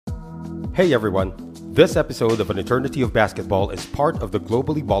Hey everyone, this episode of An Eternity of Basketball is part of the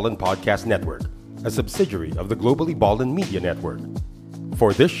Globally Ballin Podcast Network, a subsidiary of the Globally Ballin Media Network.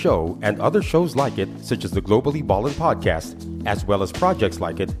 For this show and other shows like it, such as the Globally Ballin Podcast, as well as projects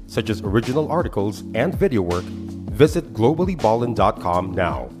like it, such as original articles and video work, visit globallyballin.com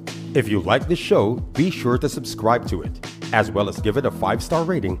now. If you like this show, be sure to subscribe to it, as well as give it a 5-star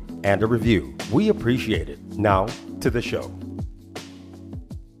rating and a review. We appreciate it. Now, to the show.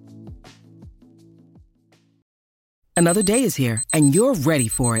 Another day is here, and you're ready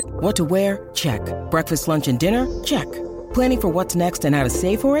for it. What to wear? Check. Breakfast, lunch, and dinner? Check. Planning for what's next and how to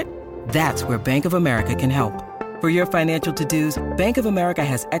save for it? That's where Bank of America can help. For your financial to-dos, Bank of America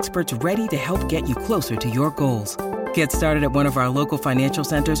has experts ready to help get you closer to your goals. Get started at one of our local financial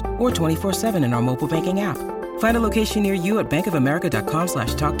centers or 24/7 in our mobile banking app. Find a location near you at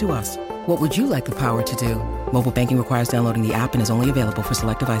bankofamerica.com/talktous. What would you like the power to do? Mobile banking requires downloading the app and is only available for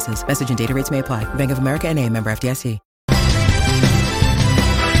select devices. Message and data rates may apply. Bank of America N.A., member FDIC.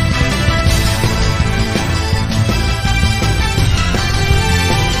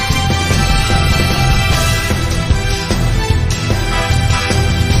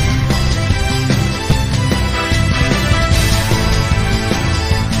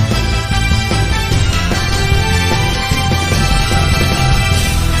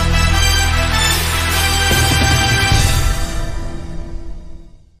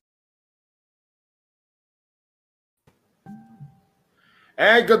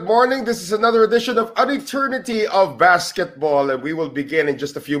 And good morning. This is another edition of An Eternity of Basketball, and we will begin in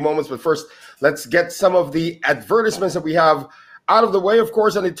just a few moments. But first, let's get some of the advertisements that we have out of the way. Of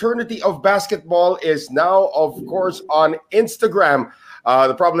course, An Eternity of Basketball is now, of course, on Instagram.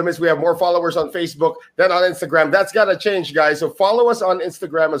 The problem is we have more followers on Facebook than on Instagram. That's got to change, guys. So follow us on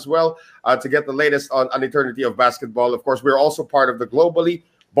Instagram as well to get the latest on An Eternity of Basketball. Of course, we're also part of the Globally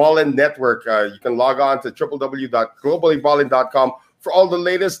Ballin Network. You can log on to www.globallyballin.com for all the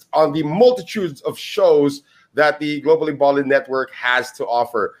latest on the multitudes of shows that the Globally Ballin Network has to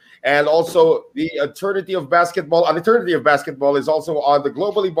offer. And also, the Eternity of Basketball, An Eternity of Basketball is also on the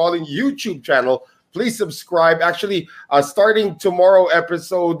Globally Ballin YouTube channel. Please subscribe. Actually, starting tomorrow,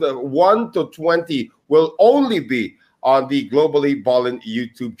 episode 1 to 20 will only be on the Globally Ballin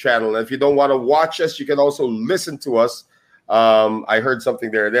YouTube channel. And if you don't want to watch us, you can also listen to us. I heard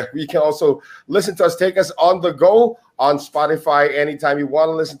something there. You can also listen to us, take us on the go on Spotify anytime you want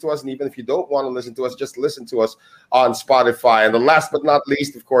to listen to us. And even if you don't want to listen to us, just listen to us on Spotify. And the last but not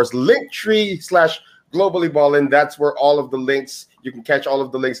least, of course, Linktree/Globally Ballin. That's where all of the links, you can catch all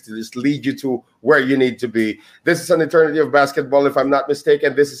of the links to just lead you to where you need to be. This is An Eternity of Basketball, if I'm not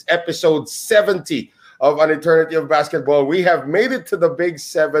mistaken. This is episode 70 of An Eternity of Basketball. We have made it to the big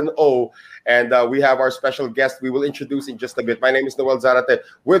 7-0, and we have our special guest we will introduce in just a bit. My name is Noel Zarate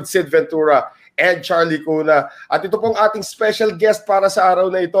with Sid Ventura and Charlie Cuna. At ito pong ating special guest para sa araw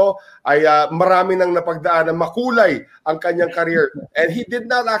na ito ay marami nang napagdaanan, makulay ang kanyang career. And he did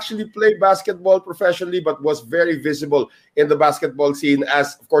not actually play basketball professionally but was very visible in the basketball scene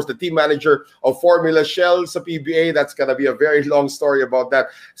as, of course, the team manager of Formula Shell sa PBA. That's going to be a very long story about that.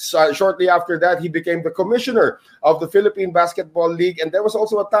 So, shortly after that, he became the commissioner of the Philippine Basketball League. And there was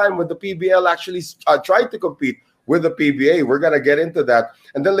also a time when the PBL actually tried to compete with the PBA. We're going to get into that.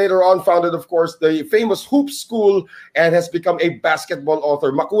 And then later on, founded, of course, the famous Hoop School and has become a basketball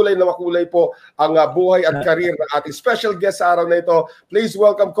author. Makulay na makulay po ang buhay at career ng ating special guest sa araw na ito. Please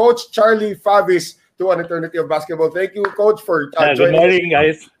welcome Coach Charlie Favis to An Eternity of Basketball. Thank you, Coach, for joining us. Good morning,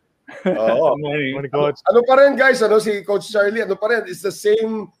 guys. Oh. Good morning, Coach. Ano pa rin, guys? Ano si Coach Charlie? Ano pa rin? It's the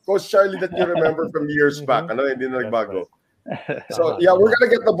same Coach Charlie that you remember from years back. Ano, hindi na nagbago. So, yeah, we're gonna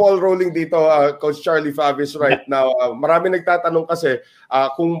get the ball rolling dito, Coach Charlie Favis, right now. Marami nagtatanong kasi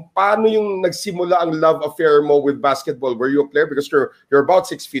kung paano yung nagsimula ang love affair mo with basketball. Were you a player? Because you're about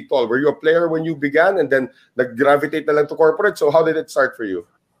 6 feet tall. Were you a player when you began and then nag-gravitate na lang to corporate? So how did it start for you?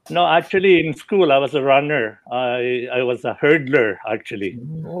 No, actually, in school, I was a runner. I was a hurdler, actually.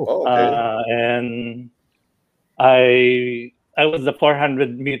 Oh, okay. And I was the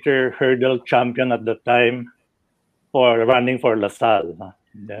 400-meter hurdle champion at the time for running for LaSalle.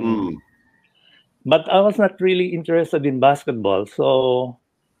 But I was not really interested in basketball. So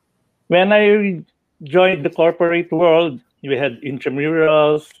when I joined the corporate world, we had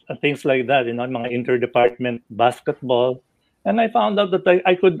intramurals and things like that, mga interdepartment basketball. And I found out that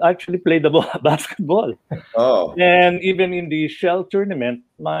I could actually play the basketball. Oh. And even in the Shell tournament,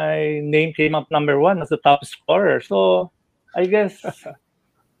 my name came up number 1 as the top scorer. So I guess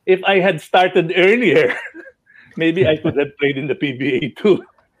if I had started earlier, maybe I could have played in the PBA too.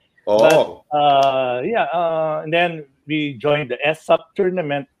 Oh. But, and then we joined the SUP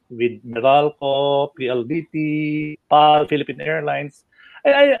tournament with Meralco, PLDT, PAL, Philippine Airlines.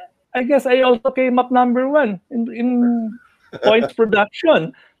 I guess I also came up number 1 in points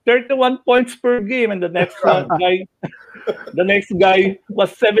production. 31 points per game, and the next guy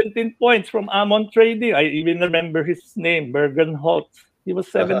was 17 points from Amon Trading. I even remember his name, Bergen Holt. He was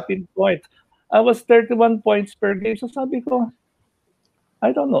 17 points. I was 31 points per game. So sabi ko,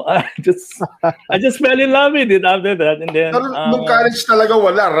 I don't know. I just fell in love with it after that. And then nung college talaga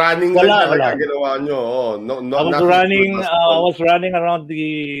wala, running talaga ginawa nyo. I was running around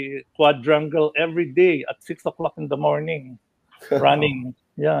the quadrangle every day at 6 o'clock in the morning. Running.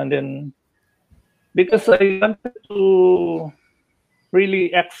 Yeah, and then because I wanted to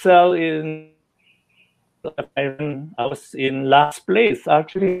really excel in, I was in last place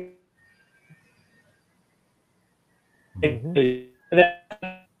actually. I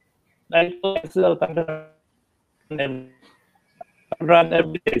told myself I'm gonna run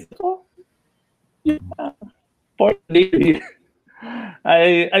every day. So yeah, fortunately,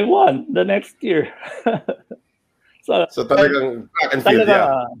 I won the next year. So talagang track and field,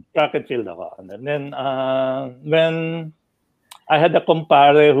 track and field ako. And then when I had a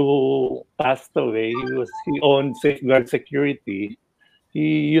compare who passed away, he owned Safeguard Security.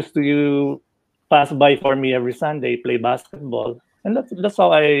 He used to pass by for me every Sunday, play basketball, and that's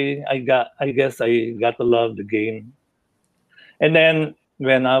how I got to love the game. And then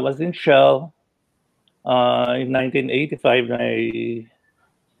when I was in Shell in 1985,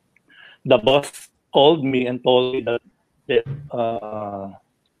 the boss called me and told me that they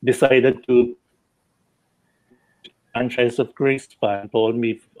decided to franchise of Crispa, and told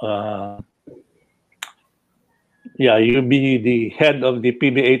me, you'll be the head of the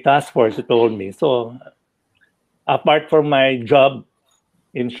PBA task force, he told me. So apart from my job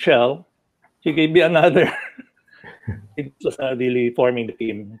in Shell, he gave me another. It was really forming the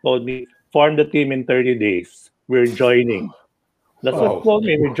team. He told me, form the team in 30 days. We're joining. That's what he told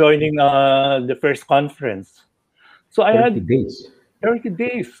me. We're joining the first conference. So I had 30 days.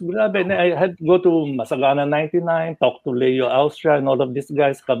 Grabe. And I had to go to Masagana 99, talk to Leo Austria and all of these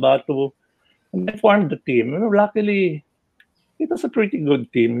guys, Kabatu. And I formed the team. Luckily, it was a pretty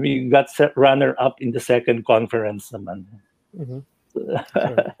good team. We got runner-up in the second conference naman.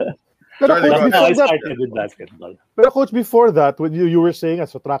 Pero That's how I started with basketball. Pero coach, before that, when you were saying,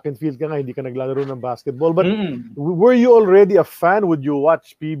 so track and field ka nga, hindi ka naglalaro ng basketball. But were you already a fan? Would you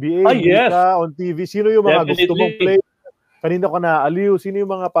watch PBA? Yes. On TV? Sino yung mga Definitely. gusto mong play? Kanino ka naaliw? Sino yung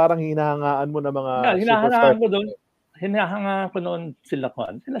mga parang hinahangaan mo na mga superstar? Hinahangaan ko noon sila.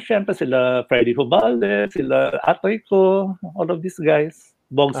 Siyempre sila Freddy Hubalde, sila Atoy ko, all of these guys.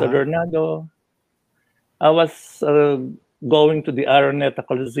 Bogs Adornado. I was going to the Araneta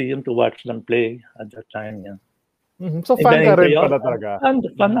Coliseum to watch them play at that time. Yeah. So fan ka rin pala talaga? Fan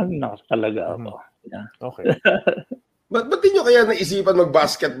na talaga ako. Yeah. Okay. Ba't di nyo kaya naisipan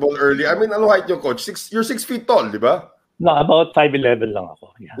mag-basketball early? I mean, ano height nyo, coach? You're 6 feet tall, di ba? No, about 5'11 lang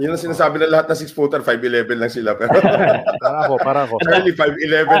ako. Yeah. Yun ang sinasabi na lahat na 6-footer, 5'11 lang sila. Pero para ako. Early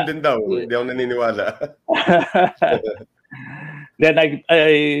 5'11 din daw. Hindi ako naniniwala. Then I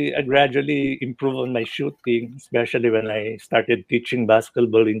gradually improved on my shooting, especially when I started teaching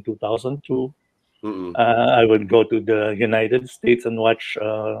basketball in 2002. I would go to the United States and watch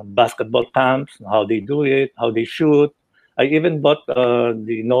basketball camps, how they do it, how they shoot. I even bought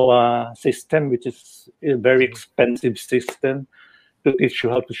the NOAA system, which is a very expensive system to teach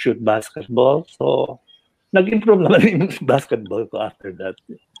you how to shoot basketball. So, nag-improve naman yung basketball ko after that.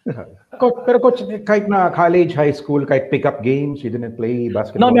 Pero coach, kahit na college, high school, kahit pick-up games, you didn't play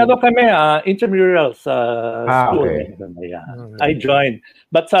basketball? No, meron kami intramurals sa school. Okay. Yeah. I joined.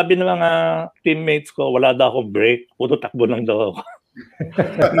 But sabi ng mga teammates ko, wala daw akong break. Puro takbo lang daw ako.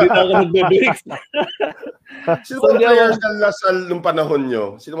 Hindi daw ako nagbe-break. Sino mga players ng Lasal nung panahon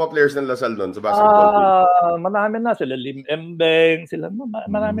nyo? Sino mga players ng Lasal nun sa basketball? Marami na. Sila Lim Embeng. Sila,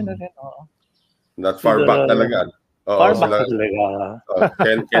 marami na rin. Not far back talaga. Far back talaga.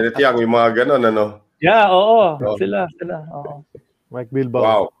 Kenneth Young, yung mga ganon, ano? Yeah, oo. Sila. Oo. Mike Bilbao.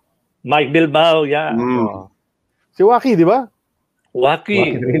 Wow. Mike Bilbao, yeah. Si Waki, di ba?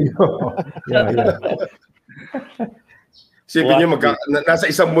 Waki. Sipin nyo, nasa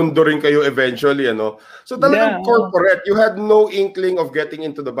isang mundo rin kayo eventually, ano? So talagang corporate, you had no inkling of getting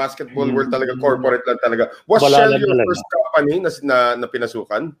into the basketball world, talaga corporate lang talaga. Was Shell your first company na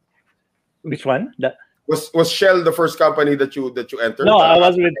pinasukan? Which one? Was Shell the first company that you entered? No, I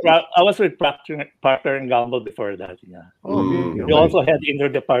was with Procter and Gamble before that. Yeah. We also had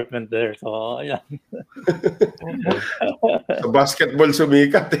interdepartment there, so yeah. Sa basketball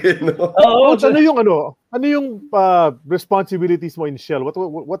sumikat no? Coach, ano yung responsibilities mo in Shell?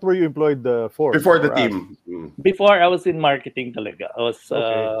 What were you employed for? Before the team. Before, I was in marketing talaga. I was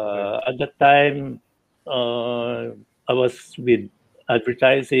at that time I was with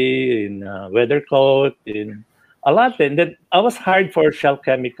advertising, in Weathercoat, in a lot. And then I was hired for Shell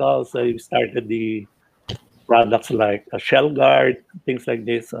Chemicals. I started the products like Shell Guard, things like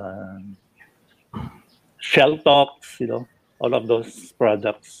this, Shell Talks, all of those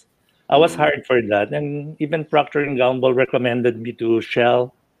products. I was hired for that. And even Procter & Gamble recommended me to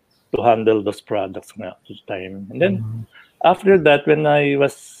Shell to handle those products at the time. And then after that, when I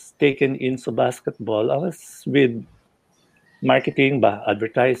was taken into basketball, I was with marketing,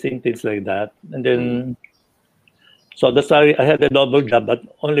 advertising, things like that. And then, so that's why I had a double job, but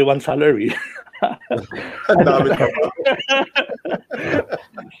only one salary. How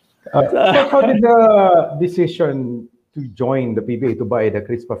did the decision to join the PBA, to buy the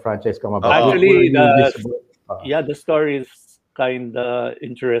Crispa franchise come about? Actually, the story is kind of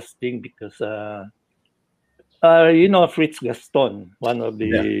interesting because, Fritz Gaston, one of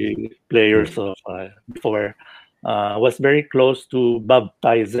the players of before, was very close to Bob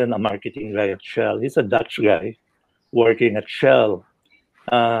Tyson, a marketing guy at Shell. He's a Dutch guy working at Shell.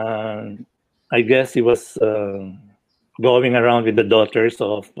 I guess he was going around with the daughters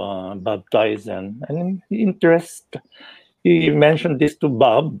of Bob Tyson. And he mentioned this to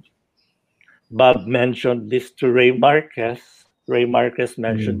Bob. Bob mentioned this to Ray Marquez. Ray Marquez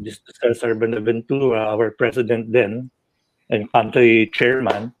mentioned this to Cesar Benaventura, our president then, and country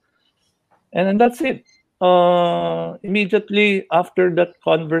chairman. And then that's it. Immediately after that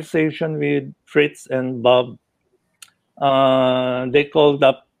conversation with Fritz and Bob, they called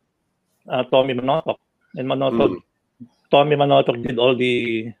up Tommy Manotoc. And Tommy Manotoc did all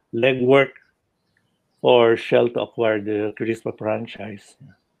the legwork for Shell to acquire the Crispa franchise.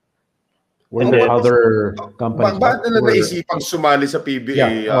 Were there other companies? Bakit nila naisipang sumali sa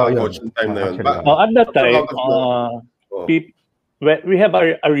PBA coach ng time na yun? At that time, we have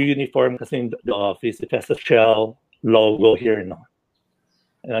our uniform kasi in the office. It has a Shell logo here,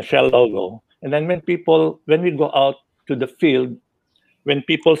 a Shell logo. And then when we go out to the field, when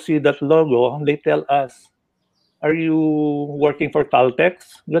people see that logo, they tell us, "Are you working for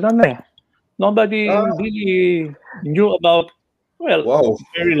Caltex?" Ganon na. Nobody really knew about,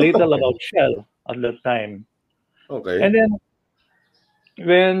 very little about Shell at that time. Okay. And then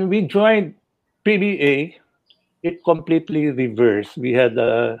when we joined PBA, it completely reversed. We had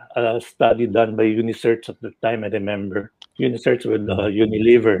a study done by Unisearch at the time, I remember. Unisearch with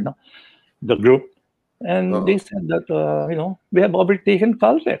Unilever, the group. And they said that, we have overtaken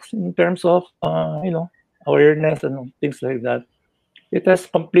Caltex in terms of, awareness and things like that. It has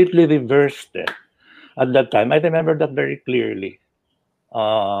completely reversed it at that time. I remember that very clearly.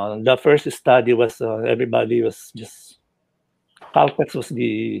 The first study was, everybody was just, Caltex was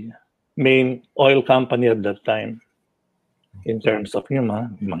the main oil company at that time in terms of mga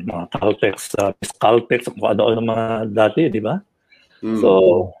Caltex, Caltex, kung ano mga dati, di ba?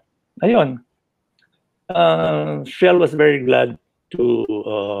 So, ayun. Shell was very glad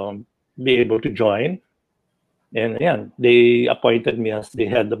to be able to join. And they appointed me as the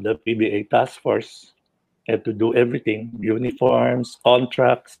head of the PBA task force. I had to do everything, uniforms,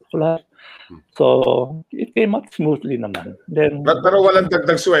 contracts, lahat. So, it came out smoothly naman. Then, pero walang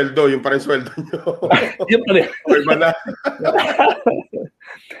dagdag sweldo, yung pa rin sweldo nyo. Yun pa rin.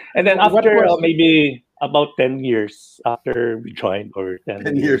 And then after maybe about 10 years after we joined, or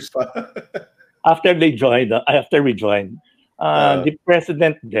 10 years pa. After we joined, the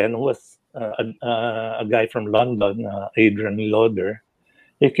president then was a guy from London, Adrian Loader.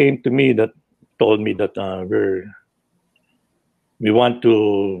 He came to me told me that we want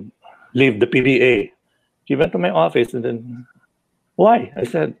to leave the PBA. He went to my office and then, why? I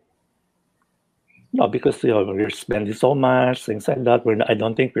said, no, because we're spending so much, things like that. I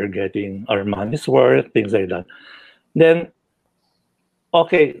don't think we're getting our money's worth, things like that. Then,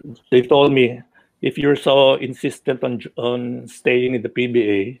 okay, they told me, if you're so insistent on staying in the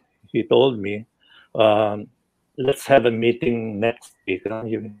PBA, he told me, let's have a meeting next week.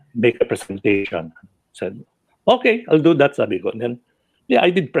 You make a presentation. I said, okay, I'll do that, sabi ko. And then, I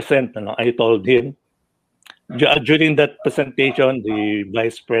did present. I told him. During that presentation, the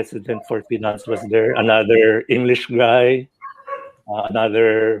vice president for finance was there, another English guy,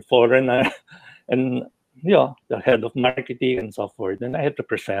 another foreigner, and the head of marketing and so forth. And I had to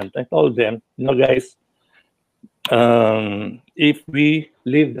present. I told them, guys, if we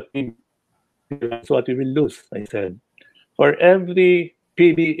leave the PBA, that's what we will lose, I said. For every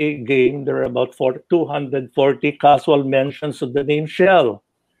PBA game, there are about 240 casual mentions of the name Shell.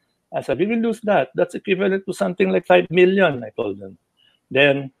 I said, we will lose that. That's equivalent to something like 5 million, I told them.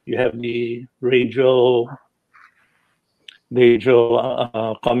 Then you have the radio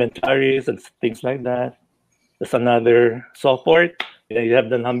commentaries and things like that. There's another support. You have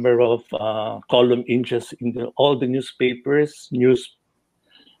the number of column inches in all the newspapers, the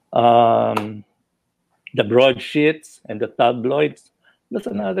broadsheets and the tabloids. That's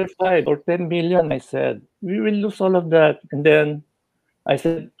another 5 or 10 million, I said. We will lose all of that. And then I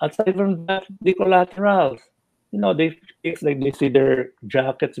said, aside from that, the collaterals. It's like they see their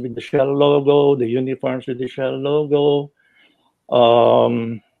jackets with the Shell logo, the uniforms with the Shell logo,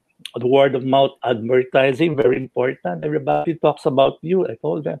 the word of mouth advertising, very important. Everybody talks about you. I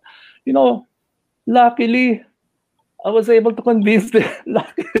told them, luckily, I was able to convince them.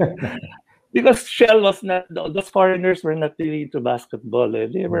 Because Shell was not, those foreigners were not really into basketball.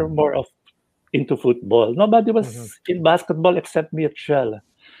 They were more into football. Nobody was in basketball except me at Shell.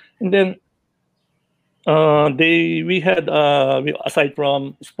 And then we had, aside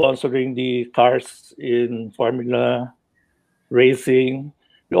from sponsoring the cars in Formula Racing,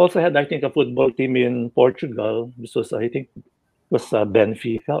 we also had, I think, a football team in Portugal. This was, I think,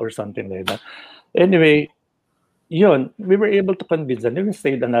 Benfica or something like that. Anyway, we were able to convince them. We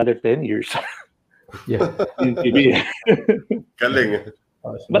stayed another 10 years. Yeah. In PBA. Galing.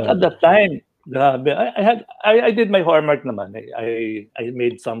 But at that time, I did my homework naman. I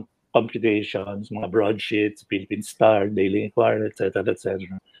made some computations, mga broadsheets, Philippine Star, Daily Inquirer, etc.,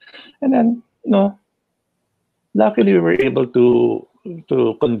 etc. And then, luckily we were able to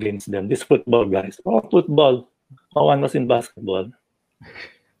convince them, these football guys. Football. No one was in basketball.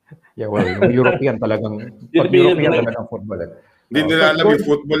 Yeah, well, European talagang football. Hindi nila alam yung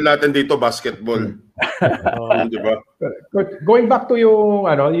football natin dito, basketball. Diba? Going back to yung,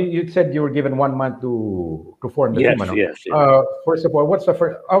 you said you were given 1 month to form the team. Yes. First of all, what's the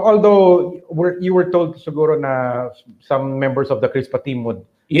first? Although you were told siguro na some members of the Crispa team would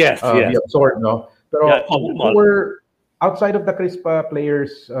be absorbed, no? Pero who were outside of the Crispa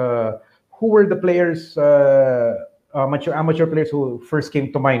players? Who were the players? Amateur players who first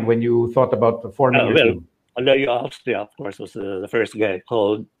came to mind when you thought about forming your team? Leo Austria, of course, was the first guy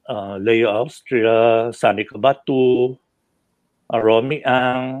called Leo Austria, Sani Kabatu, Romy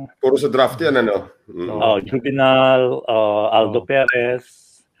Ang. Puro sa draft yan, Juvenal, Aldo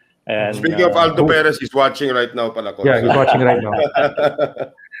Perez. And, speaking of Aldo Perez, he's watching right now pala. Yeah, he's watching right now.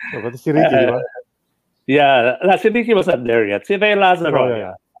 Si Ricky, di ba? Yeah, si Ricky was not there yet. Si Ray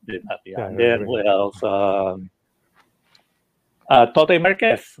Lazaro, Then who else? Totoy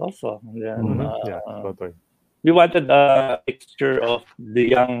Marquez also. Then, Totoy. We wanted a mixture of the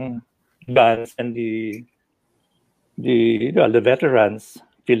young guns and the veterans.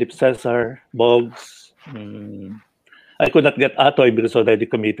 Philip Cesar, Boggs. I could not get Atoy because already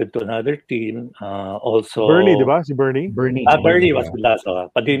committed to another team. Also Bernie, di ba? Si Bernie? Bernie was the last.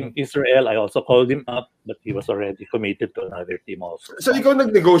 But in Israel, I also called him up, but he was already committed to another team also. So ikaw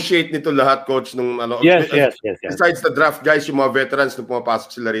nag-negotiate nito lahat, coach, nung Yes. Besides the draft guys, yung mga veterans nung pumapasok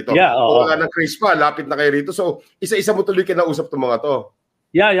sila rito. Yeah, wala ng Crispa, lapit na kayo rito. So, isa-isa mo tuloy kinausap itong mga to.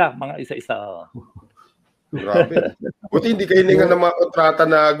 Yeah, mga isa-isa. Grabe. Buti hindi kayo hiningan ng mga kontrata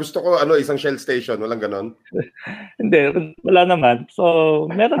na gusto ko isang Shell station, walang ganon. Hindi, wala naman.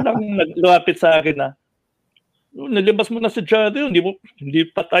 So, meron lang naglapit sa akin na nalibas mo na si Jado, hindi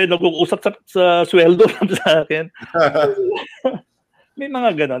pa tayo nag-uusap sa sweldo sa akin. May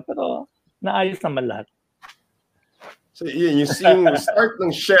mga ganon, pero naayos naman lahat. So, yung start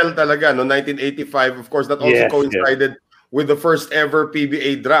ng Shell talaga, 1985, of course, that also coincided with the first ever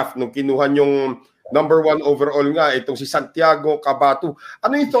PBA draft nung kinuha yung number 1 overall nga, itong si Santiago Cabatu.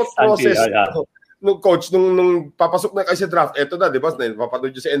 Ano yung thought process nung coach, nung papasok na kayo sa draft? Eto na, di ba?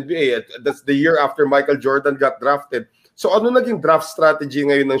 Papanood nyo sa NBA. That's the year after Michael Jordan got drafted. So ano naging draft strategy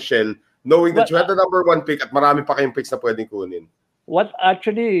ngayon ng Shell, knowing that you had the number 1 pick at marami pa kayong picks na pwedeng kunin? What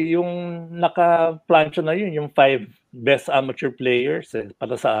actually, yung naka-plancho na yun, yung 5 best amateur players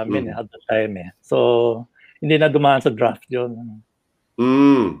para sa amin at the time. So, hindi na dumaan sa draft yun.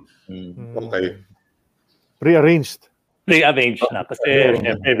 Okay. Pre-arranged na. Kasi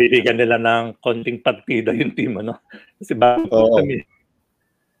syempre, bibigyan nila ng konting partida yung team. Kasi bago kami.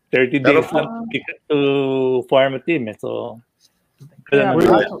 30 days lang to form a team. So,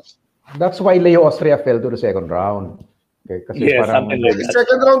 that's why Leo Austria fell to the second round. Okay, kasi parang something like that.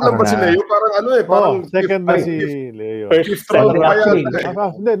 Second round lang ba si Leo? Parang parang second na si Leo. Fifth round pa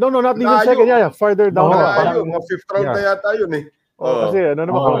yata. No, not even second. Yeah, farther down. Mga fifth round na yata yun eh. Kasi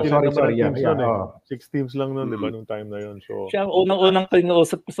naman, sorry. Teams nun, 6 teams lang nun, di ba, nung time na yun. So, siya ang unang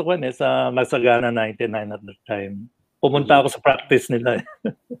kinausap ko sa sa Masagana 99 at that time. Pumunta ako sa practice nila.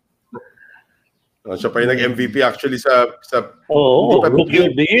 Siya pa yung nag-MVP actually sa Rookie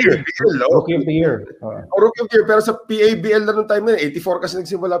of the Year. Rookie of the Year. Rookie of the Year, pero sa PABL na nung time na 84 kasi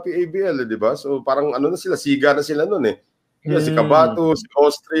nagsimula PABL, di ba? So parang na sila, siga na sila nun eh. Si Cabato, si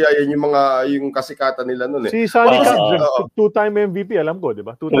Austria, yan yung kasikatan nila nun eh. Si Sunny Cubs, two-time MVP, alam ko, di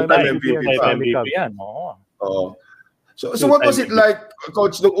ba? Two-time MVP yan. Oo. So what was it like,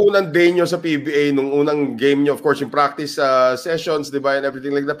 Coach, nung unang day nyo sa PBA, nung unang game nyo, of course, yung practice sessions, di ba, and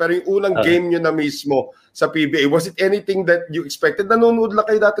everything like that, pero yung unang game nyo na mismo sa PBA, was it anything that you expected? Nanonood lang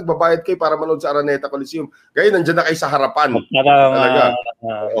kayo dati, babayad kayo para manood sa Araneta Coliseum. Gaya, nandiyan na kayo sa harapan. Parang,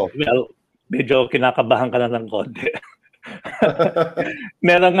 medyo kinakabahan ka na ng konti.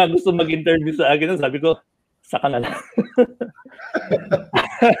 Meron nga gusto mag-interview sa akin, sabi ko, saka na lang.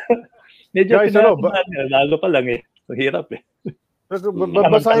 Medyo kinakabahan, lalo pa lang eh. Hirap eh.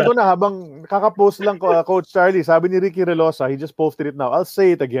 Babasahin ko na habang kakapost lang ko, Coach Charlie. Sabi ni Ricky Relosa, he just posted it now. I'll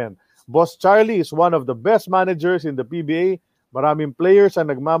say it again. Boss Charlie is one of the best managers in the PBA. Maraming players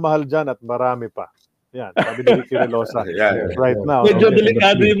ang nagmamahal dyan at marami pa. Yan, sabi ni Ricky Relosa. Right now. Medyo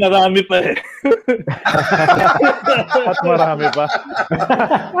delikado yung marami pa eh. At marami pa.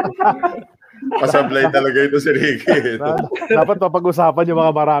 Pasablay talaga ito si Ricky. Dapat mapag-usapan yung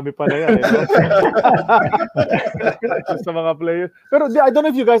mga marami pa na yan. Sa mga players. Pero I don't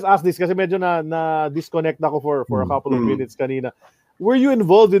know if you guys asked this kasi medyo na disconnect ako for a couple of minutes kanina. Were you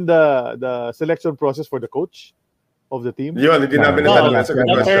involved in the selection process for the coach of the team? Yun, hindi namin natanong sa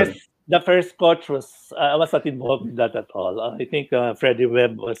question. The first coach I was not involved in that at all. I think Freddie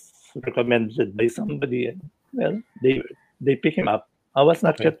Webb was recommended by somebody. And, well, they pick him up. I was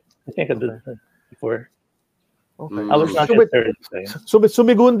not yet, I think I did that before. Okay. I was not yet third.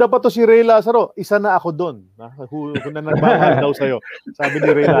 Sumigunda pa to si Ray Lazaro. Isa na ako doon. Who na nagmamahal daw sa'yo. Sabi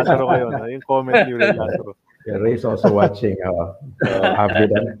ni Ray Lazaro ngayon. Yung comment ni Ray Lazaro. Yeah, Ray's also watching.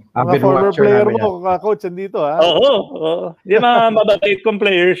 Avid former player mo, Coach, andito ha? Oo. Yung mga mababait kong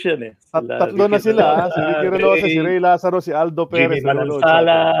players yan eh. Tatlo na sila. Si Ricky Relosa, si Ray Lazaro, si Aldo Perez. Jimmy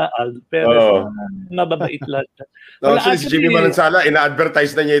Manansala, Aldo Perez. Mababait lahat. Actually, si Jimmy Manansala,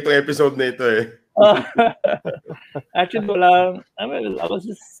 ina-advertise na niya itong episode na ito eh. Actually, I was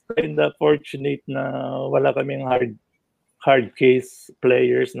just kind of fortunate na wala kaming hard case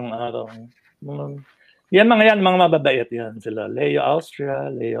players nung araw. Yan mga mababait yan sila. Leo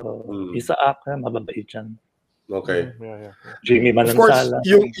Austria, Leo Isaac, mababait yan. Okay. Yeah. Jimmy Manansala. Of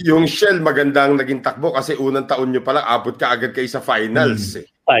course, yung Shell magandang naging takbo kasi unang taon nyo pala, abot ka agad kayo sa finals eh.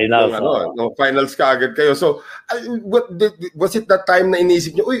 Finals. Finals ka agad kayo. So, was it that time na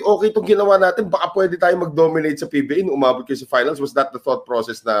inisip nyo, okay itong ginawa natin, baka pwede tayo mag-dominate sa PBA nung umabot kayo sa finals? Was that the thought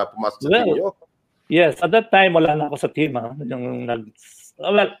process na pumasok sa team nyo? Yes, at that time, wala na ako sa team.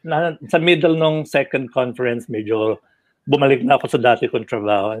 Sa middle ng second conference, medyo bumalik na ako sa dati kong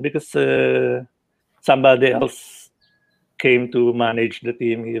trabaho. Because somebody else came to manage the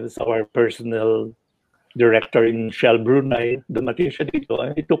team. He was our personal director in Shell Brunei. Dumating siya dito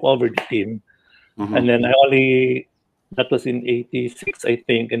and he took over the team. And then that was in 86, I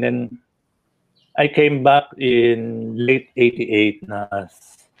think. And then I came back in late 88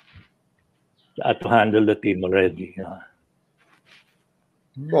 to handle the team already.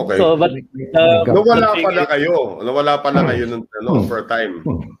 Okay. So, but nawala pa na kayo nung for a time.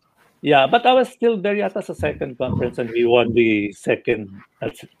 Yeah, but I was still there yata sa second conference and we won the second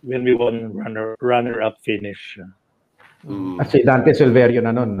when we won runner-up finish. At si Dante Silverio na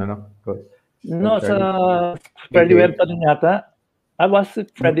nun, ano? No, sa Freddie Webb pa rin yata. Was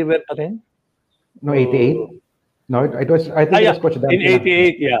it Freddie Webb pa rin? No, 88? No, I think it was Coach Dante. In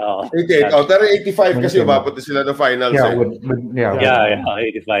 88, yeah. 88. Pero 85 kasi umabot na sila ng finals. Yeah,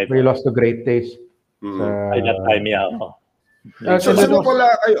 85. We lost to Great Taste. At that time, yeah. So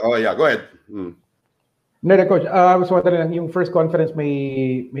pala kayo? Go ahead. No, Coach, I was wondering, yung first conference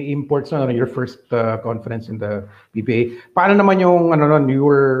may imports na, your first conference in the PBA. Paano naman yung,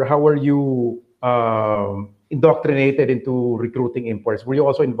 how were you indoctrinated into recruiting imports? Were you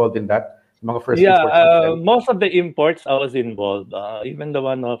also involved in that? Mga first most of the imports I was involved. Even the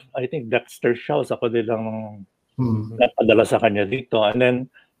one of, I think, Dexter Shows, ako din lang napadala sa kanya dito. And then,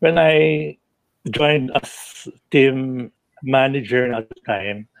 when I joined as team manager at the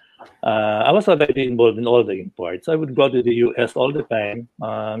time, I was already involved in all the imports. I would go to the US all the time,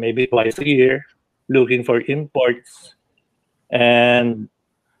 maybe twice a year, looking for imports. And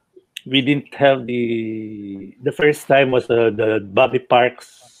we didn't have the first time was the Bobby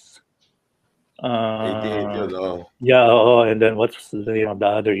Parks. 88, you know. Yeah, and then what's the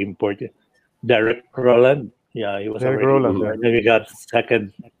other import? Derek Roland. Yeah, he was Derek already. Roland, And then we got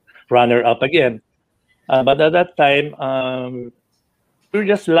second runner-up again. But at that time, we were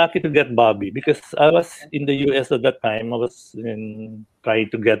just lucky to get Bobby because I was in the U.S. at that time. I was trying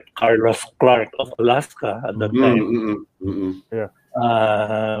to get Carlos Clark of Alaska at that time. Yeah.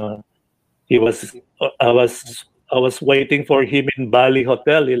 He was. I was waiting for him in Bali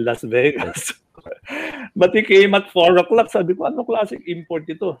Hotel in Las Vegas. But he came at 4 o'clock. Sabi ko, ano klaseng import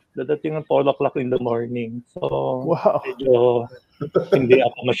ito? Dadating at 4 o'clock in the morning. So, wow. Medyo, hindi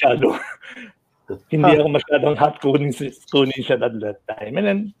ako masyadong hot kunin siya at that time. And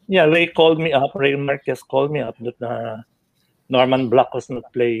then, yeah, Ray Marquez called me up that Norman Black was not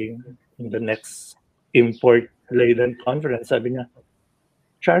playing in the next import-laden conference. Sabi niya,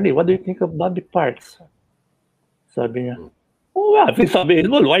 Charlie, what do you think of Bobby Parks? Sabi niya, oh, yeah, if he's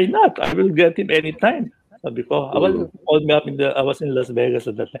available, why not? I will get him anytime. Sabi ko, called me up I was in Las Vegas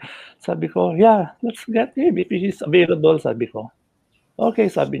at that time. Sabi ko, yeah, let's get him if he's available. Sabi ko, okay,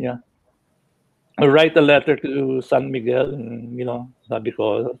 sabi niya. I write a letter to San Miguel, and, sabi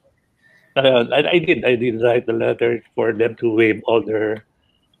ko, I did write a letter for them to waive all their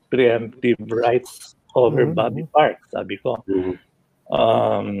preemptive rights over Bobby Parks, sabi ko.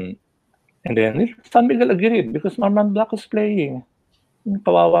 And then San Miguel agreed because Norman Black was playing.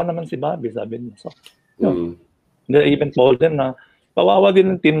 Kawawa naman si Bobby, sabi niya. So, they even told them na kawawa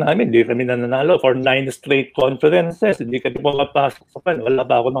din ng team namin. Hindi kami nananalo for 9 straight conferences. Hindi kami pumapasok sa wala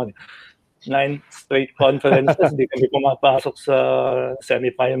pa ako noon. 9 straight conferences. Hindi kami pumapasok sa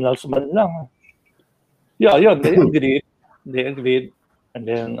semifinals man lang. Yeah, yun. They agreed. And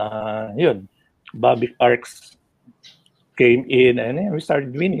then, yun. Bobby Parks came in and we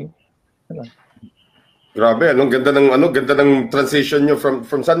started winning. Grabe, ganda ng transition nyo from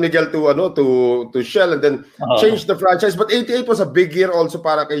San Miguel to Shell and then change the franchise. But 88 was a big year also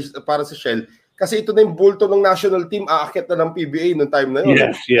para sa Shell. Kasi ito na yung bulto ng national team, aakyat na ng PBA noong time na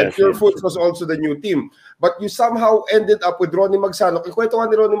yun. Yes. Pure Foods was also the new team. But you somehow ended up with Ronnie Magsanok. Ikwento ka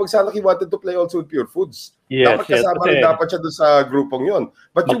ni Ronnie Magsanok, he wanted to play also with Pure Foods. Dapat kasama rin dapat siya doon sa grupong yun.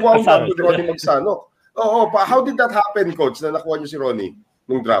 But you wound up with Ronnie Magsanok. How did that happen, Coach, na nakuha niyo si Ronnie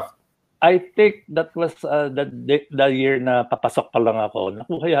nung draft? I think that was the year na papasok pa lang ako.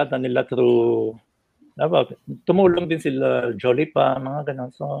 Nakuha yata nila through, tumulong din sila, Jolly pa, mga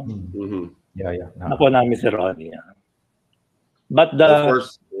ganun. So, nakuha namin si Ronnie. Yeah. But the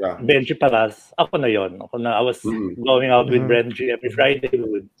Benji Paras, ako na yun. I was going out with Benji every Friday. We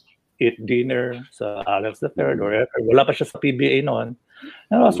would eat dinner sa Alex III or wala pa siya sa PBA noon.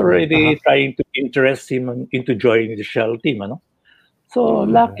 And I was already trying to interest him into joining the Shell team, So,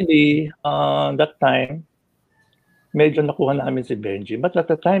 luckily, that time, medyo nakuha namin si Benji. But at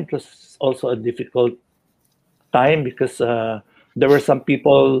the time, it was also a difficult time because there were some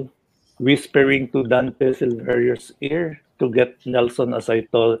people whispering to Dante Silverier's ear to get Nelson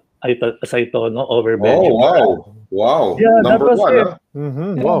Asaitono over Benji. Oh, wow. Yeah, Number that was one, it.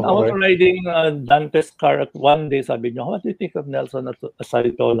 Wow, I was riding Dante's car at one day. Sabi niya, what do you think of Nelson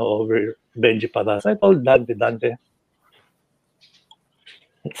Asaitono over Benji Paras? I told Dante,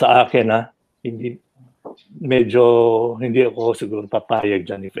 sa akin hindi ako siguro papayag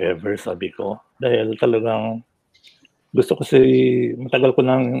dyan if ever, sabi ko. Dahil talagang gusto ko matagal ko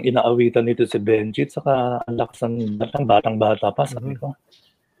nang inaawitan nito si Benji at saka ang lakas ng batang-bata pa, sabi ko.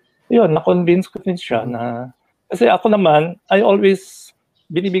 Yun, na-convince ko din siya na, kasi ako naman, I always,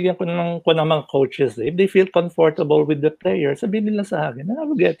 binibigyan ko ng mga coaches, if they feel comfortable with the player, sabihin nila sa akin, I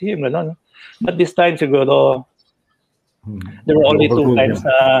will get him, gano'n. But this time siguro, there were only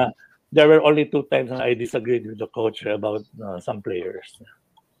two times I disagreed with the coach about some players.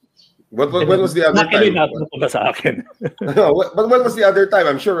 When was the other time? Sa akin. But when was the other time?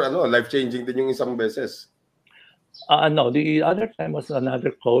 I'm sure life-changing din yung isang beses. No, the other time was another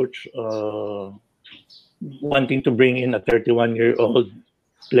coach wanting to bring in a 31-year-old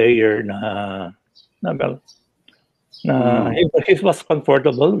player he was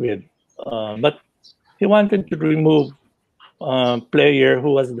comfortable with, but he wanted to remove player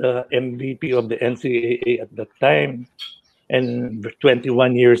who was the MVP of the NCAA at that time and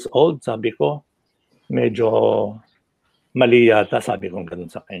 21 years old, sabi ko, medyo mali yata, sabi ko ganun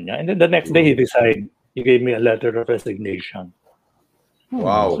sa kanya. And then the next day he resigned. He gave me a letter of resignation.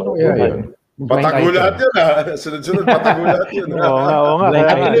 Wow. So, Patagulat yun Sunod-sunod, patagulat yun. Oo nga.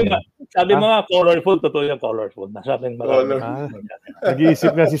 Sabi mo nga, colorful. Totoo yung colorful. Nasabing marami.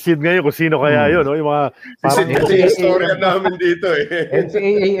 Nag-iisip nga si Sid ngayon kung sino kaya yun. No? Yung mga Sid kasi historian namin dito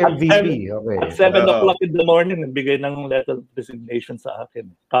NCAA MVP. Okay. At 7 o'clock in the morning, nagbigay ng letter of resignation sa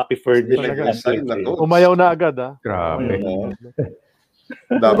akin. Copy Ferdinand. Umayaw na agad, Grabe.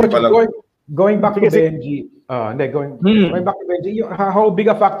 Dapat pala. Going back to Benji, going back to Benji, how big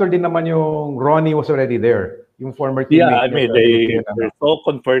a factor din naman yung Ronnie was already there, yung former teammate. Yeah, I mean, they're so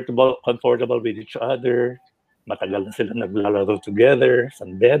comfortable with each other. Matagal na sila naglalaro together,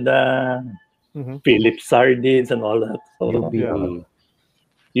 San Beda, Philip Sardines and all that. So,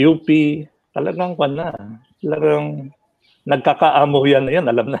 UP, talagang talagang nagkakaamo yan,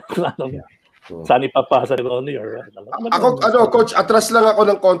 alam na. Saan ipapasa ni Ronnie? Ako, Coach, atras lang ako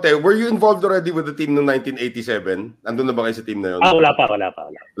ng konti. Were you involved already with the team noong 1987? Nandun na ba kayo sa team na yun? Wala pa.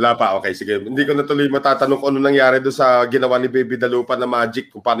 Wala pa, okay, sige. Hindi ko natuloy matatanong kung ano nangyari doon sa ginawa ni Baby Dalupa na magic,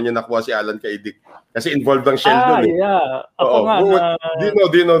 kung paano niya nakuha si Alan Kaidik. Kasi involved ang Shell doon. Yeah. Ako nga.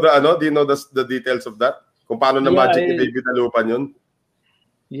 Do you know the details of that? Kung paano na magic ni Baby Dalupa yun?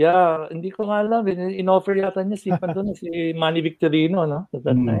 Yeah, hindi ko nga alam. In-offer yata niya si Manny Victorino, no? At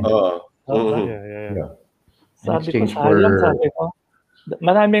that time. Yeah. Sabi ko,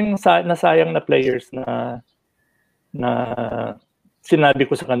 maraming nasayang na players na sinabi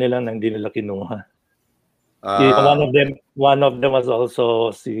ko sa kanila na hindi nila kinuha. One of them was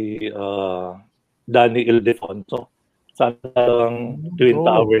also si Danny Ildefonso. Twin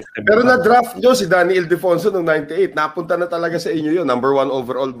Towers. Pero na-draft nyo si Danny Ildefonso noong 98. Napunta na talaga sa inyo yun. Number 1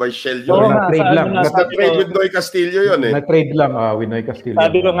 overall by Shell yun. Na-trade lang. Na-trade with Noy Castillo yun Na-trade lang with Noy Castillo.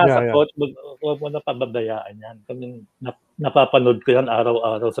 Sabi ko nga sa coach, huwag mo na pababayaan yan. Kami napapanood ko yan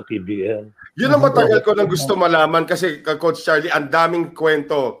araw-araw sa PBL. Yun ang matagal ko nang gusto malaman kasi Coach Charlie, ang daming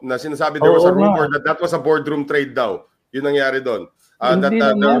kwento na sinasabi there was a rumor that was a boardroom trade daw. Yun nangyari doon. Hindi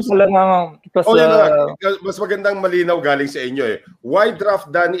naman talagang mas magandang malinaw galing sa inyo Why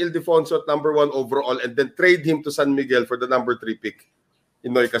draft Danny Ildefonso at number 1 overall and then trade him to San Miguel for the number 3 pick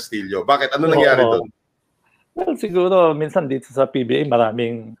in Noy Castillo? Bakit? Ano nangyari doon? Well, siguro minsan dito sa PBA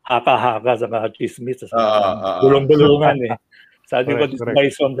maraming haka-haka sa mga chismis. Bulong-bulungan Sabi ko, this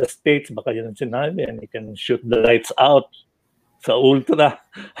guy's from the States, baka yun ang sinabi and he can shoot the lights out sa ultra.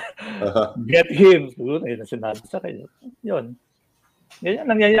 Get him. Siguro yun ang sinabi sa kanya. Yun. Ganyan,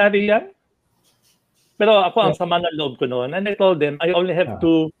 nangyayari yan. Pero ako, ang sama ng loob ko noon. And I told them, I only have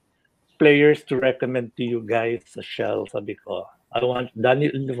 2 players to recommend to you guys sa Shell. Sabi ko, I want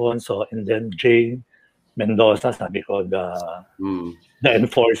Daniel Ildefonso and then Jay Mendoza. Sabi ko, the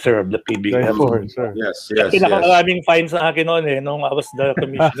enforcer of the PBL. The enforcer. Yes. Pinakamaraming fine sa akin noon nung I was the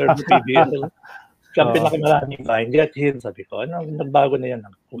commissioner of the PBL. Siya pinakamaraming fine. Get him. Sabi ko, nagbago na yan.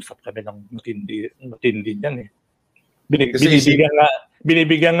 Nag-usap kami ng matindi yan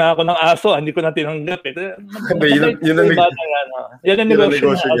Binibigyan nga ako ng aso, hindi ko na tinanggap. Yan ang negosyo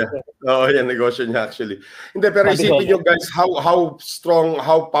niya. Yan negosyo niya actually. Hindi, pero isipin nyo guys, how strong,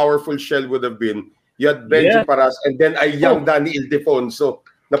 how powerful Shell would have been. You had Benji Paras and then a young Danny Ildefonso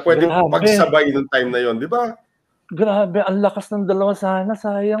na pwedeng pagsabay nung time na yon, di ba? Grabe, ang lakas ng dalawa sana.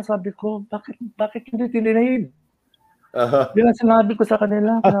 Sayang, sabi ko, bakit hindi tininaid? Yun ang sinabi ko sa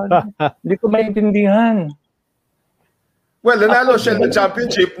kanila. Hindi ko maintindihan. Well, nanalo Shell ng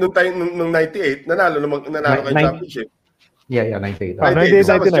championship nung 98. Nanalo kayo championship. Yeah, 98.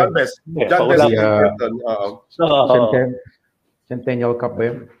 98, John Best. Centennial Cup ba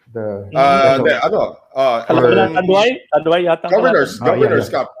yun? Tadway yata. Governors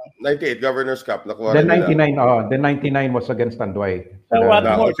Cup. 98, Governors Cup. Then 99, then 99 was against Tanduay.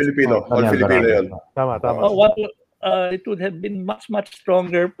 All Filipino yun. Tama. It would have been much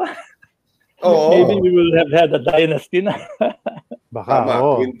stronger pa. Maybe we will have had a dynasty na. Baka,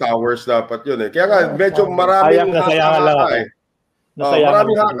 Twin Towers dapat yun Kaya nga, medyo maraming haka-haka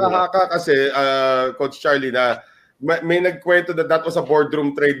maraming haka-haka kasi, Coach Charlie, na may nagkwento that was a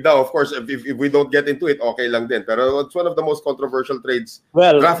boardroom trade daw. Of course, if we don't get into it, okay lang din. Pero it's one of the most controversial trades.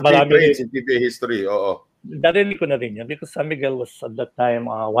 Draft trades in PBA history. Narinig ko na rin yan because San Miguel was at that time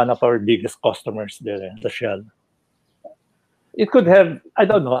one of our biggest customers there, the Shell. It could have, I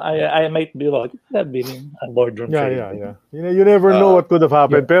don't know, I might be wrong. It could have been a boardroom trade. Yeah. You never know what could have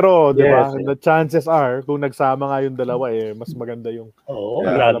happened. Pero, di ba, the chances are, kung nagsama nga yung dalawa, mas maganda yung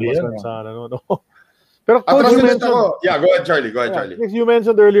grabe yan. Sana, no? Pero, Coach, you mentioned... go ahead, Charlie. You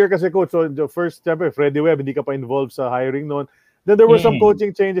mentioned earlier kasi, Coach, so the first, siyempre, Freddie Webb, hindi ka pa involved sa hiring noon. Then there were some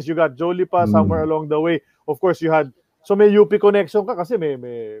coaching changes. You got Jolie pa somewhere along the way. Of course, you had, so may UP connection ka kasi may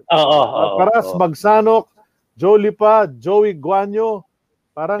Paras, Magsanok, Jolie pa, Joey Guanyo,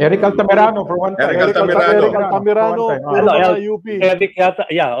 Parang Eric Altamirano for one time. Eric Altamirano, UP. Eric yata,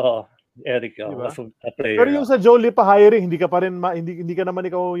 Eric, diba? was a player. Pero yung sa Joe Lipa hiring, hindi ka pa rin hindi ka naman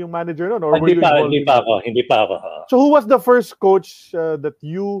ikaw yung manager noon, or hindi pa ako. So who was the first coach that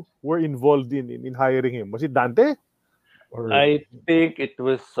you were involved in hiring him? Was it Dante? Or... I think it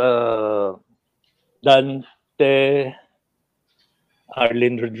was Dante,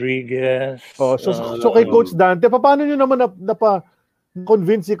 Arlene Rodriguez. So kay Coach Dante, paano nyo naman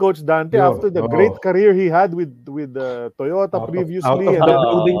convince si Coach Dante after the great career he had with Toyota previously?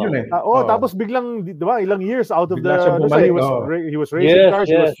 Tapos biglang, di ba, ilang years out of he was racing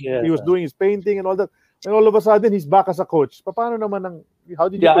cars, he was doing his painting and all that. And all of a sudden, he's back as a coach. Paano naman how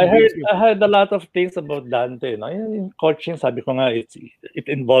did you convince him? I heard a lot of things about Dante. No? In coaching, sabi ko nga, it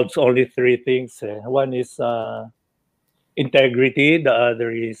involves only three things. One is integrity, the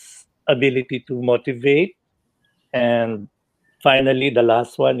other is ability to motivate, and finally, the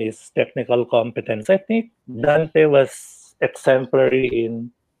last one is technical competence. I think Dante was exemplary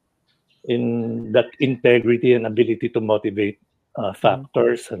in that integrity and ability to motivate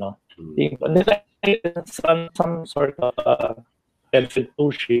factors. Some sort of pencil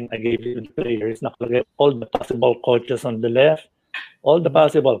pushing I gave to the players. Nakalagay all the possible coaches on the left, all the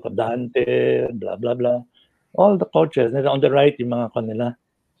possible Dante, blah blah blah, all the coaches. And on the right, yung mga kanila,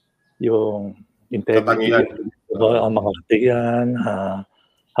 yung integrity. Ang mga katiyan,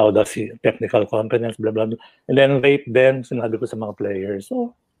 how does he technical competence, blah, blah, blah. And then rate them, sinabi ko sa mga players.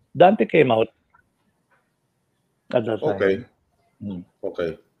 So, Dante came out at that time.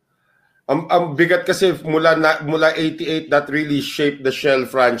 Okay. Ang bigat kasi mula 88 that really shaped the Shell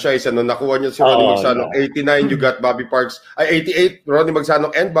franchise. Nakuha niyo si Ronnie Magsanong. 89 you got Bobby Parks. 88 Ronnie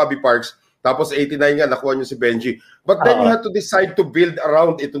Magsanong and Bobby Parks. Tapos 89 nga nakuha niyo si Benji. But then you had to decide to build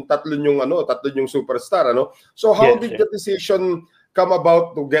around itong tatlo yung superstar, So how did the decision come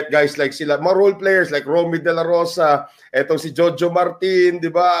about to get guys like sila, mga role players like Romy De La Rosa, etong si Jojo Martin,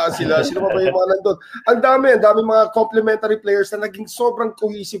 di ba? Sino pa ba yung mga nandun? Ang dami mga complementary players na naging sobrang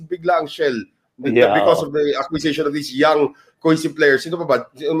cohesive bigla ang Shell. Because of the acquisition of these young cohesive players. Sino pa ba?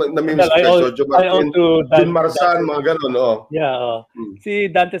 Jojo Martin, Jun Marsan, mga ganun. Si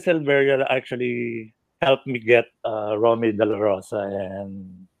Dante Silveria actually helped me get Romy De La Rosa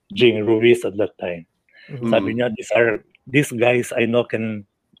and Jing Ruiz at that time. Sabi niya, these guys I know can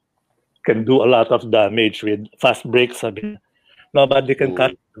do a lot of damage with fast breaks. Sabi niya, nobody can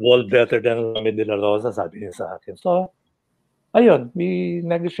cut the ball better than Romy De La Rosa, sabi niya sa akin. So, ayun, we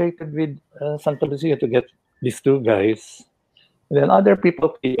negotiated with Santa Lucia to get these two guys. And then other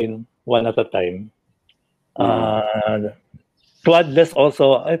people came in one at a time. Tuadles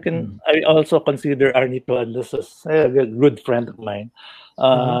also, I also consider Arnie Tuadles as a good friend of mine.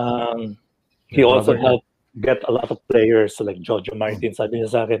 He also helped get a lot of players like Jojo Martin. Sabi niya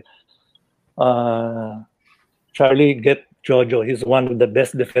sa akin, Charlie, get Jojo. He's one of the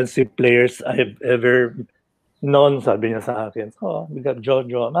best defensive players I have ever known, sabi niya sa akin. So, we got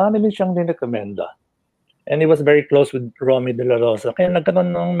Jojo. Marami din siyang nirekomenda. And he was very close with Romy De La Rosa. Kaya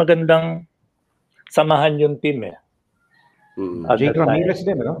nagkaroon ng magandang samahan yung team Jay Ramirez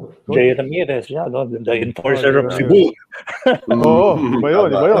din, no? Jay Ramirez, the enforcer of Cebu. Iba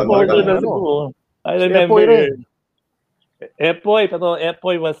yun. I remember Epoy, pero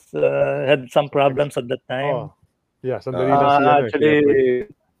Epoy was had some problems at that time. Sandali lang siya. Actually,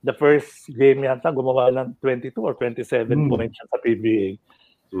 the first game yata, gumawa ng 22 or 27 points sa PBA.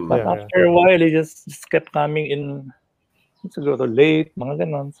 But after a while, he just kept coming in siguro late, mga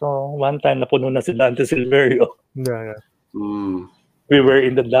ganon. So, one time, napuno na si Dante Silverio. We were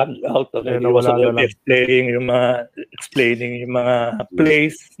in the dugout. He was already explaining yung mga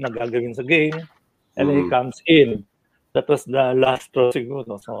plays na gagawin sa game. And then he comes in. That was the last throw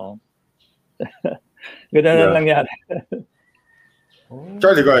siguro. So, ganun na nangyari.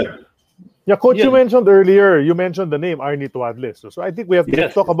 Charlie, go ahead. Yeah, Coach, you mentioned earlier, the name Arnie Tuadles. So I think we have to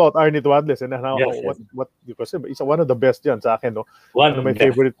talk about Arnie Tuadles and what because he's one of the best yan sa akin, no? One of my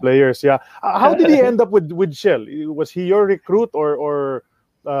favorite players. Yeah. How did he end up with Shell? Was he your recruit or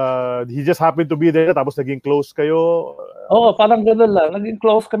he just happened to be there tapos naging close kayo? Parang gano'n lang. Naging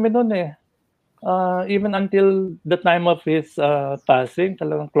close kami noon even until the time of his passing,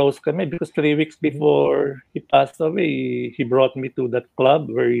 talagang close kami because 3 weeks before he passed away, he brought me to that club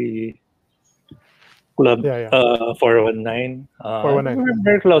where Club 419. 419. We were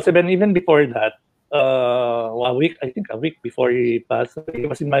very close. Even before that, a week before he passed away, he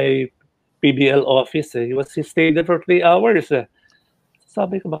was in my PBL office. He stayed there for 3 hours.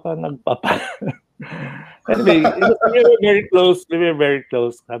 Sabi ko baka nagpapa. Anyway, we were very close. We were very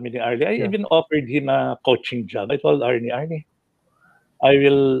close kami ni Arnie. I even offered him a coaching job. I told Arnie, I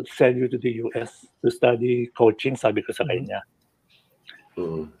will send you to the US to study coaching, sabi ko sa kanya.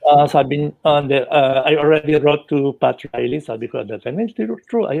 Sabi, I already wrote to Pat Riley, sabi ko at that time. It's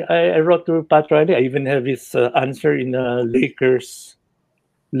true. I wrote to Pat Riley. I even have his answer in the Lakers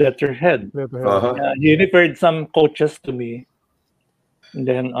letterhead. He referred some coaches to me. And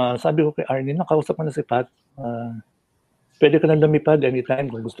then, sabi ko kay Arnie, nakausap ko na si Pat. Pwede ka na lumipad anytime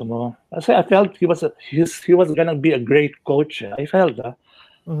kung gusto mo. Kasi I felt he was gonna be a great coach. I felt,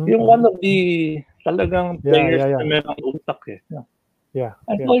 yung one of the talagang players na merong utak eh.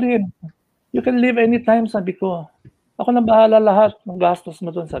 I told him, you can leave anytime, sabi ko. Ako na bahala lahat ng gastos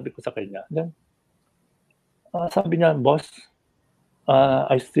mo doon, sabi ko sa kanya. Then, sabi niya, boss,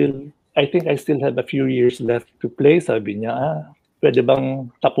 I think I still have a few years left to play, sabi niya. Pwede bang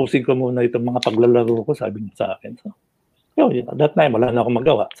tapusin ko muna itong mga paglalaro ko, sabi niya sa akin. So, yun, at that time, wala na akong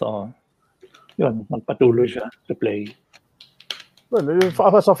magawa. So, yun, magpatuloy siya to play. Well,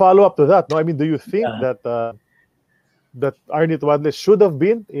 as a follow-up to that, no? I mean, do you think that Arnie Tuadles should have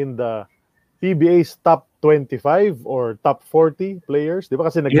been in the PBA's top 25 or top 40 players? Di ba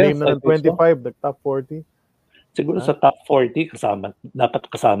kasi nag-name na ng 25, the top 40? Siguro sa top 40, dapat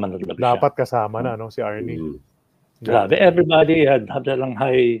kasama na talaga siya. Dapat kasama na, no, si Arnie. Grabe, everybody had lang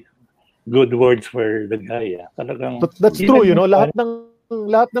high good words for the guy. Talagang, that's true, you know, lahat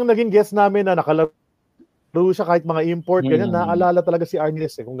ng naging guest namin na nakalaro siya kahit mga import, ganyan, naaalala talaga si Arnie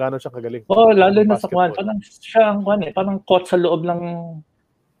kung gaano siya kagaling. Lalo na sa kwan. Parang siya ang kwan parang caught sa loob ng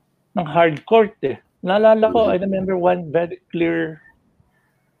hard court eh. Naalala ko, I remember one very clear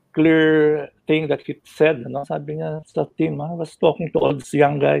thing that he said. Sabi niya sa team, I was talking to all these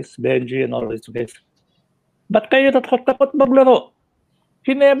young guys, Benji and all these guys. Ba't kayo takot maglaro?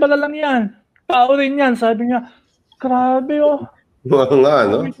 Hineba na lang yan. Tao rin yan. Sabi niya, grabe nga,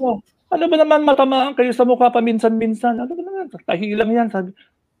 no? Ano ba naman matamaan kayo sa mukha paminsan-minsan? Ano ba naman? Tahilang yan. Sabi,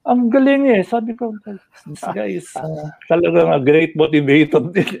 ang galing eh. Sabi ko, this guy is talagang a great motivator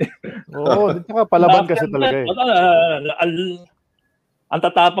din eh. Oo, dito ka palaban kasi talaga eh. Ang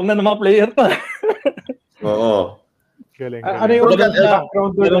tatapang na ng mga player to. Oo. Galing. Ano yung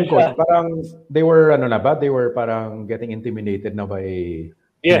background doon, coach? Parang they were parang getting intimidated na by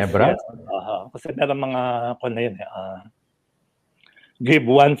Ginebra? Yes. Kasi meron mga na yun give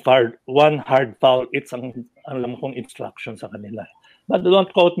one hard foul, it's ang alam kong instruction sa kanila. But don't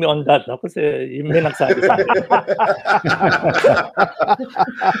quote me on that kasi may nagsabi sa akin.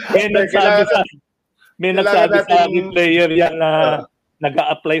 may nagsabi sa akin player yan na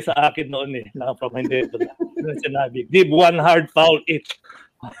nag-a-apply sa akin noon eh. From hindi ito. Sinabi, give one hard foul each.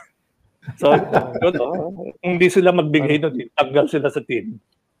 So, hindi sila magbigay doon, tanggal sila sa team.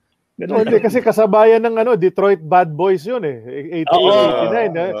 Hindi, kasi kasabayan ng Detroit Bad Boys yun eh.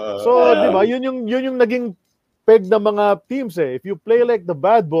 88-89. So, di ba, yun yung naging peg ng mga teams eh. If you play like the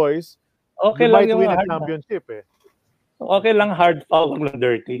Bad Boys, you might win a championship eh. Okay lang hard foul, lang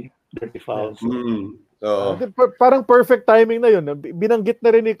dirty fouls. Parang perfect timing na yun. Binanggit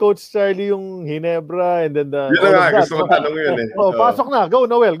na rin ni Coach Charlie yung Ginebra and then yun nga, gusto ko tanong yun eh. Pasok na. Go,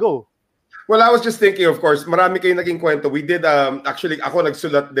 Noel, go. Well, I was just thinking, of course, marami kayong naging kwento. We did, actually, ako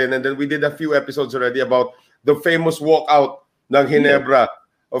nagsulat din, and then we did a few episodes already about the famous walkout ng Ginebra.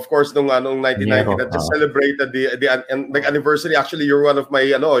 Of course, nung 1990 that just celebrated the anniversary. Actually, you're one of my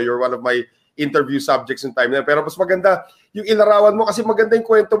interview subjects in time na. Pero mas maganda yung ilarawan mo kasi maganda yung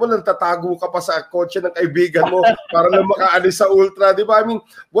kwento mo, nagtatago ka pa sa kotse ng kaibigan mo para lang makaalis sa ultra, di ba? I mean,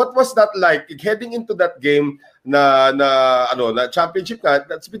 what was that like? Heading into that game na championship ka,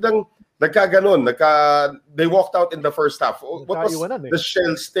 that's biglang nagkaganon, they walked out in the first half. What was the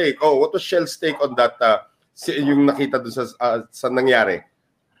Shell's take? What was Shell's take on that? Yung nakita dun sa nangyari?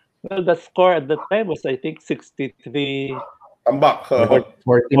 Well, the score at that time was, I think, 63. Tambak.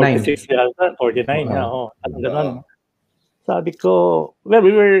 49. 46 yata, 49. Sabi ko, well,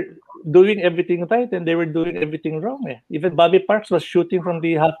 we were doing everything right and they were doing everything wrong eh. Even Bobby Parks was shooting from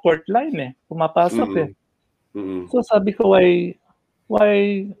the half-court line eh. Pumapasok eh. So sabi ko,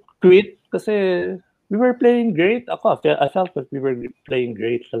 why quit? Kasi we were playing great. I felt that we were playing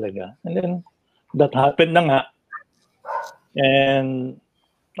great talaga. And then, that happened na nga. And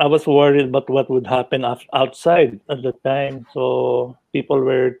I was worried about what would happen outside at the time. So, people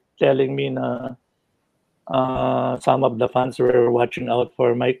were telling me na some of the fans were watching out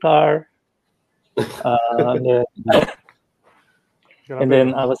for my car. And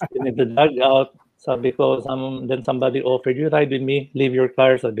then I was in the dugout. Sabi ko, then somebody offered, you ride with me, leave your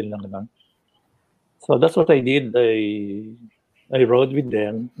car. Sabi lang naman. So that's what I did. I rode with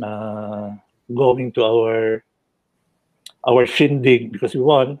them, going to our shindig because we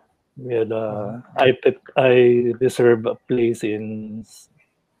won. We had I reserved a place in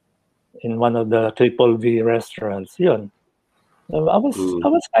one of the Triple V restaurants. Yun. I was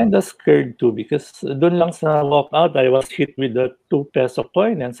kind of scared too because doon lang sa walkout I was hit with the 2 peso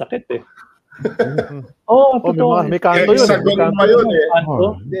coin and sakit eh. May kanto yun. Hexagon pa yun eh.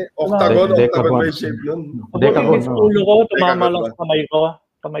 Octagon ba yung shape yun? Decagon. Ulo ko, tumama lang sa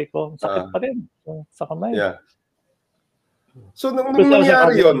kamay ko. Sakit pa rin sa kamay. Yeah. So nung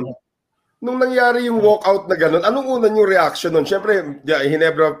nangyari yun, nung nangyari yung walkout na ganun, anong una yung reaction nun? Siyempre,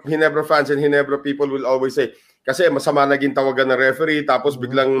 Ginebra fans and Ginebra people will always say, kasi masama naging tawagan ng referee, tapos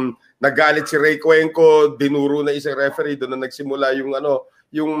biglang nagalit si Ray Cuenco, dinuro na isang referee, doon na nagsimula yung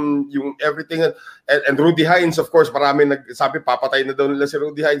yung everything. And Rudy Hines, of course, marami nagsabi, papatay na daw nila si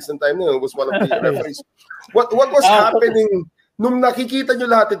Rudy Hines ng time na yun, was one of the referees. What was happening? Nung nakikita nyo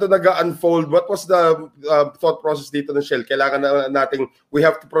lahat ito nag-unfold, what was the thought process dito ng Shell? Kailangan na nating, we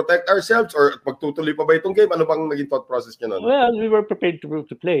have to protect ourselves or magtutuloy pa ba itong game? Ano bang naging thought process nyo nun? Well, we were prepared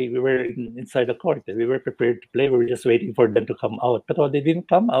to play. We were inside the court. We were prepared to play. We were just waiting for them to come out. But they didn't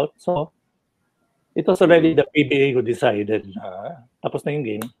come out, so it was already the PBA who decided. Tapos na yung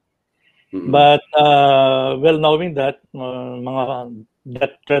game. But well, knowing that, mga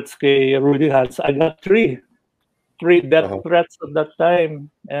death threats kay Rudy Hines, I got 3 death threats at that time,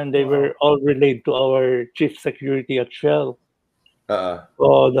 and they were all relayed to our chief security at Shell.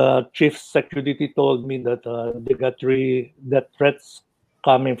 So the chief security told me that they got 3 death threats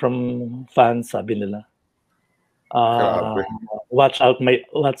coming from fans, sabi nila. Watch out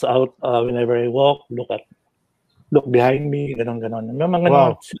whenever I walk, look behind me, ganon. May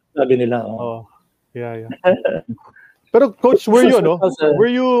mga sabi nila. Yeah. Pero coach, were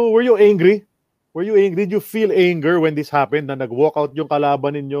you angry? Were you angry? Did you feel anger when this happened? Na nag-walk out yung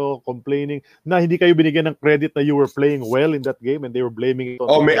kalaban ninyo, complaining na hindi kayo binigyan ng credit na you were playing well in that game and they were blaming it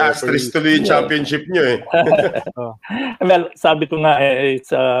on may asterisk tuloy yung championship nyo eh. Well, sabi ko nga,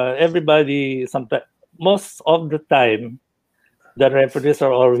 it's everybody, most of the time, the referees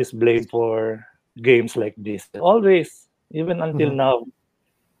are always blamed for games like this. Always, even until now.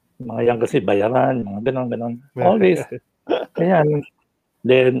 Mga yan kasi bayaran, mga ganon. Always. Ayan.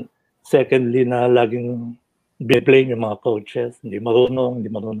 Then, secondly, na laging blame yung mga coaches. Hindi marunong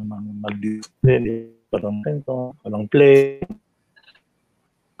mag-discipline, hindi marunong walang play.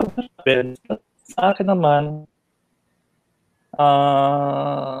 Sa akin naman,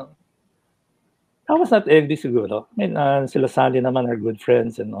 I was not angry siguro. I mean, sila Sandy naman are good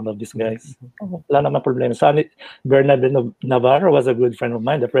friends and all of these guys. Wala naman problema. Sandy, Bernard Navarro was a good friend of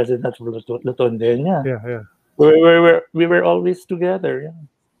mine, the president of Lotondenia. Yeah. We were always together. Yeah.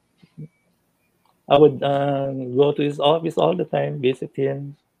 I would go to his office all the time, visit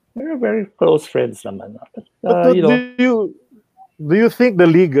him. We were very close friends naman. But do you think the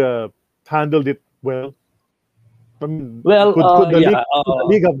league handled it well? I mean, well, could the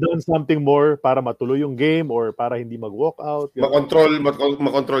league have done something more para matuloy yung game or para hindi mag-walk out?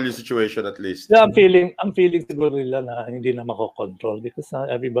 Makontrol yung situation at least. Yeah, ang feeling siguro nila na hindi na makokontrol because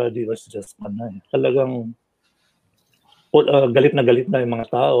everybody was just talagang galit na yung mga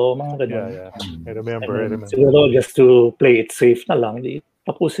tao, mga ganyan. Yeah. I remember. Siguro just to play it safe na lang,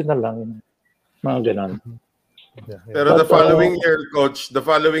 tapusin na lang, mga ganun. Yeah. Pero the following year, coach,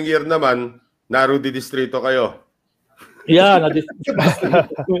 naman, Narudi Distrito kayo. Yeah, doon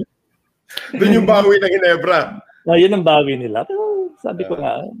yung bawi ng Ginebra. Yun ang bawi nila. Pero sabi ko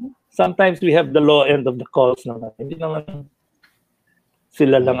nga, sometimes we have the low end of the calls naman. Hindi naman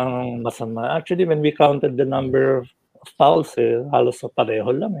sila lang ang masama. Actually, when we counted the number of fouls, halos pareho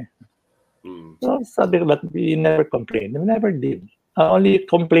lang . So sabi ko, but we never complained. We never did. I only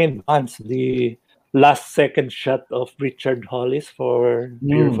complained once, the last second shot of Richard Hollis for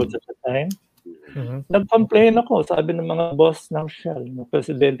Beerfoods at the time. Nag-complain ako, sabi ng mga boss ng Shell, ng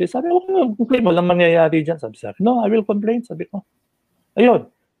presidente, sabi ko, complain, walang mangyayari dyan. Sabi sa akin, no, I will complain. Sabi ko, ayun,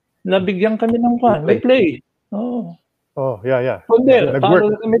 nabigyan kami ng may play. Yeah. Kundi,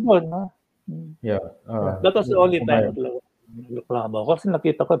 talo kami doon. That was the only time nagreklamo. Kasi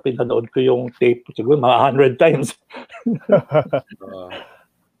nakita ko, pinanood ko yung tape, siguro mga 100 times.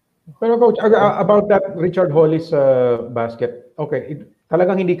 Pero coach, about that Richard Hollis basket, okay,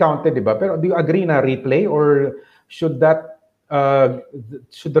 talagang hindi counted, di ba? Pero do you agree na replay or should the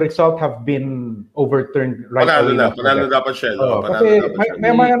result have been overturned right away? Panalo dapat siya. Kasi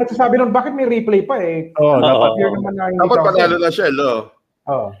may mga nagsasabi nun, bakit may replay pa eh? Dapat panalo na siya,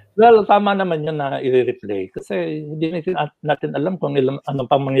 Well, tama naman yun na i-replay. Kasi hindi natin alam kung ano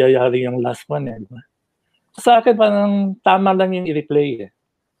pang mangyayari yung last one. Diba? Sa akin, parang tama lang yung i-replay .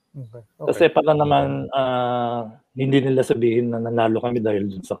 Okay. Kasi para naman hindi nila sabihin na nanalo kami dahil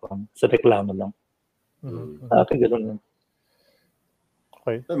dun sa reklamo lang. Okay, gano'n lang.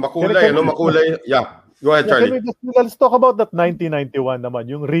 Okay. Makulay, makulay. Yeah. Go ahead, Charlie. Let's talk about that 1991 naman,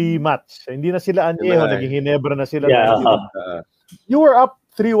 yung rematch. Hindi na sila Añejo, naging Ginebra na sila. Yeah. You were up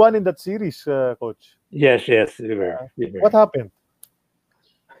 3-1 in that series, Coach. Yes, we were. What happened?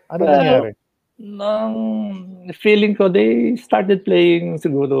 Ano nangyari? Feeling ko, they started playing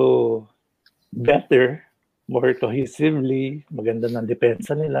siguro better, more cohesively, maganda ng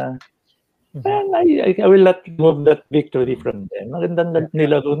depensa nila. And I will not move that victory from them. Magandang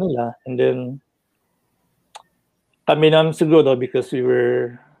nilaro nila. And then, kami naman siguro because we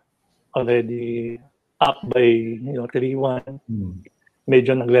were already up by 3-1.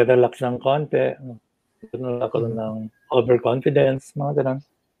 Medyo nagre-relax ng konti. Nagkaroon ng overconfidence, mga ganun.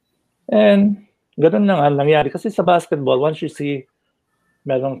 And ganun na nga nangyari. Kasi sa basketball, once you see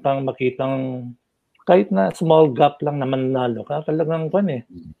meron kang makitang kahit na small gap lang na mananalo ka, talagang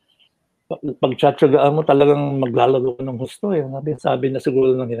pag-chatsagaan mo talagang maglalaro ng husto. Sabi na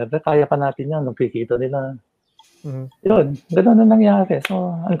siguro ng hinabay, kaya pa natin yan, nakikita nila. Yun, gano'n na nangyari.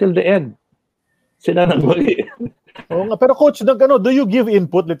 So, until the end, sila nag-wali. Oo nga, pero coach, do you give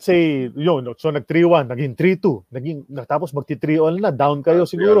input? Let's say, so nag-3-1, naging 3-2, tapos magti-3-all na, down kayo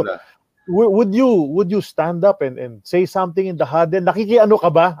siguro. Would you stand up and say something in the huddle? Nakikiano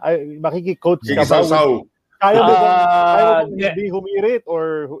ka ba? Makiki-coach ka ba? Kaya mo ba hindi humirit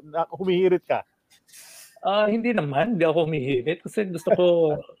or humihirit ka? Hindi naman, hindi ako humihirit kasi gusto ko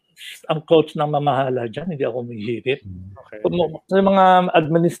ang coach ng mamahala dyan, hindi ako humihirit. Okay. Sa mga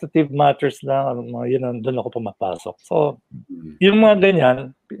administrative matters lang, doon ako pumapasok. So, yung mga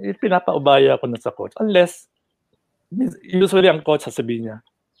ganyan, pinapaubaya ko na sa coach. Unless, usually ang coach sasabihin niya,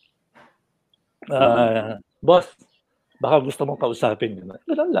 boss, baka gusto mong kausapin.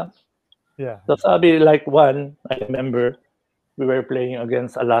 Ganun lang. Yeah. So sabi I remember we were playing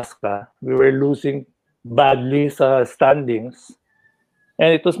against Alaska. We were losing badly sa standings.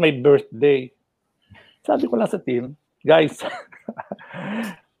 And it was my birthday. Sabi ko lang sa team, guys,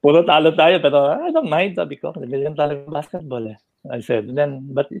 puro talo tayo, pero I don't mind, sabi ko. Ganyan talaga basketball I said,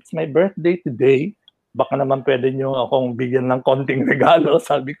 but it's my birthday today. Baka naman pwede nyo akong bigyan ng konting regalo,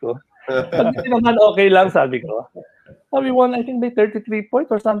 sabi ko. Pag hindi naman okay lang, sabi ko. We won, I think, by 33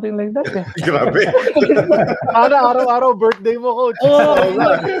 points or something like that. Grabe. Araw-araw birthday mo, coach.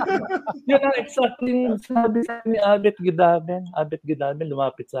 Yun ang exactly sabi sa ni Abet Gidaben. Abet Gidaben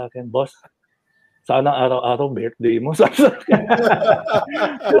lumapit sa akin, boss, sana araw-araw birthday mo. Sabi sa akin.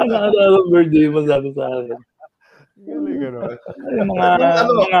 Sana araw-araw birthday mo, sabi sa akin.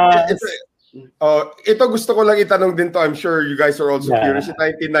 Ito gusto ko lang itanong din to. I'm sure you guys are also curious.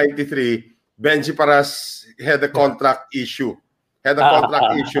 In 1993, Benji Paras had a contract issue.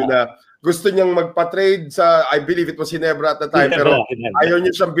 Na gusto niyang magpa-trade sa, I believe it was Ginebra at the time, pero ayaw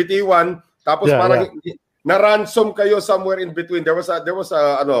niya siyang bitiwan. Tapos parang na-ransom kayo somewhere in between. There was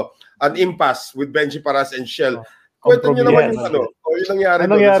an impasse with Benji Paras and Shell. Kwento niyo naman yung yung nangyari.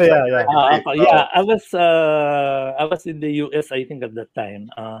 I was in the US, I think, at that time.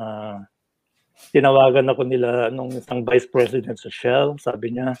 Tinawagan ako nila nung isang vice president sa Shell.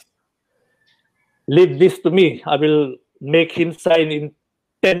 Sabi niya, leave this to me. I will make him sign in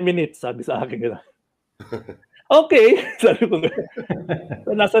 10 minutes, sabi sa akin. Okay, sabi ko.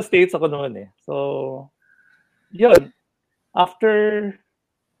 So, nasa States ako noon So, yun. After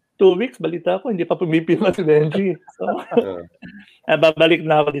 2 weeks, balita ko, hindi pa pumipirma si Benji. So, babalik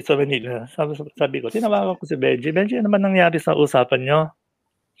na ako dito sa Manila. Sabi ko, tinawagan ko si Benji. Benji, ano naman nangyari sa usapan nyo?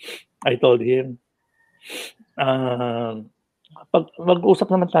 I told him. Mag-usap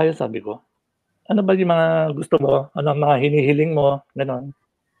naman tayo, sabi ko. Ano ba yung mga gusto mo? Ano mga hinihiling mo? Ganon.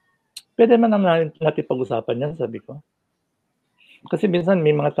 Pwede man naman natin pag-usapan yan, sabi ko. Kasi minsan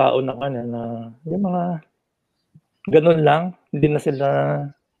may mga tao na yung mga ganon lang, hindi na sila.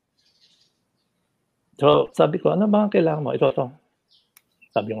 So, sabi ko, ano ba ang kailangan mo? Ito.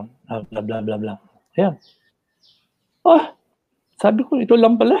 Sabi ko, blah, blah, blah, blah. Ayan. Sabi ko, ito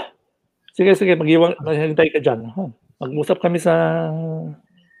lang pala. Sige, maghintay ka dyan. Mag-usap kami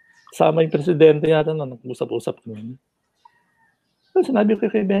sama yung presidente yata nag-usap-usap kami. So, sinabi ko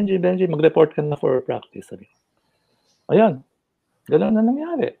kay Benji, mag-report ka na for practice. Sabi ko. Ayan. Gano'n na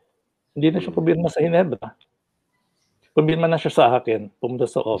nangyari. Hindi na siya pumirma sa Ginebra. Pumirma na siya sa akin. Pumunta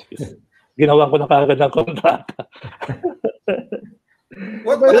sa office. Ginawa ko na kagad ng kontrata.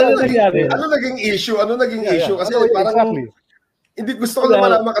 Ano naging issue? Kasi parang Hindi, gusto ko na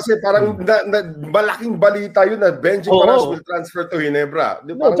malaman kasi parang malaking balita yun na Benji Paras will transfer to Ginebra.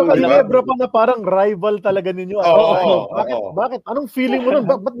 Tsaka Ginebra pa na parang rival talaga ninyo. Bakit? Anong feeling mo nun?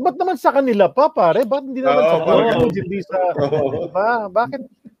 Ba't naman sa kanila pa, pare? Ba't hindi naman sa Coach? Hindi sa... Diba? Bakit?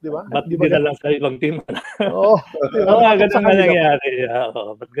 Diba? Ba't hindi na lang sa ibang team? Ganun na nangyari.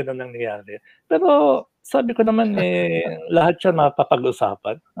 Ba't ganun nangyari? Pero sabi ko naman, lahat siya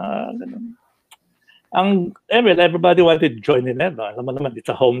mapapag-usapan. Ganun. Everybody wanted to join in it. Alam mo naman, it's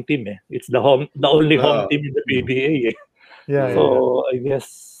a home team. It's the only home team in the PBA. So I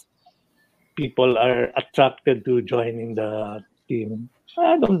guess people are attracted to joining the team.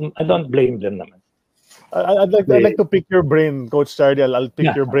 I don't blame them naman. I'd like to pick your brain, Coach Charlie. I'll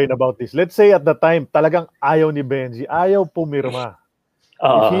pick your brain about this. Let's say at the time, talagang ayaw ni Benji, ayaw pumirma.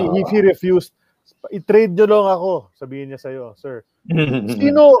 If he refused, i-trade nyo lang ako, sabihin niya sa'yo, sir.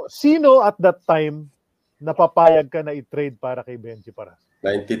 Sino at that time napapayag ka na i-trade para kay Benji Paras?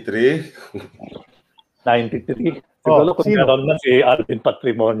 93? 93. Siguro kung meron na si Alvin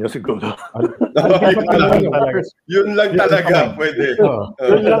Patrimonio siguro. Yun lang talaga pwede.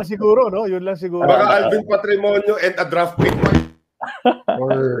 Yun lang siguro, no? Yun lang siguro. Baka Alvin Patrimonio and a draft pick.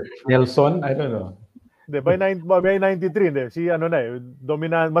 Or Nelson, I don't know. By 93, si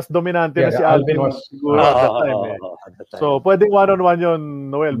mas dominante na si Alvin siguro at that time. So, pwedeng one-on-one yun,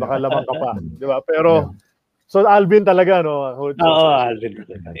 Noel. Baka lamang ka pa. Di ba? Pero, so Alvin talaga, no? Alvin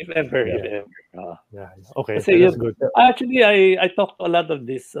talaga. If ever. Okay, that's good. Actually, I talked to a lot of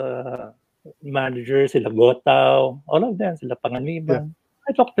these managers, sila Gotao, all of them, sila Panganiban.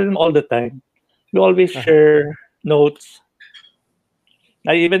 I talk to them all the time. We always share notes.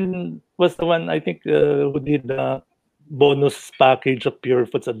 I even was the one, I think, who did the bonus package of Pure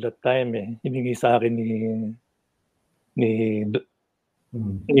Foods at that time. Hiningi sa akin ni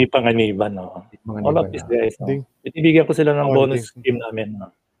Panganiban. All of these guys. Binigyan ko sila ng bonus scheme namin.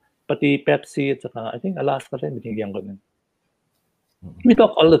 Pati Pepsi at saka, I think Alaska rin, binigyan ko din. We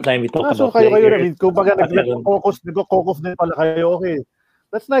talk all the time. We talk about kayo rin. Kung baga nagko-focus din pala kayo, okay.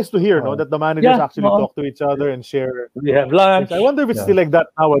 That's nice to hear, no? That the managers actually talk to each other and share. We have lunch. I wonder if it's still like that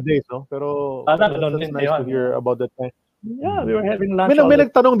nowadays, no? Pero that's nice to hear about that time. Yeah, we were having lunch. May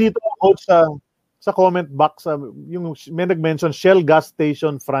nagtanong dito, Coach, sa comment box, yung may nag-mention Shell gas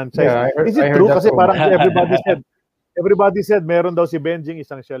station franchise. Is it true? Kasi parang everybody said meron daw si Benjing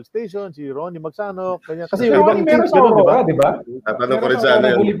isang Shell station, si Ronnie Magsano, kanya. Kasi yung ibang teams gano'n, di ba? Tatanong ko rin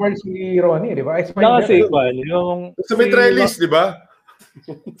sana yun. Boulevard si Ronnie, di ba? Kasi yung... Sa may trellis, di ba?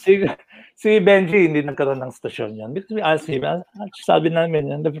 si Benji hindi nagkaroon ng stasyon yan. Because we asked him, sabi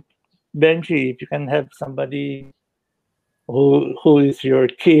namin, Benji, if you can have somebody who is your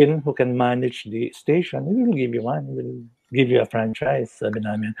kin, who can manage the station, we will give you one. We will give you a franchise, sabi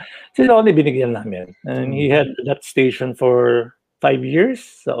namin. Si Ronnie binigyan namin. And he had that station for 5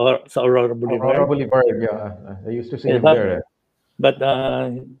 years sa Aurora Boulevard. Aurora Boulevard, yeah. I used to see him there. But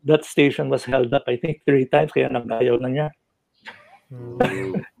that station was held up, I think, 3 times, kaya nag-ayaw na niya.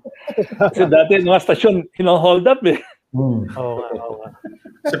 Kasi dati mga stasyon, hold up eh.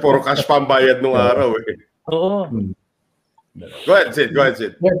 Kasi puro cash pambayad nung araw eh. Oo. Go ahead, Sid.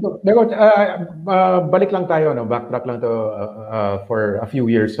 Balik lang tayo, backtrack lang to for a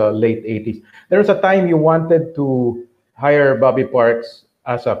few years, late 80s. There was a time you wanted to hire Bobby Parks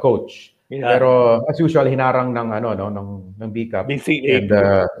as a coach. Yeah. Pero as usual, hinarang ng BCAP. BCA. And,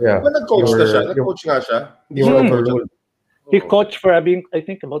 nag-coach na siya? Nag-coach nga siya? You were overruled. He coached for I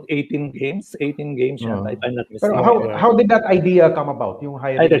think about 18 games. 18 games, if I'm not mistaken. Pero how did that idea come about? Yung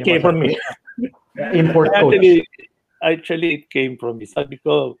hiring it came from me. Import coach. Actually, it came from me. Sabi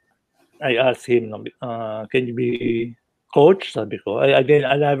ko, I asked him, can you be coach? Sabi ko, I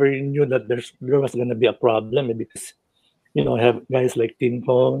never knew that there was going to be a problem because, I have guys like Tim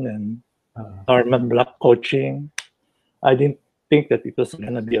Cone and Norman Black coaching. I didn't think that it was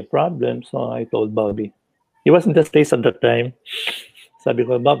going to be a problem, so I told Bobby. He was in the States at that time. Sabi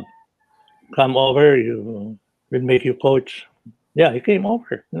ko, Bob, come over. We'll make you coach. Yeah, he came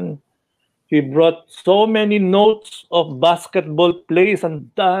over. He brought so many notes of basketball plays. Ang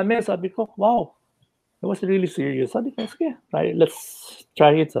dami. Sabi ko, wow. It was really serious. Sabi ko, sige, let's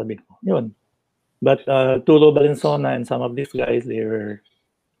try it. Sabi ko, yun. But Tulo Valenzuela and some of these guys, they were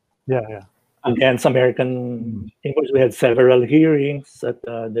against American English. We had several hearings at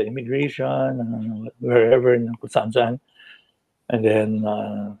the immigration, wherever, kung saan. And then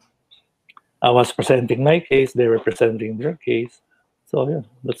I was presenting my case. They were presenting their case. So yeah,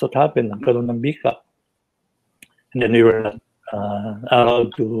 that's what happened. Nagkaroon ng BCAP. And then we were not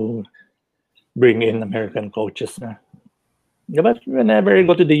allowed to bring in American coaches. But whenever you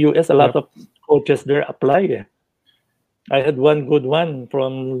go to the US, a lot of coaches there apply. I had one good one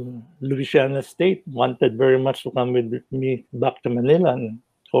from Louisiana State. Wanted very much to come with me back to Manila and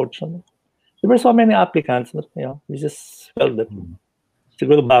coach them. There were so many applicants, but we just felt that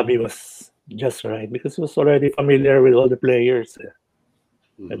siguro Bobby was just right because he was already familiar with all the players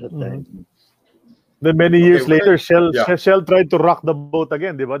at the time. Then many years later, Shell tried to rock the boat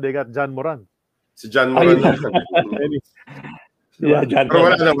again, di ba? They got John Moran. Si John Moran. Yeah, John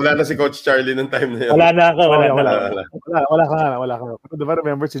Pero wala na si Coach Charlie nung time na yun. Wala na ako. Wala ka. Di ba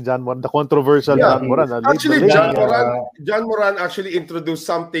remember si John Moran, the controversial John Moran? Actually, John Moran actually introduced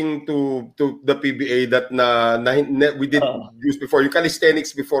something to the PBA that we didn't use before. Yung calisthenics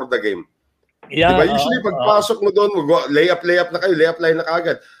before the game. Yeah. Diba? Usually, pagpasok mo doon, layup na kayo, layup line na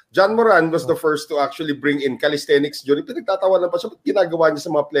kaagad. John Moran was the first to actually bring in calisthenics during. Pinagtatawanan pa siya, ba't ginagawa niya sa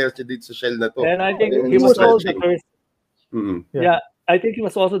mga players niya dito sa Shell na to? And I think he was also the first. I think he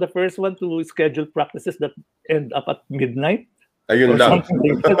was also the first one to schedule practices that end up at midnight. Ayun lang.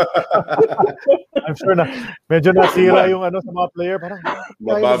 I'm sure na medyo nasira yung sa mga player, parang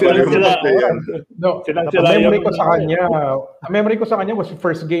mababalik yung mga player. No, memory ko sa kanya was the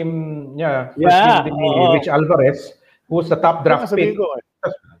first game niya. First game ni Rich Alvarez, who was the top draft pick.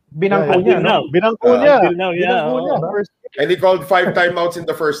 Binangko niya. And he called 5 timeouts in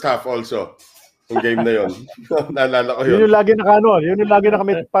the first half also. Yung game na yun. Naalala ko yun. Yun yung lagi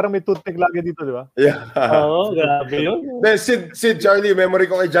parang may toothpick lagi dito, di ba? Yeah. Grabe yun. Then, Sid Charlie, memory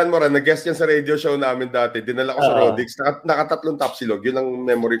ko kay John Moran, nag-guest yan sa radio show namin dati. Dinala ko sa Rodix. Nakatatlong tapsilog. Yun ang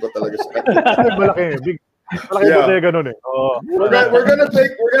memory ko talaga sa kanya. Malaki. Bodega nun eh. We're gonna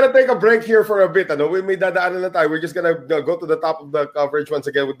take a break here for a bit. We may dadaanan na tayo. We're just gonna go to the top of the coverage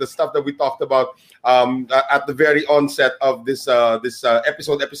once again with the stuff that we talked about at the very onset of this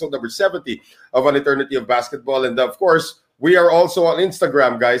episode number 70 of An Eternity of Basketball. And of course, we are also on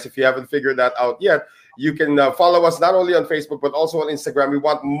Instagram, guys. If you haven't figured that out yet, you can follow us not only on Facebook but also on Instagram. We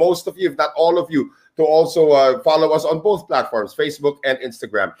want most of you, if not all of you, to also follow us on both platforms, Facebook and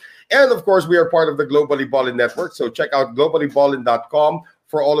Instagram. And of course, we are part of the Globally Ballin Network. So check out globallyballin.com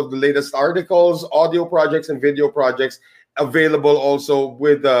for all of the latest articles, audio projects, and video projects available also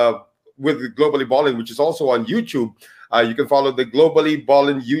with Globally Ballin, which is also on YouTube. You can follow the Globally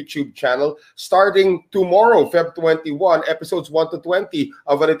Ballin YouTube channel. Starting tomorrow, Feb 21, episodes 1 to 20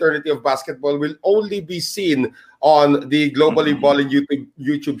 of An Eternity of Basketball will only be seen on the Globally Ballin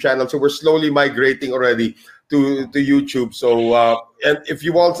YouTube channel. So we're slowly migrating already to YouTube. So and if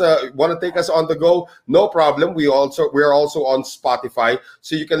you want to take us on the go, no problem. We are also on Spotify,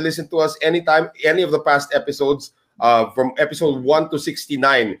 so you can listen to us anytime. Any of the past episodes from episode 1 to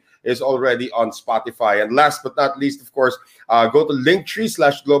 69 is already on Spotify. And last but not least, of course, go to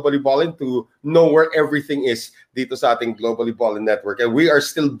Linktree/GloballyBallin to know where everything is dito sa ating Globally Ballin Network. And we are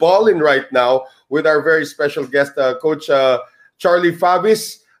still balling right now with our very special guest, Coach Charlie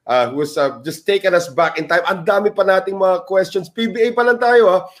Fabis, who has just taken us back in time. Ang dami pa nating mga questions. PBA pa lang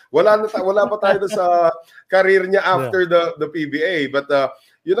tayo. Wala pa tayo sa career niya after the PBA. But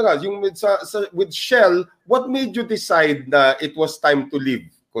yun na nga, with Shell, what made you decide na it was time to leave,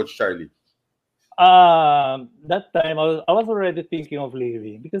 Coach Charlie? That time, I was already thinking of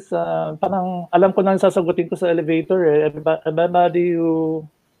leaving because parang alam ko na sasagutin ko sa elevator. Everybody who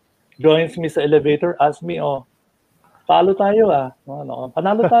joins me sa elevator asks me, palo tayo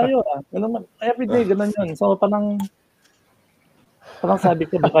panalo tayo every day, ganun yun. So parang sabi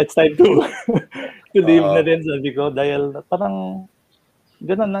ko, baka it's time to leave na din, sabi ko, dahil parang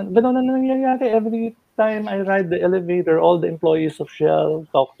ganun na nangyayari. Every time I ride the elevator, all the employees of Shell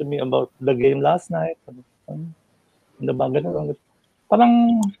talk to me about the game last night. Ganun.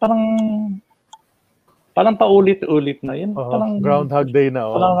 Parang paulit-ulit na yun. Parang Groundhog Day na.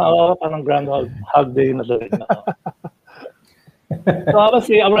 Parang Groundhog Day na rin. So I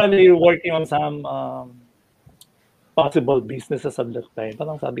was already working on some possible businesses at that time.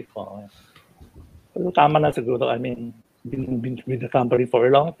 Parang sabi ko, tama na siguro. I mean, been with the company for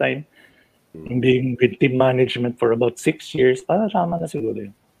a long time, being with team management for about 6 years, tama na siguro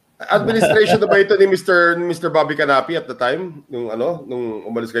yun. Administration na ba ito ni Mr. Bobby Canapi at the time? Nung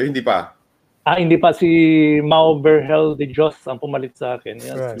umalis kayo? Hindi pa? Hindi pa. Si Mau Berhel de Jos ang pumalit sa akin.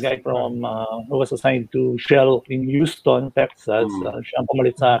 Yes, right. Guy from who was assigned to Shell in Houston, Texas. Siya ang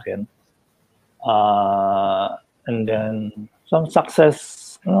pumalit sa akin. And then some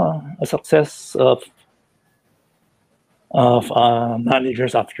success of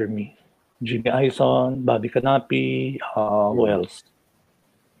managers after me. Jimmy Aison, Bobby Canapi, who else?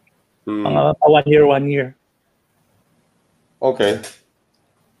 1 year. Okay.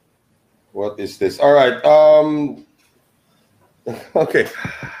 What is this? All right. Okay.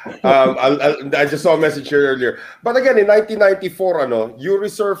 I just saw a message here earlier. But again, in 1994, you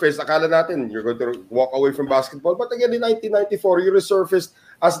resurfaced. Akala natin you're going to walk away from basketball. But again, in 1994, you resurfaced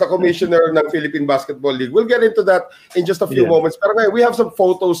as the commissioner ng Philippine Basketball League. We'll get into that in just a few moments. Pero ngayon, we have some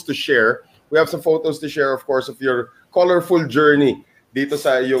photos to share. Of course, of your colorful journey dito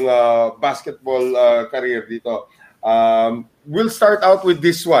sa iyong basketball career dito. We'll start out with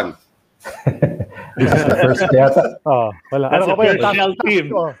this one. This is the first yata. Wala. Ano ka pa yung task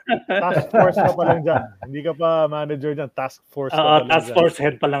force ka pa lang dyan. Hindi ka pa manager dyan. Task force ka pa lang task force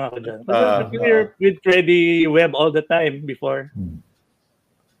head pa lang ako dyan. We're with Freddy Webb all the time before.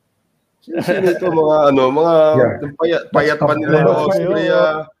 Sino ito mga payat pa nila ng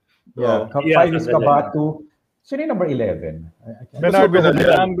Austria. Cup 5 is Kabatu. Sino yung number 11?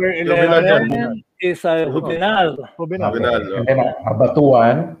 Number 11 is Hubinal. And then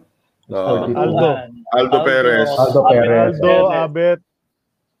Abatuan. Aldo Perez. Aldo, Abet.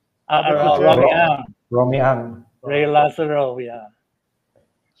 Romy Ang. Ray Lazaro,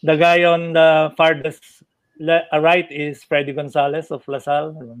 The guy on the farthest right is Freddy Gonzalez of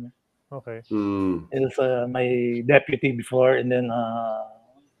LaSalle. Okay. He's my deputy before, and then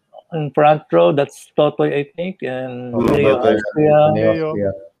in front row, that's Totoy, I think, and Austria,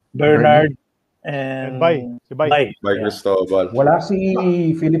 Bernard, and Bay Cristobal. Wala si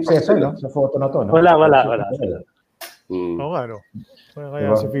Philip Cesar sa photo na to, no? Wala. Oo nga, no?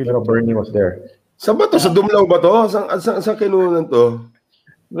 Kaya si Philip. Pero Bernie was there. Saan ba to? Sa Dumlaw ba to? Saan kinunan to?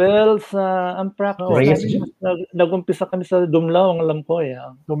 Well, ang practice, nag-umpisa kami sa Dumlaw, ang alam ko.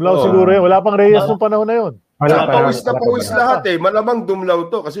 Dumlaw siguro yun. Wala pang Reyes nung panahon na yun. Pawis na pawis lahat eh. Malamang Dumlaw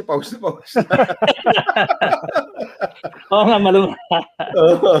to kasi pawis na pawis. Oo nga, malamang.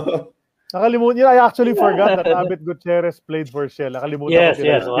 Nakalimutan. I actually forgot that Abet Gutierrez played for Shell. Nakalimutan ko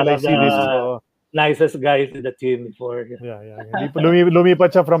sila. Nicest guys in the team before. Yeah.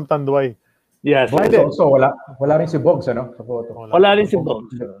 Lumipat siya from Tanduay. Yes. Also, wala rin si Bogs, ano? Sa photo. Wala rin si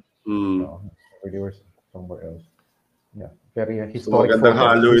Bogs. They were somewhere else. Yeah. Very historic. Magandang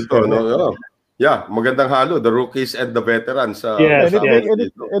halo ito, no? Yeah, magandang halo. The rookies and the veterans.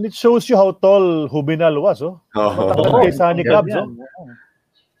 And it shows you how tall Hubinal was, Matangkad kay Sunny Cubs,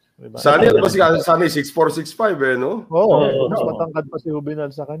 Sunny, ano ba si Sunny? 6'4", 6'5", no? Mas matangkad pa si Hubinal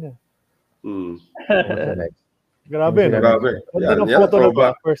sa kanya. Grabe.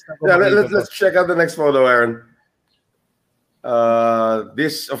 Let's check out the next photo, Aaron.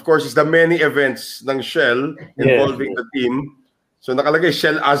 This, of course, is the many events ng Shell involving the team. So nakalagay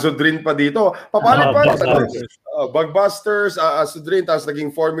Shell Azudrin pa dito. Papalit pa. Bugbusters, Azudrin, tapos naging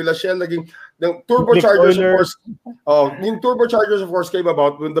Formula Shell, naging Turbochargers, of course. Yung Turbochargers, of course, came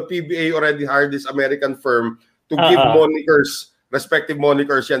about when the PBA already hired this American firm to give monikers, respective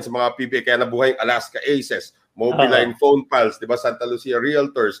monikers yan sa mga PBA. Kaya nabuhay yung Alaska Aces, Mobiline Phone Pals, diba? Santa Lucia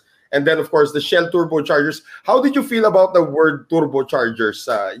Realtors. And then, of course, the Shell Turbochargers. How did you feel about the word Turbochargers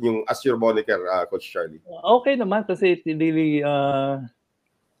as your moniker, Coach Charlie? Okay naman kasi really,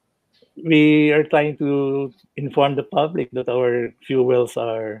 we are trying to inform the public that our fuels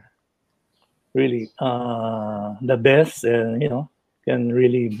are really the best and, can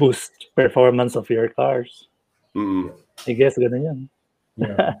really boost performance of your cars. I guess ganun yan.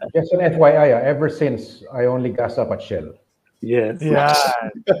 Yeah. Just an FYI, ever since I only gas up at Shell. Yes. Yeah.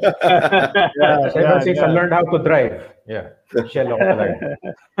 Ever since I learned how to drive. Yeah. Shell ako talaga.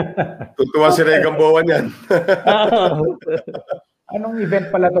 Tutuwa si Ray Gamboa niyan. Anong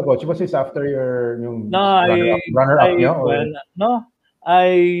event pala to, Coach? Was this after yung runner-up niyo? No.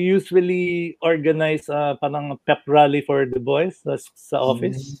 I usually organize parang pep rally for the boys sa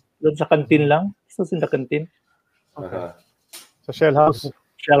office. Doon sa canteen lang. So in the canteen. Sa Shell House.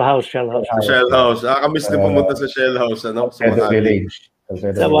 Shell House. Kamiss din pumunta sa Shell House, ano? Sa Village. So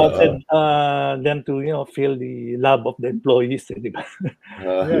I wanted them to, feel the love of the employees, di ba?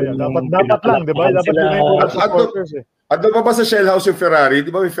 Dapat lang, di ba? Dapat yung supporters, At doon pa sa Shell House yung Ferrari? Di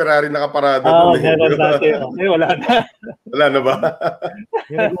ba may Ferrari nakaparado? Meron natin. Wala na. Wala na ba?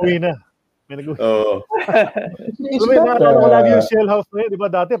 May nag-uwi na. Wala yung Shell House na yun, di ba?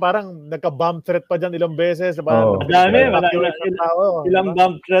 Dati parang nagka-bomb threat pa dyan ilang beses. Madami. Ilang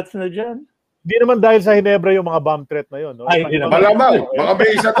bomb threats na dyan. Hindi naman dahil sa Hinebra yung mga bomb threat na yun. No? Ay, malamang. Baka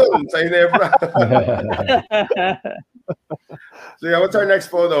may isa doon sa Hinebra. So what's our next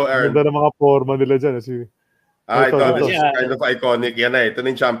photo, Aaron? Ganda ng mga forma nila dyan. Ito. This is kind of iconic. Yan na, ito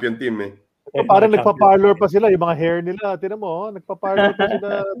na yung champion team eh. Parang nagpa-parlor pa sila, yung mga hair nila. Tinan mo, nagpa-parlor pa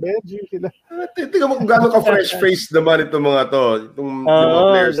sila, Benji sila. Tingnan mo kung gano'n ka-fresh face naman itong mga to. Itong mga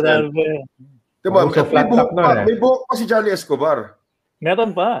players na. May buhok pa si Charlie Escobar.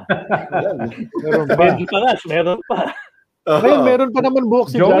 Meron pa. Benji Paras, meron pa. Ngayon, meron pa naman buhok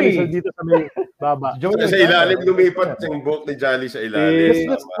si Jolly dito sa may baba. Sa ilalim, lumipat yung buhok ni Jolly sa ilalim.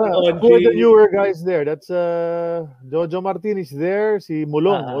 Who are the newer guys there? That's Jojo Martinez there, si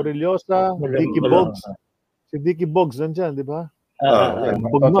Mulong, Orellosa, Dicky Boggs. Si Dicky Boggs nandyan, di ba?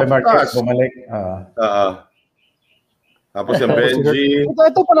 Marquez bumalik. Tapos yung Benji.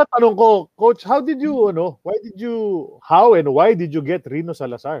 Ito pala tanong ko, Coach, how and why did you get Rino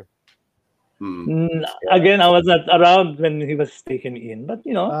Salazar? Again, I was not around when he was taken in, but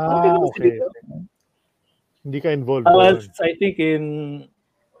okay. Hindi ka involved. I think in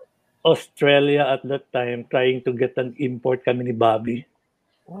Australia at that time, trying to get an import kami ni Bobby.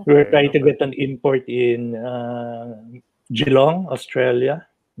 Okay, we were trying to get an import in Geelong, Australia.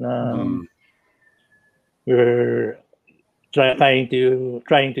 We were trying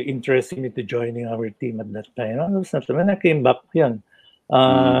to interest him into joining our team at that time. When I came back, yan.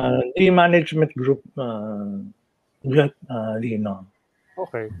 The management group got Rino.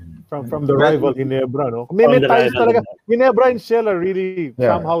 Okay. From the rival Ginebra, no? May ties talaga. Ginebra and Shell are really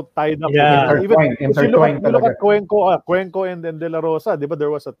somehow tied up. Even if you look at Cuenco and De La Rosa, di ba,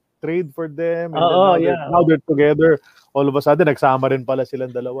 there was a trade for them. And now they're together. All of a sudden, nagsama rin pala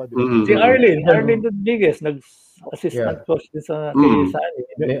silang dalawa. Diba? Si Arlene Rodriguez, nag-assistant coach din sa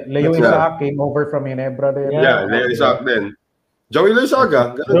Leo Isaac came over from Ginebra din. Yeah, Leo Isaac din. Joey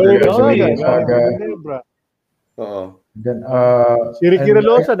Loizaga. Then, si Ricky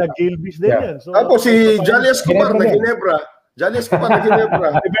Relosa, nag-Gilbis din yan. So, tapos si Jolly Escobar na Ginebra.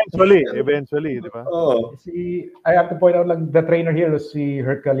 Eventually, di ba? I have to point out lang, the trainer here was si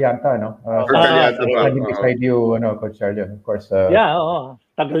Hert Calianta, no? Hert Calianta ba? Beside you, Coach Charlie, of course.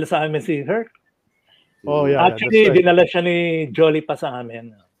 Tagal sa amin si Hert. Actually, dinala siya ni Jolly pa sa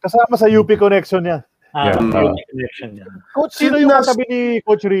amin. Kasama sa UP connection niya. UP connection niya. Coach, sino yung katabi ni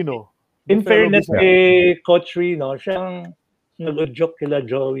Coach Rino? In fairness kay Coach Rino, siyang nag-joke kila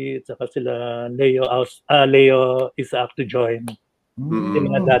Joey at saka sila Leo Isaac to join. Yung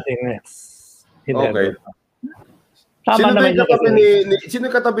mga dating next. Okay. Sino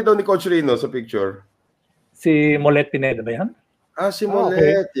katabi daw ni Coach Rino sa picture? Si Molet Pineda ba yan? Si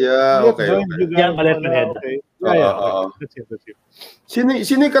Molet. Yeah, okay. Yan, Molet Pineda. Sino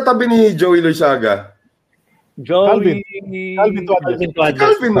yung katabi ni Joey Loizaga? Calvin Calvin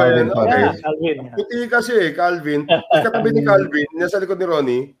na yan. Calvin. Puti kasi Calvin. Katabi ni Calvin, nasa likod ni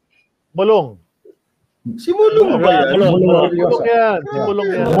Ronnie. Mulong. Si Mulong ba yan? Mulong yan.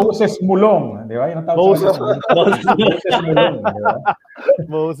 Moses Mulong. Di ba? Moses Mulong.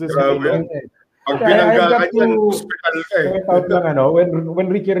 Moses Mulong. Pag pinanggakan yan, hospital ka eh. When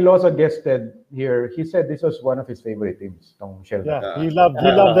Ricky Relosa guested here, he said this was one of his favorite teams. He loved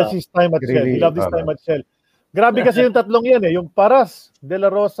his time at Shell. He loved his time at Shell. Grabe kasi yung tatlong yan eh. Yung Paras, De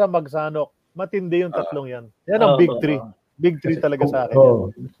La Rosa, Magsanok. Matindi yung tatlong yan. Yan ang big three. Big three talaga sa akin.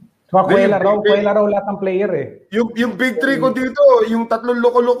 Kuwela raw lahat ng player eh. Yung big three ko dito, yung tatlong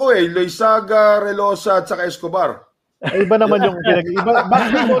loko-loko eh. Loizaga, Relosa, at saka Escobar. Iba naman yung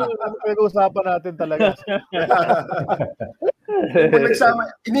basketball pinag-uusapan natin talaga. Pag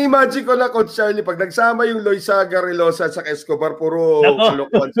nagsama, ini-imagine ko na, Coach Charlie, pag nagsama yung Loizaga, Relosa, at saka Escobar, puro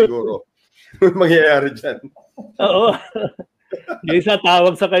kalokohan siguro. Mangyayari dyan. Oo. Yung isa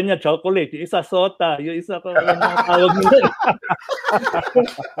tawag sa kanya, chocolate. Yung isa, soda. Yung isa, tawag nila.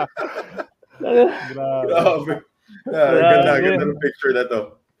 Grabe. Ganda ng picture na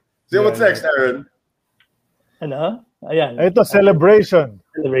to. So, what's next, Aaron? Ano? Ayan. Ito, celebration.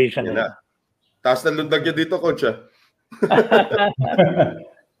 Celebration. Taas na lundag yun dito, Coach.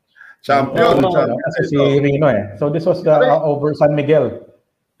 Champion. Si Rino eh. So, this was the over San Miguel.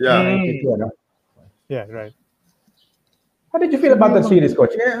 Yeah, right. How did you feel about that series,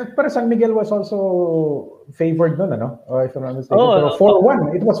 Coach? Para San Miguel was also favored nun, ano? If I'm not mistaken.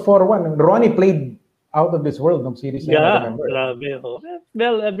 4-1. It was 4-1. Ronnie played out of this world ng series. Yeah, grabe.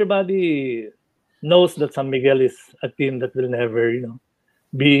 Well, everybody knows that San Miguel is a team that will never,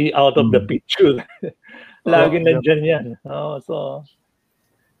 be out of the picture. Lagi nandiyan yan. So,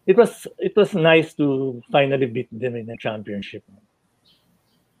 it was nice to finally beat them in a championship.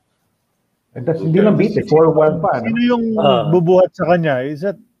 Hindi lang beat, 4-1 pa. Sino yung bubuhat sa kanya? Is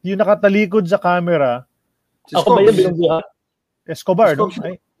that yung nakatalikod sa camera? Ako ba yung binubuhat? Escobar, no?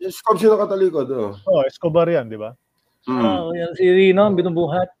 Escobar sino nakatalikod? Escobar yan, di ba? Yan, si Rino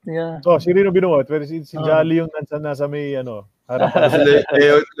binubuhat. Yeah. Si Rino binubuhat. Pero si Jolly yung nasa may, harap.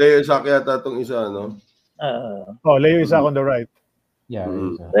 Leo Isaac yata itong isa, no? Leo Isaac on the right. Yeah.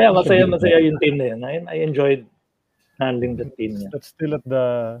 Kaya masaya yung team na yan. I enjoyed handling the team. That's still at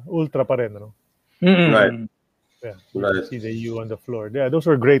the ultra pa rin, no? Right. Yeah, Right. see the U on the floor. Yeah, those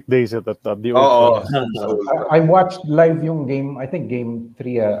were great days at the Oh, I watched live yung game, I think game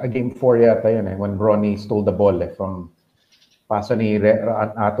 3, game 4 yata yun when Ronnie stole the ball from pasa ni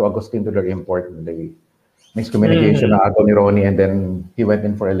Ato Agustin to the import. They miscommunication na Ato ni Ronnie and then he went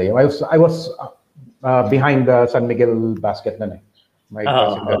in for a layup. I was behind the San Miguel basket na My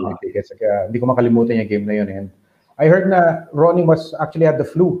cousin got me tickets. Kaya hindi ko makalimutan yung game na yun. And I heard na Ronnie was actually had the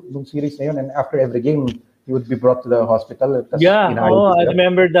flu nung series na yun, and after every game he would be brought to the hospital. I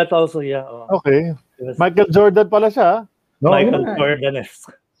remember that also. Yeah. Okay. Michael Jordan pala siya. No, Michael Jordan is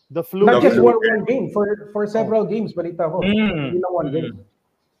the flu. Not just one game, for several games, balita ko. Hindi lang one game.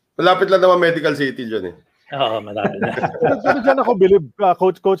 Malapit lang naman Medical City dyan Oo, malapit na. Pero dyan ako believe,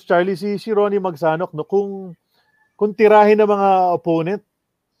 Coach Charlie, si Ronnie Magsanok, no, kung tirahin ng mga opponent,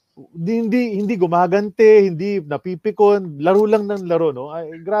 hindi gumagante, hindi napipikon, laro lang ng laro, no?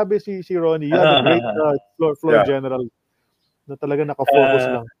 Ay, grabe si Ronnie. Yan, a great floor general na talaga naka-focus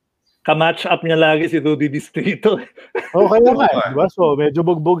lang. Ka-match up niya lagi si Rudy Distrito. Kaya nga, diba? So, medyo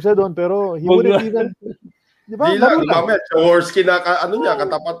bugbog siya doon, pero he wouldn't even... Diba? Di lang, Jaworski na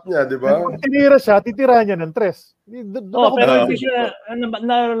katapat niya, di ba? Kung tinira siya, titirahan niya ng tres. Pero hindi siya,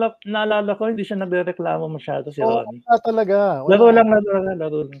 naalala ko, hindi siya nagreklamo masyado si Ronnie. Talaga. Laro lang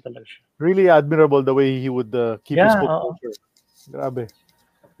talaga siya. Really admirable the way he would keep his composure. Grabe.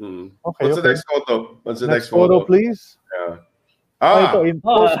 Okay, What's the next photo? Next photo, please. Yeah. Ito, in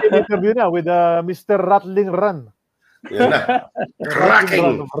post-game interview na with Mr. Rattling Run. Yan na.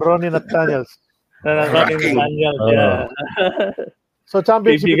 Cracking. Ronnie Nathaniels. So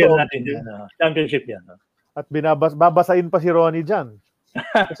championship ito. Championship yan. At babasain pa si Ronnie dyan.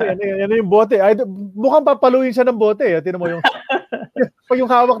 Kasi ano yung bote. Ay, mukhang papaluin siya ng bote. Tinan mo yung pag yung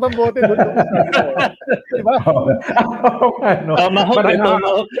hawak ng bote. Diba?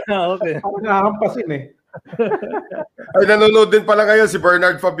 Okay. Parang nakahampasin Ay, nanonood din pala ngayon si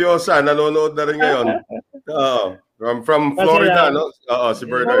Bernard Fabiosa. Nanonood na rin ngayon. From Florida, no? Si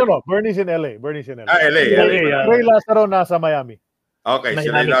Bernard. No. Bernie's in LA. LA. Ray Lazaro nasa Miami. Okay, si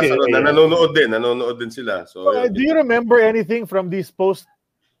Ray Lazaro nanonood din sila. So, do you remember anything from these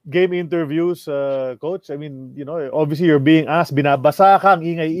post-game interviews, Coach? I mean, obviously you're being asked, binabasa ka, ang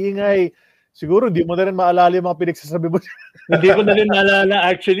ingay-ingay. Siguro hindi mo na rin maalala yung mga pinagsasabi mo. Hindi ko na rin maalala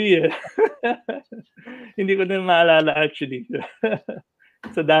actually. Hindi ko na rin maalala actually.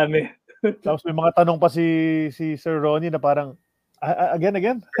 Sa dami. Tapos may mga tanong pa si Sir Ronnie na parang, again?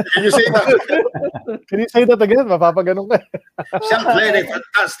 Can you say that? Can you say that again? Mapapaganong ka. Shell played a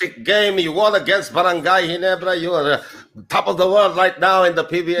fantastic game. You won against Barangay Ginebra. You are top of the world right now in the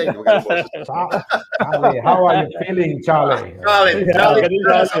PBA. Charlie, how are you feeling, Charlie?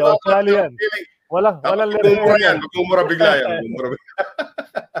 Charlie yan. Walang Magmumura yan. Magmumura bigla yan.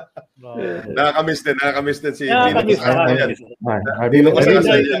 Nakakamiss din si Dino. I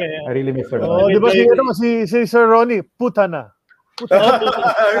really miss her. Di ba si Sir Ronnie, puta na.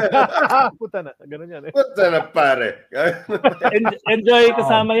 Ganun yan. Puta na, pare. Enjoy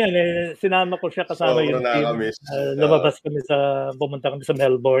kasama yan. Sinama ko siya kasama yung team. Lumabas kami pumunta kami sa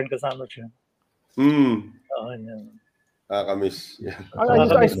Melbourne kasama siya. Nakakamiss.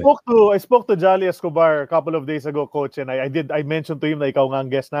 I spoke to Jolly Escobar a couple of days ago, Coach, and I mentioned to him na ikaw nga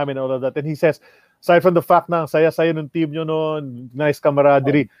ang guest namin and all of that, and he says, aside from the fact na saya-saya ng team nyo noon, nice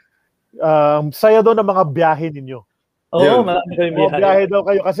camaraderie, saya daw ng mga biyahe ninyo. Oo, marami kayong biyahe daw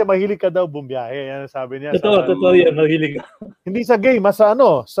kayo kasi mahilig ka daw bumiyahe. Yan sabi niya. Totoo yan, mahilig. Hindi sa game, sa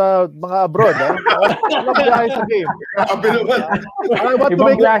mga abroad. Walang biyahe sa game. I want to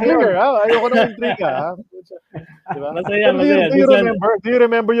make that clear. Ayoko na intriga. Diba? Masaya. Do you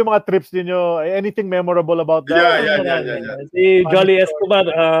remember yung mga trips niyo? Anything memorable about that? Yeah. Si Jolly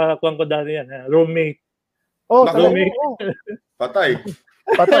Escobar, kuwan ko dati yan. Roommate. Roommate. Patay.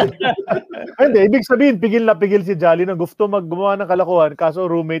 Hindi, ibig sabihin, pigil na pigil si Jolly na gusto gumawa ng kalokohan, kaso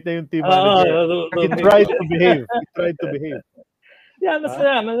roommate na yung team manager. He tried to behave. Yeah,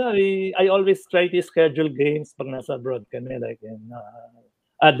 masaya. I always try to schedule games pag nasa abroad kami, like in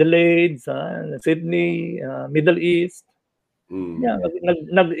Adelaide, Sydney, Middle East. Yeah,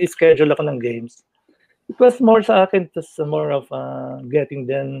 nag-schedule ako ng games. It was more sa akin, it was more of getting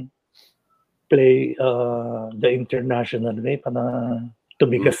them play the international way para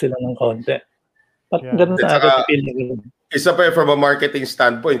tumigas sila ng konti. At ganun sa akin feeling. Isa pa from a marketing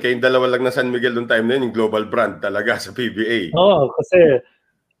standpoint, kayong dalawa lang na San Miguel noong time na yun, yung global brand talaga sa PBA. Oo, kasi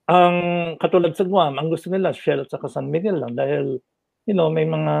ang katulad sa Guam, ang gusto nila Shell at saka San Miguel lang dahil may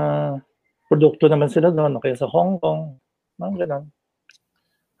mga produkto naman sila doon kaya sa Hong Kong. Mga ganun.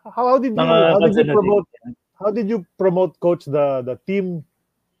 How did you promote, Coach, the team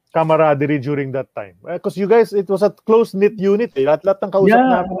camaraderie during that time? Because you guys, it was a close-knit unit. Lahat ng kausap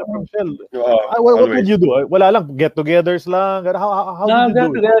namin na from Shell. What would you do? Wala lang, get-togethers lang. How did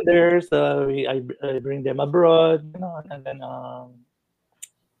you do it? Get-togethers. I bring them abroad. And then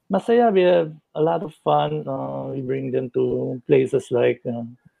masaya. We have a lot of fun. We bring them to places like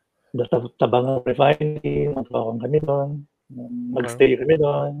the Tabangaw Refinery. Magkakong kami doon. Magstay kami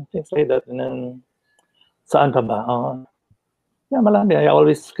doon. Things like that. And then, saan ka ba? Malami. I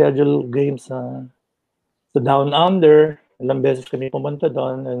always schedule games sa Down Under. Ilang beses kami pumunta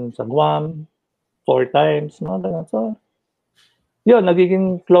doon. And sa Guam, 4 times. So, yun,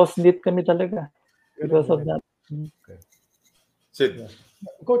 nagiging close-knit kami talaga because of that. Okay. Sid.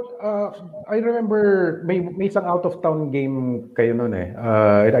 Coach, I remember may isang out-of-town game kayo noon eh.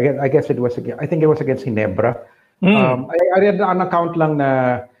 I guess I think it was against Ginebra. I read an account lang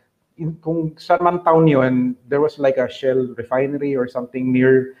na kung saan man town yun, there was like a Shell refinery or something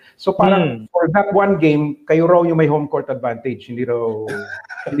near. So parang for that one game, kayo raw yung may home court advantage, hindi daw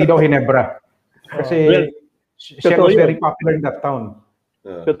Ginebra. Kasi Shell was very popular in that town.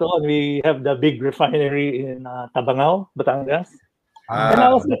 Totoo, we have the big refinery in Tabangaw, Batangas. And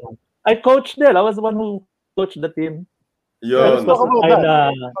I coached there. I was the one who coached the team. Yun. That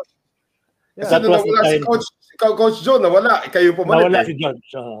was the time. Si Coach John, nawala. Kayo pumalit. Nawala si John.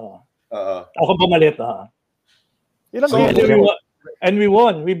 Ako pumalit. And we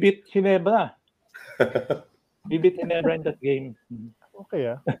won. We beat Ginebra. We beat Ginebra in that game.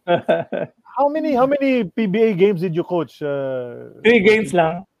 Okay. How many PBA games did you coach? 3 games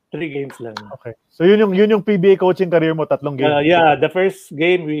lang. 3 games lang. Okay. So yun yung PBA coaching career mo, 3 games. The first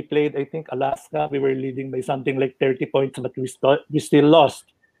game we played, I think Alaska, we were leading by something like 30 points, but we still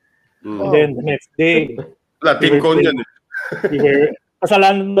lost. And then the next day, team ko yun. We were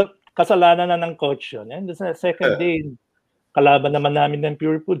kasalanan na ng coach yun. And the second day, kalaban naman namin ng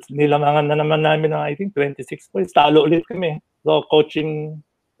Pure Foods. Nilamangan na naman namin ng I think 26 points. Talo ulit kami. So coaching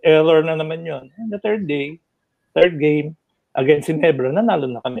error na naman yun. And the third game, against Ginebra, nanalo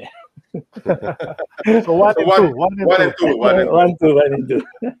na kami. So 1 and 2. 1 and 2.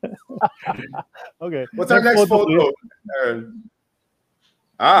 Okay. What's our next photo?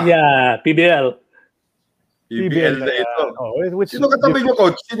 PBL. PBL na ito. Sino katabi niyo,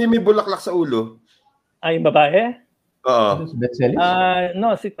 Coach? Sino may bulaklak sa ulo? Ay, babae? Oo.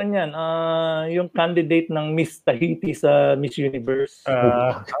 No, si Kanyan. Yung candidate ng Miss Tahiti sa Miss Universe.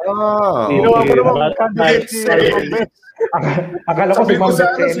 Candidate si Akala ko si Ma'am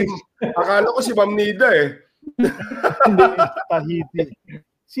Beteli. Akala ko si Ma'am Nida eh. Hindi, Tahiti.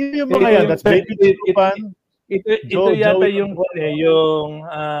 Sino yung mga yan? That's Baby Tupan. Ito yata yung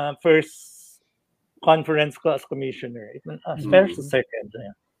first conference class commissioner. First or second.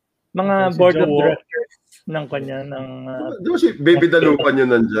 Mga board of directors ng kanya ng di ba si Baby Dalupan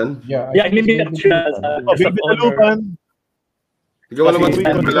yun nandyan? Hindi siya Baby Dalupan. Ikaw naman si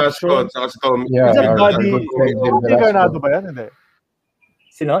Velasco saka si Tommy. Encarnado ba yan? Hindi.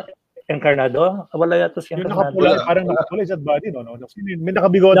 Sino? Encarnado? Wala yata si Encarnado. Parang nakapula sa body, no? May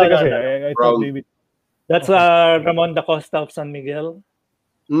nakabigote kasi. I thought David. That's Ramon Da Costa of San Miguel.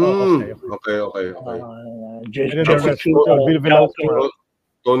 Okay.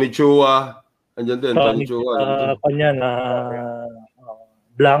 Tony Chua. Andyan din, Tony Chua. Kanya na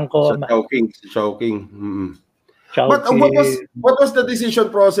Blanco. Si Chowking. But what was the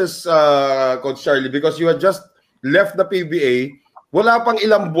decision process, Coach Charlie? Because you had just left the PBA. Wala pang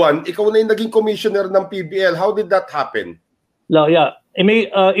ilang buwan, ikaw na yung naging commissioner ng PBL. How did that happen?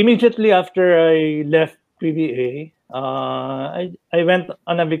 Immediately after I left PBA, I went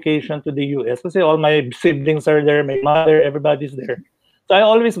on a vacation to the US kasi all my siblings are there, my mother, everybody's there. So I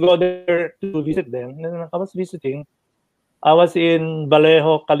always go there to visit them. And I was visiting. I was in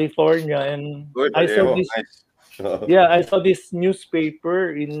Vallejo, California, and I saw this. I saw this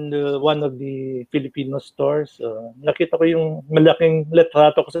newspaper in one of the Filipino stores. Nakita ko yung malaking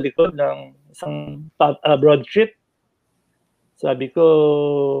letrato ko sa likod ng isang broadsheet. Sabi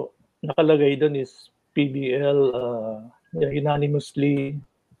ko, nakalagay doon is PBL unanimously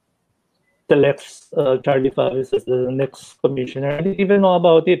selects Charlie Faves as the next commissioner. I didn't even know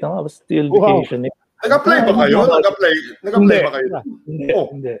about it. I was still vacationing. Nag-apply ba kayo? Nag-apply ba kayo?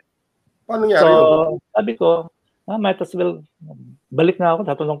 Hindi. Paano nangyari yun? Sabi ko, might as well, balik na ako,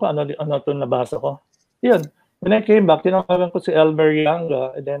 tatanong ko ano ito nabasa ko. Yun. When I came back, tinawagan ko si Elmer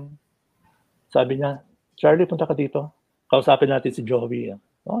Yanga, and then sabi niya, Charlie, punta ka dito. Kausapin natin si Joey.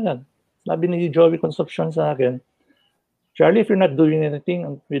 Yan. Sabi ni Joey Concepcion sa akin, Charlie, if you're not doing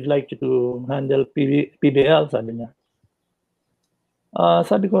anything, we'd like you to handle PBL, sabi niya.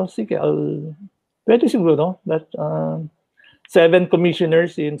 Sabi ko, sige, pwede siguro, no? But 7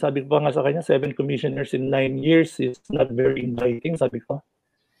 commissioners sabi ko pa nga sa kanya, 7 commissioners in 9 years is not very inviting, sabi ko.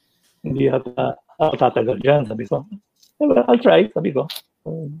 Hindi ako tatagal dyan, sabi ko. Well, I'll try, sabi ko.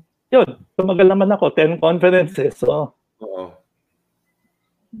 Yun, tumagal naman ako, 10 conferences, so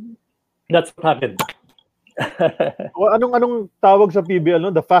that's what happened. Anong tawag sa PBL,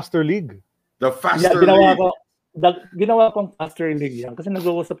 no? The Faster League? The Faster League. Ginawa kong Faster League yan kasi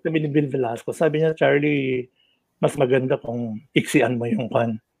nag-uusap kami ni Bill Velasco. Sabi niya, Charlie, mas maganda kung iksian mo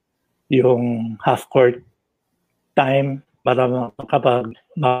yung half-court time para kapag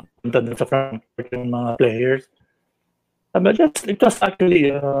mapunta dun sa front court yung mga players. Sabi, it was actually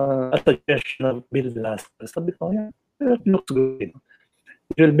a suggestion of Bill Velasco. Sabi ko, yeah, it looks good.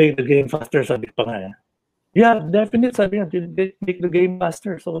 It will make the game faster, sabi ko nga. Yeah, definitely, sabi niya, it will make the game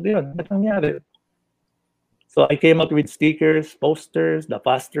faster. So, yun, nangyari. So I came out with stickers, posters, the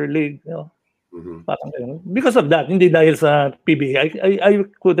Faster League, parang, because of that, hindi dahil sa PBA. I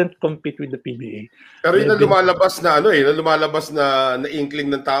couldn't compete with the PBA. Pero yun na lumalabas na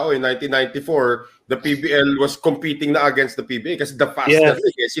inkling ng tao in 1994, the PBL was competing na against the PBA kasi the Faster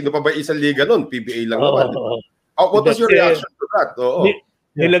League. Sino pa ba isang liga nun? PBA lang naman. What was your reaction to that?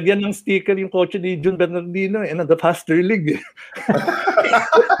 Nilagyan ng sticker yung coach ni Jun Bernardino the Faster League.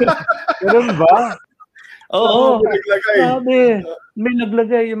 Ganun ba? Oo. Sabi, may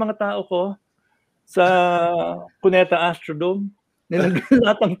naglagay yung mga tao ko sa Cuneta Astrodome. Nilagyan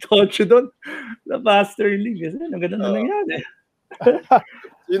lahat ng tocho doon. The Faster League. Ang ganda na nangyari.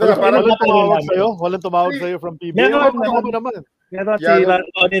 Walang tumawag sa'yo from PBA. Meron si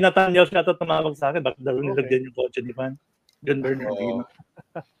Ronnie Nathaniel siya tumawag sa akin. Bakit daw nilagyan yung coach ni Van? John Bernardino.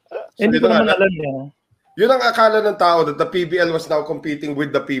 Hindi ko naman alam niya. Yun ang akala ng tao that the PBL was now competing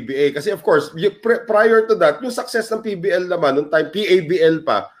with the PBA. Kasi of course, prior to that, yung success ng PBL naman, nung time, PABL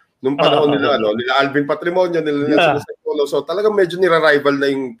pa, nung panahon nila Alvin Patrimonio, nila Nelson Santolo. So talagang medyo nira-rival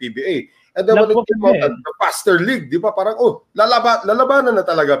na yung PBA. And then when it came out, the Faster League, di ba? Parang, lalabanan na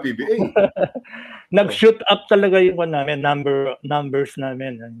talaga PBA. Nag-shoot up talaga yung numbers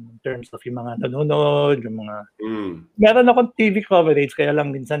namin in terms of yung mga nanonood, yung mga... Meron akong TV coverage, kaya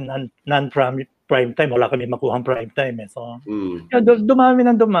lang minsan non-prime time. Wala kami makuhang prime time. So, dumami.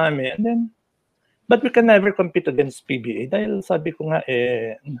 And then, but we can never compete against PBA dahil sabi ko nga,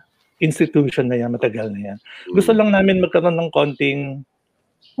 institution na yan, matagal na yan. Gusto lang namin magkaroon ng konting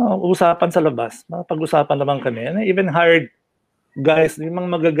usapan sa labas. Pag-usapan naman kami. And I even hired guys, yung mga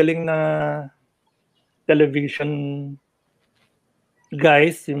magagaling na television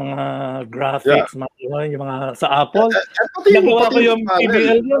guys, yung mga graphics, yung mga sa Apple. Nagawa ko yung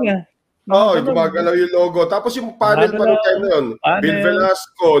PBL yun gumagalaw yung logo. Tapos yung panel pa rin time na yun. Bill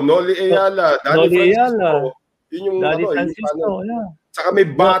Velasco, Noli Ayala, Danny Francisco. Yun yung Francisco, Saka may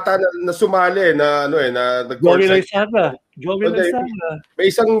bata na sumali na Joey Loizaga. May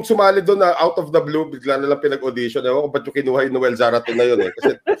isang sumali doon na out of the blue, bigla na lang pinag-audition. Ewan ko ba't yung kinuha yung Noel Zaraten na yun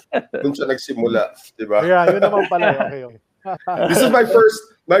Kasi doon siya nagsimula. Diba? Yeah, yun naman pala. Okay. This is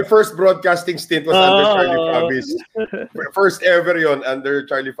my first broadcasting stint was under Charlie Fabis. First ever yon under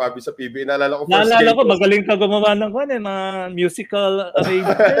Charlie Fabis sa PBA. Naalala ko magaling ka gumawa ng mga musical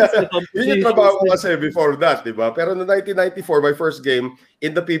arrangements. Yun yung trabaho ko kasi before that, di ba? Pero no 1994, my first game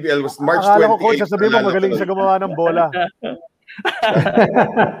in the PBL was March 28. Akala ko, coach, sasabihin mo magaling siya gumawa ng bola.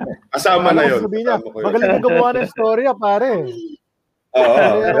 Kasama na yun. Magaling ka gumawa ng storya, pare.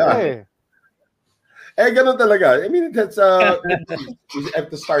 Ganun talaga. I mean, that's you have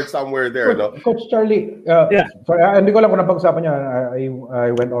to start somewhere there, no? Coach Charlie, sorry, hindi ko lang kung napag-usapan niya.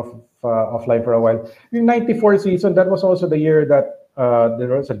 I went offline for a while. Yung 94 season, that was also the year that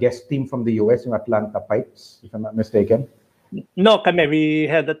there was a guest team from the US, yung Atlanta Pipes, if I'm not mistaken. No, we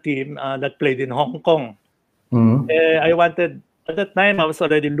had a team that played in Hong Kong. I wanted, at that time, I was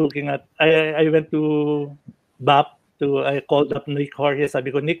already looking at, I went to BAP. I called up Nick Jorge. Sabi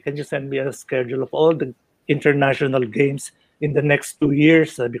ko, Nick, can you send me a schedule of all the international games in the next 2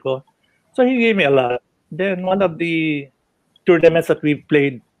 years? Sabi ko. So he gave me a lot. Then one of the tournaments that we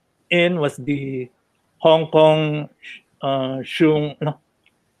played in was the Hong Kong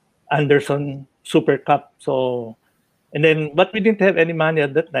Anderson Super Cup. So, and then, but we didn't have any money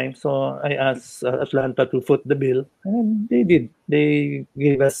at that time. So I asked Atlanta to foot the bill. And they did. They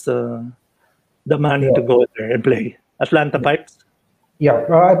gave us the money to go there and play. Atlanta Pipes? Yeah,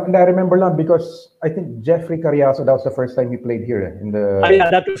 and I remember lang because I think Jeffrey Carriazo, that was the first time he played here in the...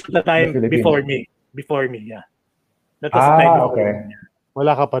 that was the time before me. Yeah. That was the time before me.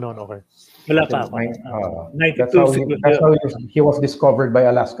 Wala ka pa noon, okay. Wala pa ako. 92. That's how he was discovered by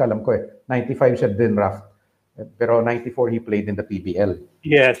Alaska, alam ko 95 siya din draft. Pero 94 he played in the PBL.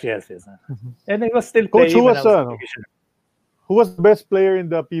 Yes. And I was still Coach, who was Who was the best player in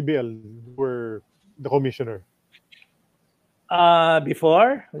the PBL? Were the commissioner?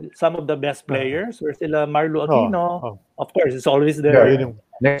 Before, some of the best players were sila Marlo Aquino. Of course, it's always there.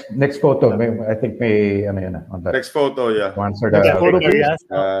 Yeah, next photo. I think may ano yan on that. Next photo, yeah. Answer Next photo, please.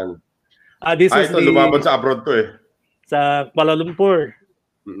 This is ito, lumaban sa abroad to sa Kuala Lumpur.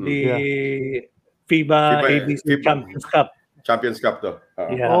 The FIBA ABC Champions Cup to.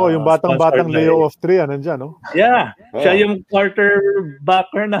 Yung batang-batang Leo of 3 nandyan, no? Yeah. Siya yung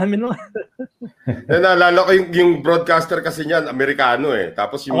quarterbacker namin. Naalala ko yung broadcaster kasi niyan, Amerikano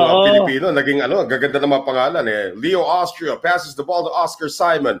Tapos yung mga Pilipino, naging gaganda ng mga pangalan Leo Austria passes the ball to Oscar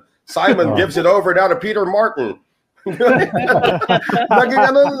Simon. Simon gives it over now to Peter Martin.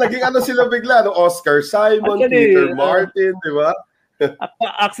 naging sila bigla, Oscar Simon, Peter Martin, di ba?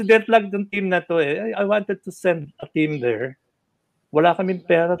 Accident lang yung team na to I wanted to send a team there. Wala kaming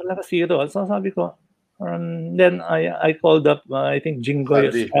pera talaga, zero. So sabi ko, then I called up, I think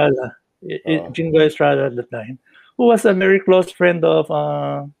Jingoy Estrada. Jingoy Estrada at the time, who was a very close friend of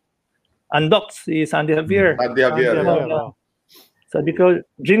Andox, si Sandy Javier. Sandy Javier. Sabi ko,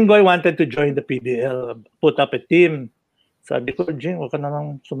 Jingoy wanted to join the PBL, put up a team. Sabi ko, Jing, huwag ka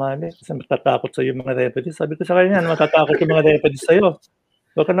namang sumali kasi matatakot sa'yo yung mga referees. Sabi ko sa kanya, matatakot yung mga referees sa'yo.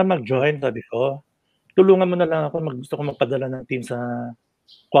 Huwag ka na mag-join, sabi ko. Tulungan mo na lang ako, gusto ko magpadala ng team sa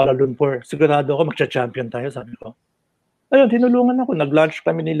Kuala Lumpur. Sigurado ako magcha-champion tayo, sabi ko. Ayun, tinulungan ako. Nag-lunch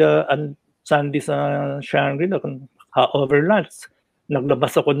kami nila Sandy sa Shangri-La over lunch.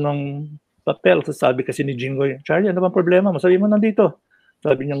 Naglabas ako ng papel. So sabi kasi ni Jingoy, Charlie, ano bang problema mo? Sabi mo nandito.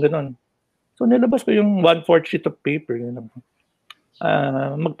 Sabi niya gano'n. So nilabas ko yung 1/4 sheet of paper.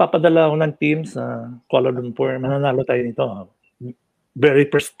 Magpapadala ako ng team sa Kuala Lumpur. Mananalo tayo nito. Very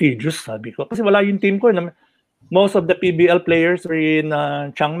prestigious, sabi ko. Kasi wala yung team ko. Most of the PBL players were in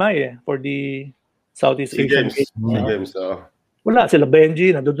Chiang Mai for the Southeast Asian Games. Wala, sila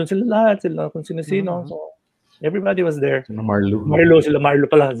Benji, nandun sila lahat, sila kung sino-sino. So, everybody was there. Sila Marlo. Sila Marlo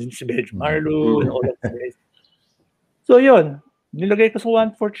pala, si Benji Marlo, and all of this. So, yun. Nilagay ko sa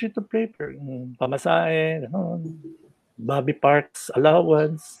 1/4 sheet of paper. Pamasahe, Bobby Parks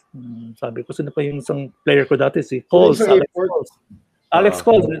allowance. Sabi ko, sino pa yung isang player ko dati, si Coles, Alex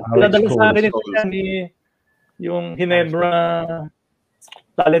Coles. Pinadala sa akin ito yung Hinebra,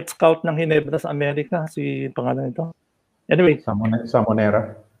 talent scout ng Hinebra sa Amerika, si pangalan nito. Anyway.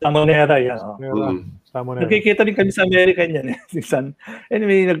 Samonera, yeah. Nagkikita din kami sa Amerika niyan.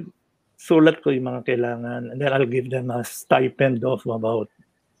 Anyway, nagsulat ko yung mga kailangan. And then I'll give them a stipend of about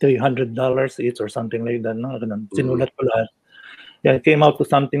 $300 each or something like that. Sinulat ko lahat. Yeah, it came out to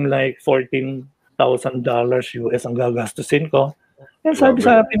something like $14,000 US ang gagastusin ko. And sabi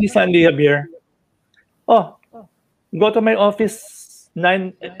sa akin ni Sandy Javier, go to my office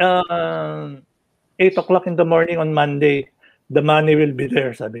 8 o'clock in the morning on Monday. The money will be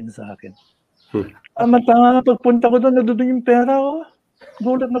there, sabi niya sa akin. Tama, pagpunta ko doon, nandun yung pera ko.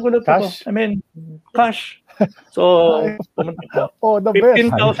 Gulat na gulat ako. I mean, cash. So, pumunta ko. The best.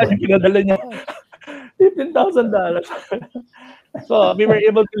 15,000 yung pinadala niya. $15,000. So, we were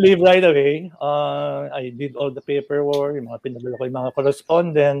able to leave right away. I did all the paperwork, yung mga pinadala ko, yung mga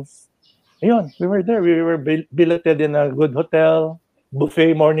correspondence. Ayun, we were there. We were billeted in a good hotel,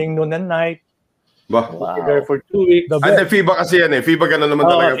 buffet morning, noon, and night. Wow. We were there for 2 weeks. At FIBA kasi yan FIBA ka na naman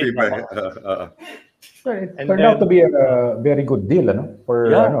talaga, FIBA. It turned out to be a very good deal,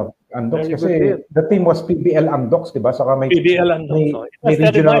 for Andox. Kasi the team was PBL Andox, diba? Saka may PBL Andox. May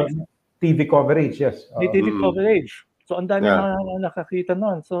regional TV coverage, yes. May TV coverage. So, ang dami na nakakita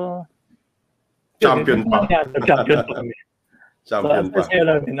noon. So, champion pa. Champion pa kami. Champion pa.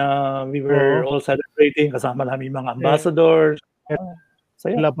 We were all celebrating. Kasama namin mga ambassadors.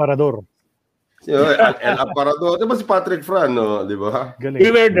 El Aparador. El Aparador. Diba si Patrick Fran, no? Diba?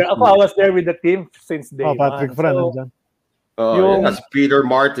 We were there. I was there with the team since day one. Patrick Fran. As Peter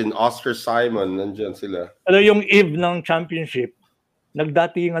Martin, Oscar Simon, nandyan sila. Yung eve ng championship,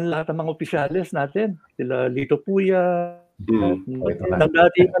 nagdatingan lahat ng mga opisyalis natin. Sila Lito Puya.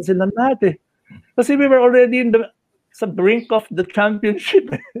 Nagdatingan sila lahat Kasi we were already sa brink of the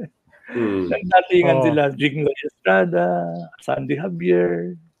championship. Nagdatingan sila Jingoy Estrada, Sandy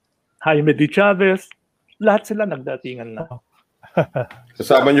Javier, Jaime D. Chavez. Lahat sila nagdatingan na.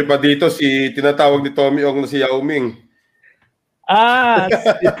 Kasama niyo pa dito si tinatawag ni Tommy Ong na si Yao Ming.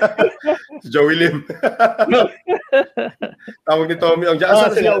 Si Joey Lim. Tawag ni Tommy Ong.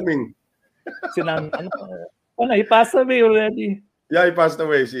 Diyan si Yao Ming. He passed away already. Yeah, he passed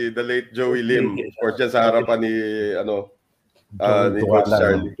away. The late Joey Lim. Or dyan sa harapan ni ni Coach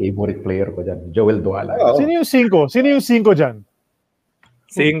Charlie. Favorite player ko dyan. Joel Duala. Sino yung 5? Sino yung 5 dyan?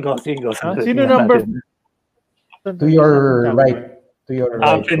 5. Sino number? To your right. To your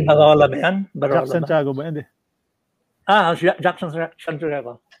right. Alfred Barola ba yan? Jack Santiago ba? Hindi. Jack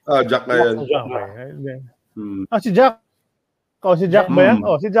Santiago. Jack na yan. Si Jack. Si Jack ba yan?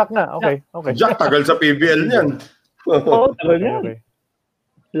 Si Jack nga. Okay. Jack, tagal sa PBL niyan. Tagal yan. Okay.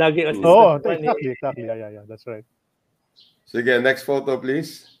 Lagi exactly. Yeah, that's right. Sige, next photo,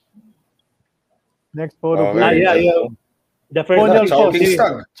 please. Next photo, please. Yeah. The first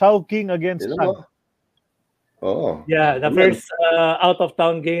Chowking against Stag. Yeah, the first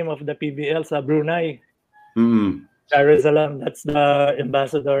out-of-town game of the PBL sa Brunei. Dar es Salaam, that's the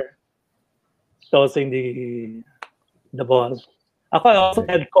ambassador tossing the ball. Ako also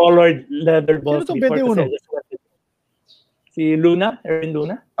had colored leather balls before. Si Luna, Erwin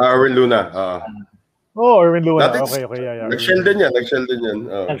Luna. Erwin Luna. Erwin Luna. Okay, yeah. Nag-shell din yan.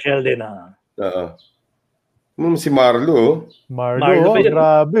 Nag-shell din, Si Marlo. Marlo,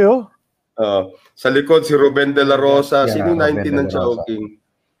 grabe, sa likod, si Ruben De La Rosa. Sino 19 ng Chowking?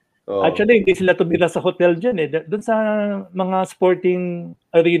 Actually, hindi sila tumira sa hotel dyan eh. Doon sa mga sporting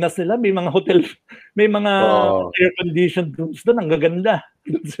arenas nila, may mga hotel, may mga air-conditioned rooms doon. Ang gaganda.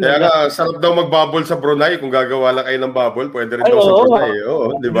 Kaya nga, sarap daw mag-bubble sa Brunei. Kung gagawa lang kayo ng bubble, pwede rin daw sa Brunei.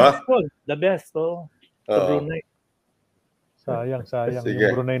 Di ba? The best, sa Brunei. Sayang.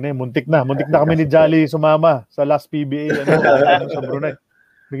 Yung Brunei na yun. Muntik na kami ni Jolly sumama sa last PBA sa Brunei.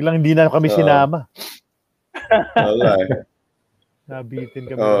 Biglang hindi na kami sinama. Alright. Nabitin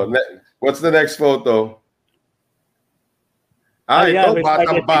kami. What's the next photo? Ito,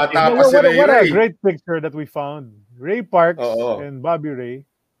 bata pa si Ray. What a great picture that we found. Ray Parks and Bobby Ray.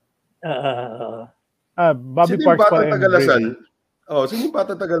 Bobby Sino Parks pa and Ray. Sino yung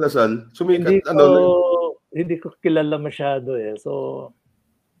bata Tagalasal? Sumikat, hindi ko kilala masyado eh. So,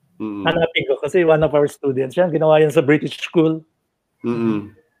 hanapin ko kasi one of our students yan. Ginawa yan sa British School.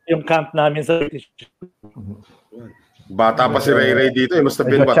 Yung camp namin sa British School. Bata pa si Ray dito. Must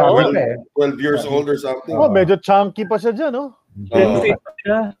have been 12 years old or something. Medyo chunky pa siya dyan,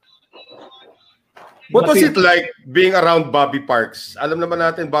 What was it like being around Bobby Parks? Alam naman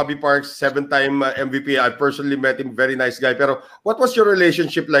natin, Bobby Parks, 7-time MVP. I personally met him, very nice guy. Pero what was your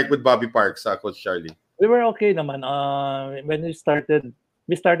relationship like with Bobby Parks, Coach Charlie? We were okay naman. When we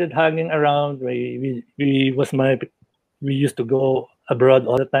started hanging around. We used to go abroad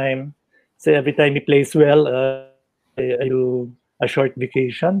all the time. So every time he plays well, I do a short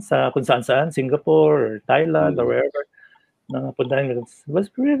vacation sa kung saan, Singapore or Thailand or wherever. It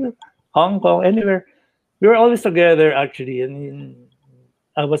was really Hong Kong, anywhere. We were always together actually, and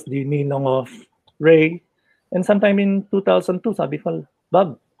I was the ninong of Ray. And sometime in 2002, sabi ko,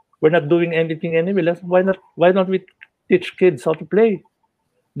 Bob, we're not doing anything anyway. Why not we teach kids how to play?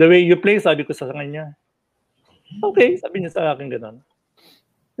 The way you play, sabi ko sa kanya. Okay, sabi niya sa akin ganun.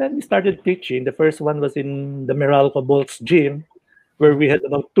 Then we started teaching. The first one was in the Meralco Bolts gym, where we had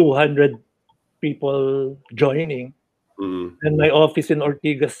about 200 people joining. And my office in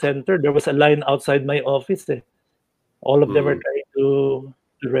Ortigas Center, there was a line outside my office. All of them were trying to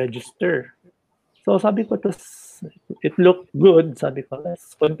register. So sabi ko, it looked good. Sabi ko,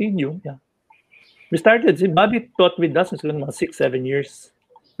 let's continue. Yeah. We started. Bobby taught with us for 6-7 years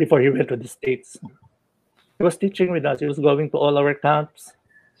before he went to the States. He was teaching with us. He was going to all our camps.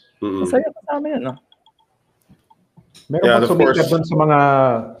 Masaya kasama yan, no? Meron ba sumikat doon sa mga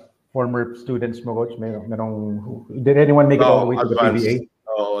former students mo, Coach? Did anyone make it all the way to the PBA?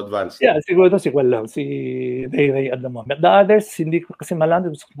 Advanced. Yeah, siguro si Kwal lang. Si Ray at the moment. The others, hindi ko kasi malam.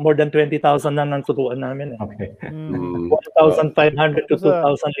 More than 20,000 na nang tutuan namin. Okay. 1,500 to 2,000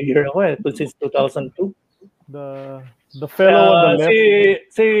 a year ako since 2002. The fellow on the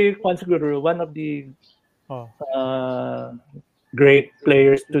left. Si Kwan siguro, one of the great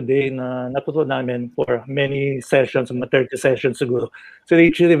players today na natuto namin for many sessions, mga 30 sessions siguro. Si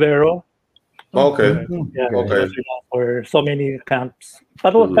Richie Rivero. Okay. Yeah, okay. For so many camps.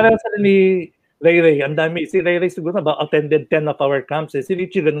 Pero sa ni Ray, ang dami. Si Ray siguro attended 10 of our camps. Si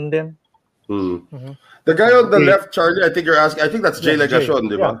Richie ganun din. The guy on the left, Charlie, I think you're asking, I think that's Jay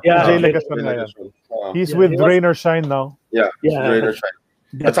Legacion, di ba? Yeah, Jay Legacion. He's with Rainer Shine now. Yeah, Rainer Shine.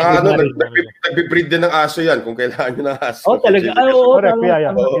 At saka nagbe-breed din ng aso yan kung kailangan nyo ng aso. Talaga.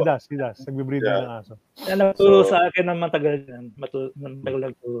 Correct, he does. Nagbe-breed din ng aso. Nagturo sa akin ng matagal yan. Matagal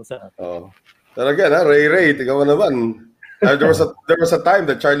nagturo sa akin. Talaga, Ray, tingnan mo naman. There was a time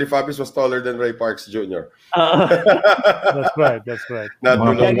that Charlie Fabius was taller than Ray Parks Jr. That's right. Ben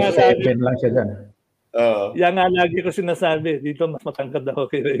lang siya dyan. Yan nga lagi ko sinasabi. Dito mas matangkad ako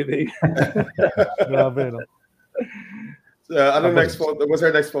kay Ray. Grabe, no? Anong next photo? What's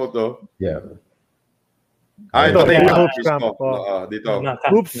our next photo? Yeah. Ito na yung Hoops Camp. dito.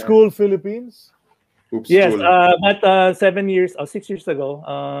 Hoops School Philippines. Yes, but 7 years or 6 years ago,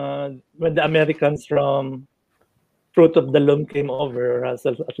 when the Americans from Fruit of the Loom came over,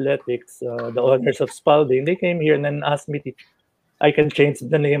 Russell Athletics, the owners of Spalding, they came here and then asked me if I can change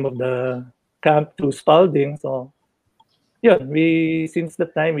the name of the camp to Spalding. So, yeah, since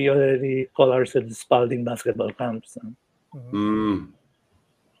that time, we already call ourselves Spalding Basketball Camp. So.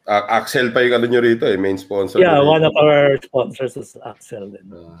 Axel pa yung ano nyo rito main sponsor. Yeah, one of our sponsors is Axel.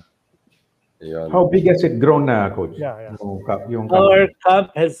 How big has it grown Coach? Yeah. Our camp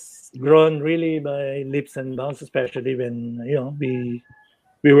has grown really by leaps and bounds, especially when we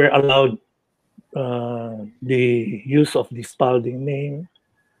were allowed the use of the Spalding name.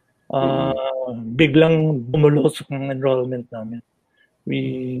 Biglang bumulos ang enrollment namin.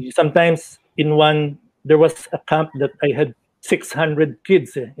 We sometimes there was a camp that I had 600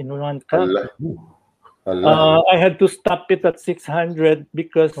 kids in one camp. I had to stop it at 600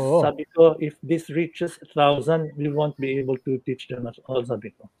 because sabi ko, if this reaches 1,000, we won't be able to teach them at all,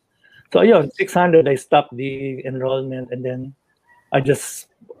 sabi ko. So 600, I stopped the enrollment, and then I just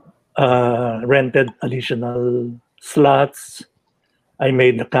rented additional slots. I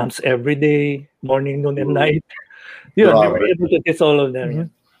made the camps every day, morning, noon, and night. We were able to teach all of them.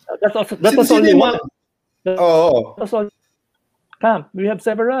 That was only one. That's all camp. We have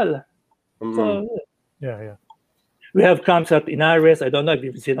several. So yeah. We have camps at Inares. I don't know if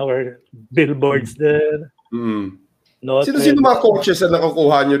you've seen our billboards there. Sino mga coaches na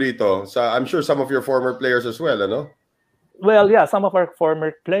nakukuha nyo rito? I'm sure some of your former players as well, ano? Well, yeah, some of our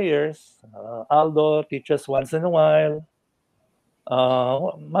former players. Aldo teaches once in a while.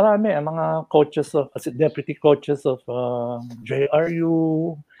 Marami ang mga coaches deputy coaches of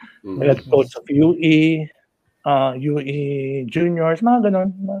JRU, head coach of UE, UE juniors, mga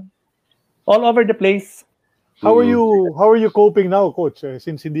ganun. All over the place. How are you coping now, Coach?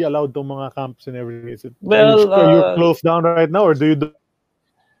 Since hindi allowed tong mga camps and everything, is it? Well, you're closed down right now, or do you?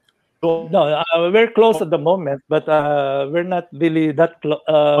 No, we're close at the moment, but we're not really that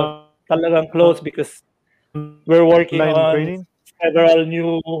talagang close because we're working on training? Several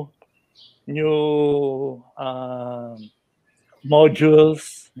new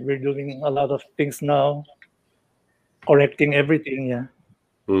modules. We're doing a lot of things now, correcting everything. Yeah.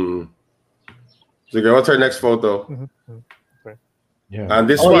 Okay, what's our next photo? Okay. Yeah. And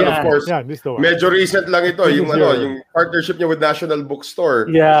this one, of course, this one. Medyo recent lang ito, yung partnership niya with National Bookstore.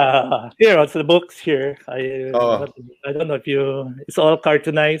 Yeah, here it's the books here. I don't know if it's all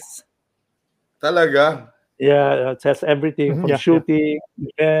cartoonized. Talaga? Yeah, it has everything from shooting,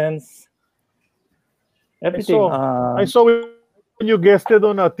 events, everything. I saw when you guested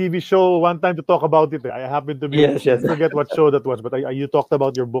on a TV show one time to talk about it. I happened to forget what show that was, but you talked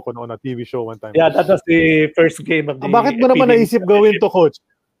about your book on a TV show one time. Yeah, that was the first game of the. Bakit mo naman naisip gawin to, Coach?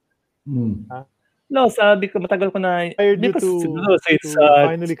 No, sabi ko matagal ko na. Because it's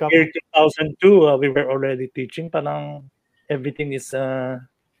finally year 2002, we were already teaching. Parang everything is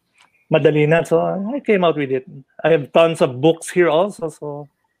madali na, so I came out with it. I have tons of books here also, so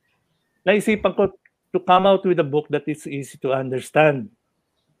naisipan ko to come out with a book that is easy to understand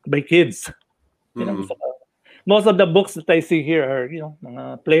by kids. Most of the books that I see here are,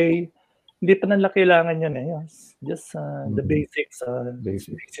 mga play. Hindi pa nila kailangan yan just the basics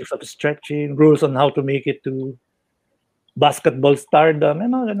of stretching, rules on how to make it to basketball stardom,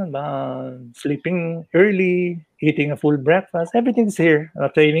 mga ganun ba? Sleeping early, eating a full breakfast, everything's here.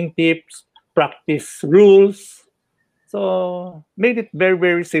 Training tips, practice rules. So, made it very,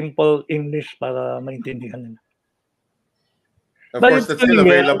 very simple English para maintindihan nila. Of course, it's still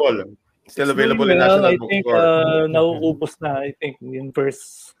available. Still available in National Bookstore. I think nauubos na. I think in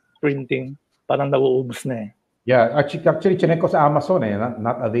first printing, parang nauubos na . Yeah, actually, chinek ko sa Amazon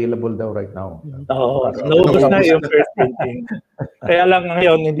not available daw right now. Naubos na yung first printing. Kaya lang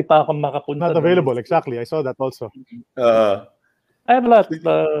ngayon, hindi pa ako makapunta. Not available, exactly. I saw that also. I have a lot.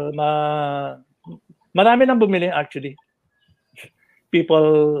 Marami nang bumili actually.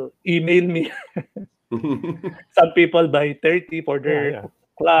 People email me. Some people buy 30 for their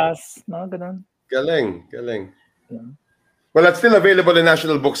class. Ganun. Galing. Yeah. Well, it's still available in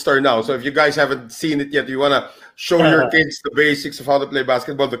National Bookstore now. So if you guys haven't seen it yet, you want to show your kids the basics of how to play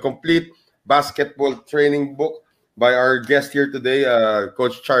basketball, the complete basketball training book by our guest here today,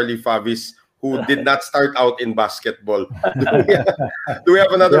 Coach Charlie Favis, who did not start out in basketball. Do we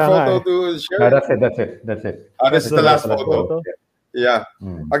have another photo to share? No, that's it. This is the last photo. Yeah.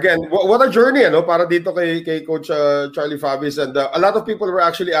 Again, what a journey, para dito kay Coach Charlie Favis. And a lot of people were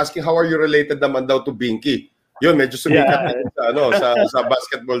actually asking, how are you related naman daw to Binky? Yun, medyo sumikat sa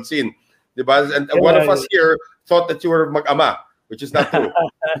basketball scene. Diba? And one of us here thought that you were mag-ama which is not true.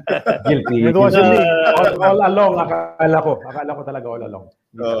 Guilty. It wasn't me. All along, akala ko talaga all along.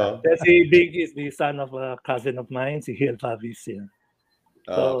 Si Big is the son of a cousin of mine, si Hiel Favis. Yeah.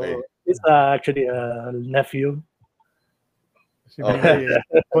 So he's actually a nephew. Si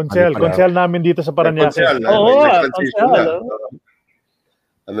Consel namin dito sa Parañaque. Consel.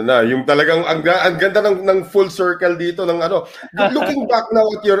 Ano na, yung talagang ang ganda ng full circle dito ng ano. Looking back now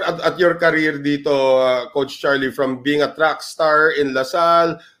at your career dito, Coach Charlie, from being a track star in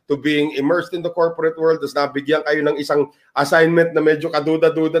LaSalle to being immersed in the corporate world, tapos nabigyan kayo ng isang assignment na medyo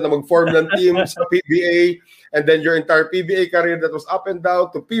kaduda-duda na mag-form ng team sa PBA, and then your entire PBA career that was up and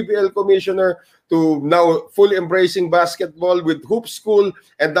down to PBL commissioner to now fully embracing basketball with Hoop School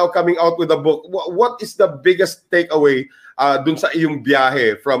and now coming out with a book. What is the biggest takeaway dun sa iyong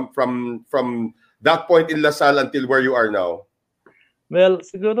biyahe from that point in LaSalle until where you are now? Well,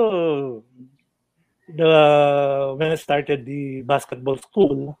 siguro when I started the basketball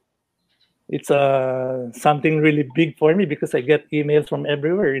school, it's something really big for me because I get emails from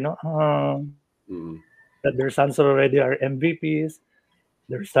everywhere, that their sons already are MVPs,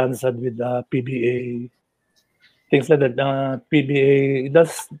 their sons are with PBA, things like that. PBA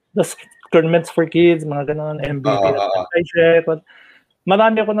does tournaments for kids, mga ganon, MVP. I check, but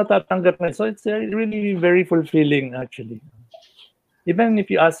marami ako natatanggap na. So it's really very fulfilling actually. Even if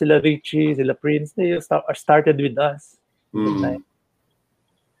you ask sila Richie, sila Prince, they started with us.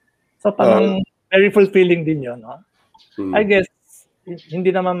 So parang very fulfilling din yun. I guess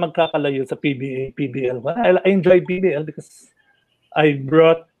hindi naman magkakalayo sa PBA, PBL. I enjoy PBL because I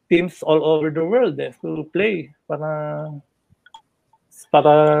brought teams all over the world to play para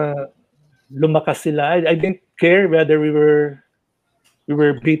lumakas sila. I didn't care whether we were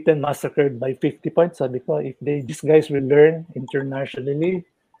beaten, massacred by 50 points. Sabi ko, if these guys will learn internationally,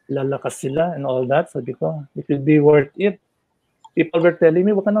 lalakas sila and all that. Sabi ko, it will be worth it. People were telling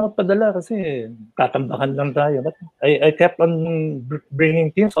me, wag ka na magpadala kasi katambakan lang tayo. But I kept on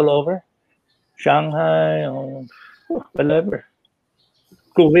bringing teams all over. Shanghai, whatever.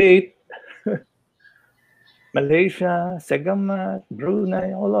 Kuwait, Malaysia, Segamat,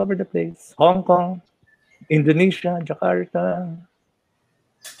 Brunei, all over the place. Hong Kong, Indonesia, Jakarta.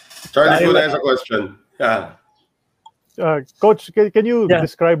 Charlie, who has a question? Yeah. Coach, can you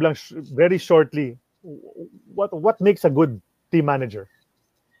describe lang very shortly what makes a good team manager?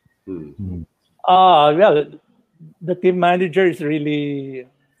 Well, the team manager is really,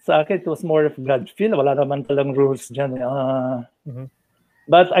 sa akin, it was more of gut feel. Wala naman talang rules dyan.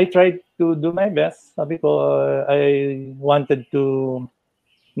 But I tried to do my best. Sabi ko, I wanted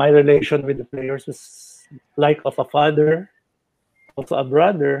my relation with the players was like of a father, also a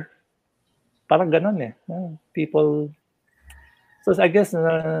brother. Parang ganon people. So I guess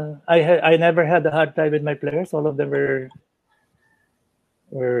I never had a hard time with my players. All of them were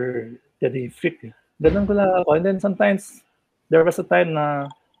terrific. Ganon ko lang ako. And then sometimes there was a time na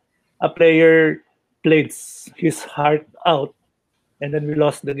a player played his heart out, and then we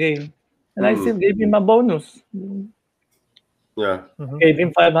lost the game, and I still gave him a bonus. Yeah, gave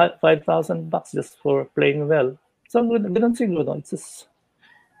him $5,000 just for playing well. So ganon siguro. It's just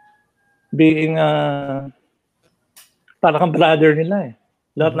being parang brother nila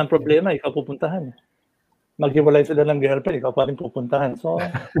Lahat ng problema, ikaw pupuntahan. Maghiwalay sila ng girlfriend, ikaw pa rin pupuntahan. So,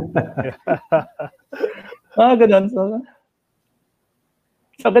 ganun. So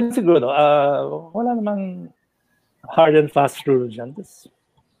ganun siguro. Wala namang hard and fast rule dyan.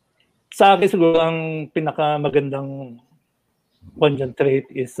 Sa akin siguro, ang pinakamagandang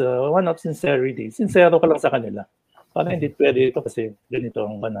trait is one of sincerity. Sincero ka lang sa kanila. Parang hindi pwede ito kasi ganito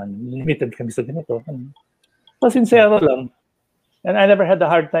ang kanan. Limited kami sa ganito. So, sincero lang. And I never had a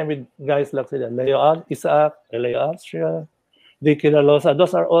hard time with guys like sila. Leo Isaac, Leo Austria, Vicky Lalosa.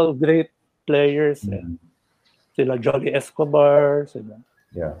 Those are all great players. Sila Jolly Escobar. Sila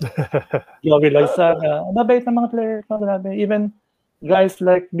Joey Loizaga. Mabait na mga players. Grabe. Even guys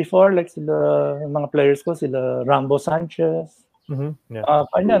like before, like sila mga players ko, sila Rambo Sanchez. Sila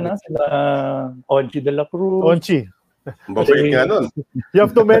Onchi de la Cruz. Onchi. Mabait nga nun. You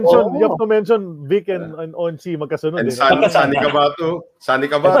have to mention Vic and Onchi magkasunod. And Sani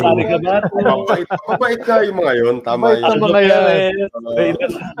Cabato. Mabait ka yung mga yun. Tama yun. Mga yan.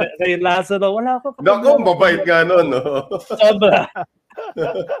 Ray Lazaro, wala ako. Naku, mabait nga nun. Sobra.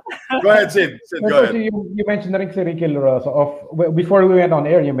 Go ahead, Sid. Go ahead. You mentioned na rin si Ricky Rosa. Before we went on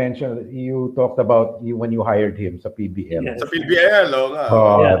air, you talked about when you hired him sa PBL. Yes. Sa PBL,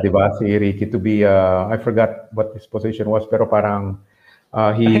 diba? Si Ricky to be, I forgot what his position was, pero parang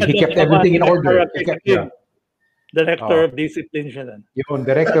he kept everything in order. Director of Discipline siya. Yun,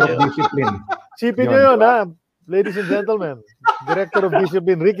 Director of Discipline. Sipin nyo yun, ladies and gentlemen, Director of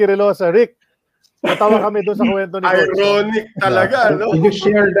Discipline, Ricky Relosa. Rick, natawa kami doon sa kwento ni Coach. Ironic talaga, no? You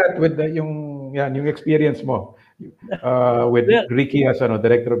share that with yung experience mo with Ricky as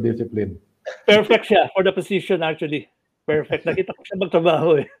Director of Discipline. Perfect siya for the position actually. Perfect. Nakita ko siya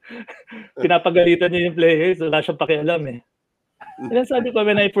magtrabaho eh. Pinapagalitan niya yung players, wala siyang pakialam eh. And sabi ko,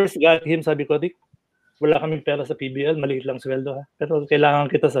 when I first got him, sabi ko, Dick, wala kaming pera sa PBL, maliit lang sweldo ha. Pero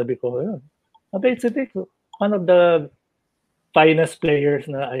kailangan kita, sabi ko, yun. Mabait si Dick. One of the finest players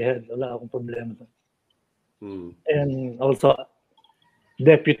na I had. Wala akong problema. And also,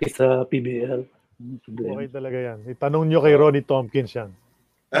 deputy sa PBL. Okay talaga yan. Itanong nyo kay Ronnie Tompkins yan.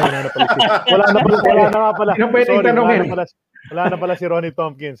 Wala na pala. Wala na pala si Ronnie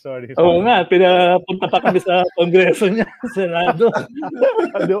Tompkins. Sorry. Oo nga, pinapunta pa kami sa kongreso niya, Senado.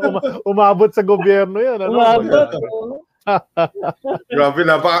 Umabot sa gobyerno yan. Umabot. Grabe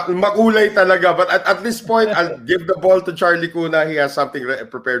na. Makulay talaga. But at this point, I'll give the ball to Charlie Cuna. He has something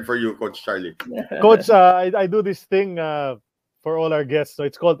prepared for you, Coach Charlie. Coach, I do this thing for all our guests. So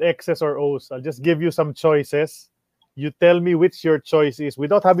it's called X's or O's. I'll just give you some choices. You tell me which your choice is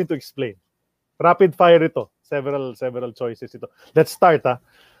without having to explain. Rapid fire ito. Several choices ito. Let's start, ha?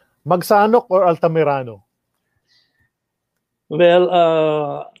 Magsanok or Altamirano? Well,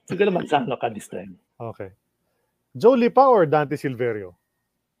 siguro Magsanok ka this time. Okay. Joe Lipa or Dante Silverio?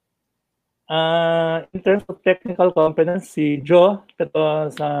 In terms of technical competence, si Joe, pero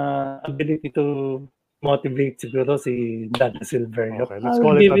sa ability to motivate siguro si Dante Silverio. Okay, let's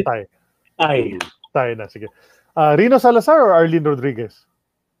call it a tie. Tie na, sige. Rino Salazar or Arlene Rodriguez?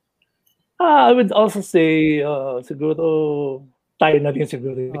 I would also say siguro tayo na din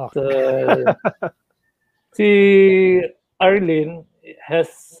siguro. Okay. Si Arlene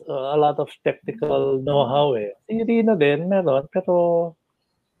has a lot of technical know-how eh. Si Rino din meron, pero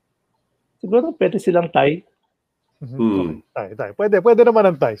siguro pwede silang tie. Okay, tie. Pwede naman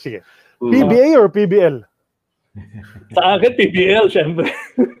ang tie. Sige. PBA or PBL? Sa akin, PBL, syempre.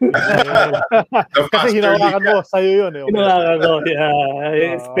 Kasi hinawakan mo, sa'yo yun. Okay. Hinawakan ko,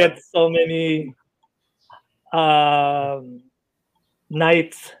 I spent so many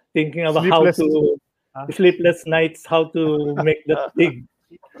nights thinking about sleepless nights, how to make that big.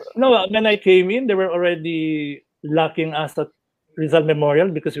 No, when I came in, they were already locking us at Rizal Memorial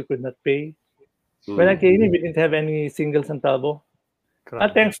because we could not pay. When I came in, we didn't have any single centavo.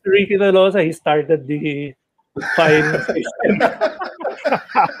 Thanks to Ricky Relosa, he started the fine system.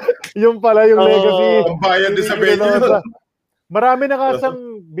 Yung pala yung legacy. Bayad din sa venue. Marami na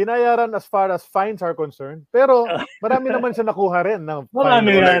kasang binayaran as far as fines are concerned. Pero marami naman siya nakuha rin ng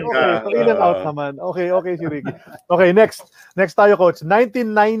marami yan. Okay, so in and out naman. Okay si Ricky. Okay, next tayo, Coach.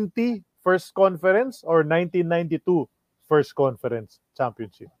 1990 first conference or 1992 first conference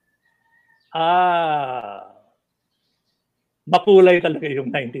championship? Makulay talaga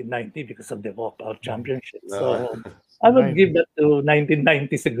yung 1990 because of the walkout championship. So, I would give that to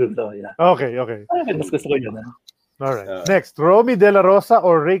 1990 siguro. Yeah. Okay. Mas gusto ko yun. Alright. Next, Romy De La Rosa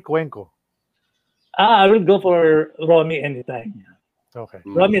or Ray Cuenco? I will go for Romy anytime. Okay.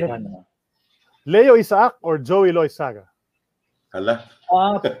 Romy naman. Leo Isaac or Joey Loizaga? Hala.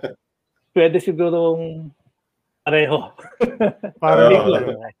 Pwede sigurong pareho.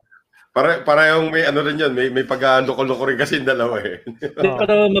 Parehong may ano rin yun, may pag-loko-loko rin kasi yung dalawa eh.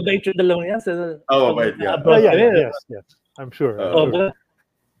 Pero mabait yung dalawa yan. Mabait yan. Yes. I'm sure.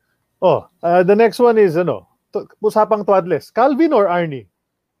 The next one is, usapang twadless. Calvin or Arnie?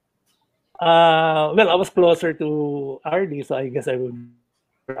 Well, I was closer to Arnie, so I guess I would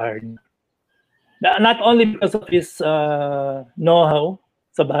for Arnie. Not only because of his know-how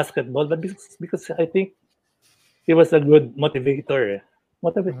sa basketball, but because I think he was a good motivator.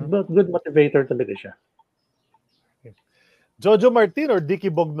 Good motivator talaga siya. Jojo Martin or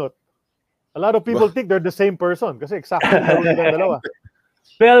Dicky Bognot? A lot of people think they're the same person kasi exactly yung dalawa.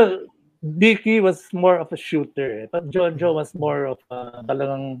 Well, Dicky was more of a shooter, but Jojo was more of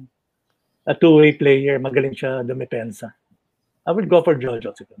talagang a two-way player. Magaling siya dumepensa. I would go for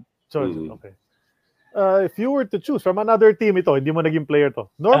Jojo. Jojo, okay. If you were to choose from another team ito, hindi mo naging player to,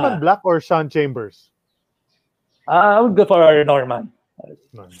 Norman Black or Sean Chambers? I would go for Norman.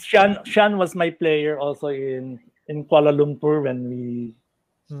 Sean was my player also in Kuala Lumpur when we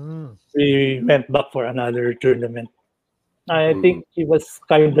went back for another tournament. I think he was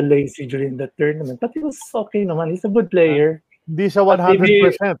kind of lazy during the tournament, but he was okay naman. He's a good player. Hindi siya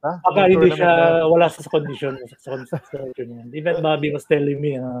 100%, ha? Baka hindi siya wala sa condition sa tournament. Even Bobby was telling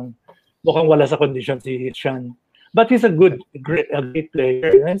me mukhang wala sa condition si Sean. But he's a great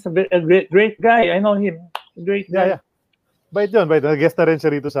player. He's a great guy. I know him. Great guy. Yeah. Bait yun. Guest na rin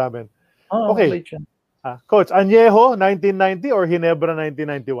siya rito sa amin. Okay. Coach, Añejo 1990 or Ginebra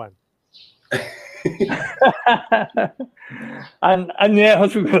 1991? Añejo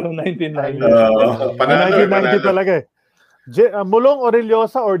siguro 1990. 1990 talaga eh. Mulong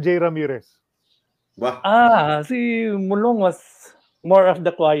Orellosa or Jay Ramirez? Si Mulong was more of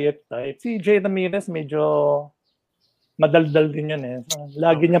the quiet type. Si Jay Ramirez medyo madaldal din yun eh.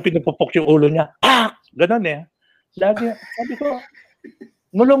 Lagi niya pinupupok yung ulo niya. Ganon eh. Lagi, sabi ko,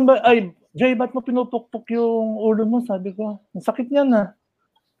 Mulong ba, Jay, ba't mo pinupukpok yung ulo mo? Sabi ko, ang sakit niya na.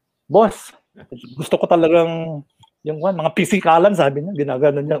 Boss, gusto ko talagang yung mga pisikalan, sabi niya,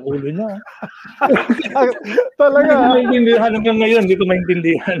 ginaganon niya ang ulo niya. Talaga? Hindi ko maintindihan hanggang ngayon, hindi ko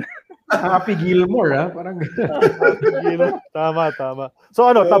maintindihan. Happy Gilmore, ha? Parang Happy Gilmore. Tama. So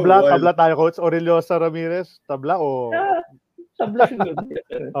tabla tayo, Coach. Orellosa Ramirez, tabla o? Tabla siguro.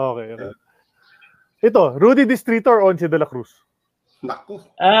 Okay. Ito, Rudy Distrito or Onchi de la Cruz? Naku.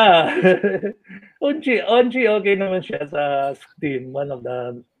 Onchi, okay naman siya sa team. One of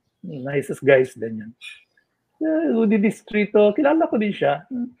the nicest guys din yan. Rudy Distrito, kilala ko din siya.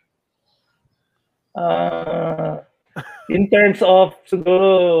 In terms of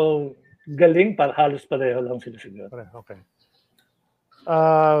siguro galing, halos pareho lang sila siguro. Okay.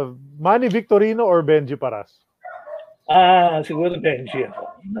 Manny Victorino or Benji Paras? Siguro Benji ako.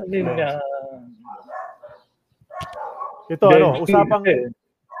 Ito, usapang...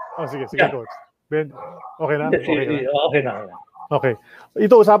 sige, Coach. Okay na? Okay na. Okay.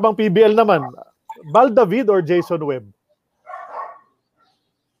 Ito, usapang PBL naman. Val David or Jason Webb?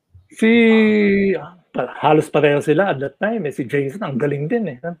 Halos pareho sila at that time. Si Jason, ang galing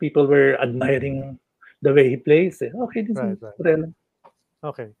din eh. People were admiring the way he plays. Okay, this is pareho.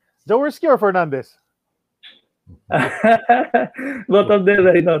 Okay. Jaworski or Fernandez? Both of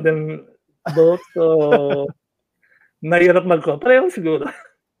them, I know them both. So... Mahirap pareho siguro.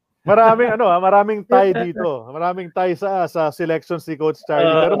 Maraming tie dito. Maraming tie sa selection si Coach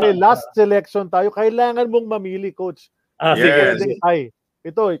Charlie. Pero may last selection tayo. Kailangan mong mamili, Coach. Yes.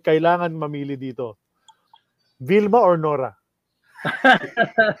 Ito, kailangan mamili dito. Vilma or Nora?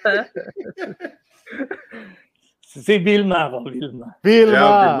 Si Vilma ako,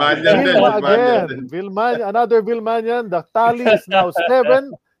 Vilma again. Vilma, another Vilma yan. The tally is now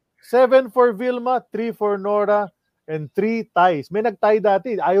 7. 7 for Vilma, 3 for Nora, and 3 ties. May nag-tie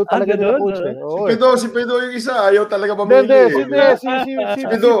dati. Ayaw talaga nila, Coach. Si Pido yung isa. Ayaw talaga mamili.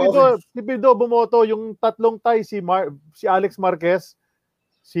 Si Pido bumoto. Yung 3 tie, si Alex Marquez,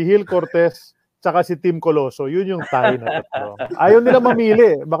 si Gil Cortez, tsaka si Tim Coloso. Yun yung tie na tatlo. Ayaw nila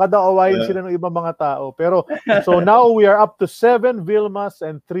mamili. Baka daw awayin sila ng ibang mga tao. Pero, so now we are up to 7 Vilmas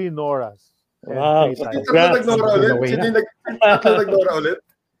and 3 Noras. Wow. Sino nag-Nora ulit?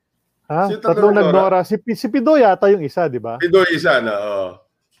 Tatlong nag-Nora. Si Pido yata yung isa, di ba? Pido isa na,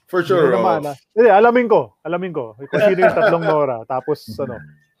 for sure. Alamin ko. Kung sino yung tatlong Nora. Tapos,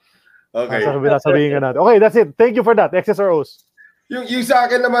 Okay. Sabihin ka natin. Okay, that's it. Thank you for that. X's or O's? Yung sa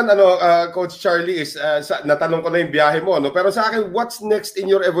akin naman, Coach Charlie, is natanong ko na yung biyahe mo. Pero sa akin, what's next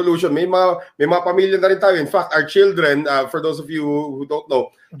in your evolution? May mga pamilya na rin tayo. In fact, our children, for those of you who don't know,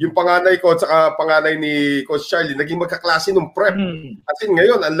 yung panganay ko at saka panganay ni Coach Charlie, naging magkaklase nung prep. Kasi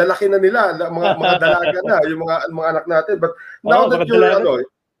ngayon, ang lalaki na nila, mga dalaga na, yung mga anak natin. But now that you're,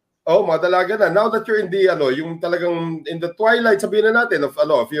 mga dalaga na. Now that you're in the, yung talagang in the twilight, sabihin na natin, of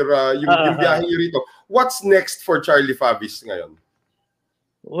your, yung biyahe nyo rito, what's next for Charlie Favis ngayon?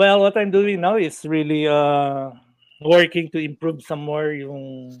 Well, what I'm doing now is really working to improve some more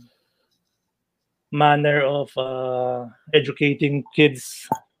yung manner of educating kids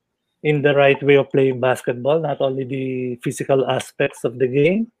in the right way of playing basketball, not only the physical aspects of the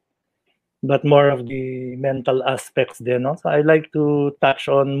game, but more of the mental aspects then. So I like to touch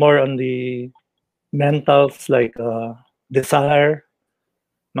on more on the mentals like desire,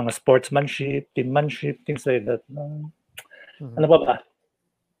 mga sportsmanship, teammanship, things like that. Ano pa ba?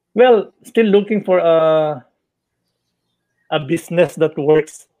 Well, still looking for a business that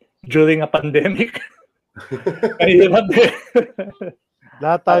works during a pandemic.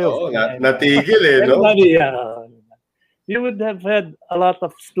 Lahat tayo. Natigil no? You would have had a lot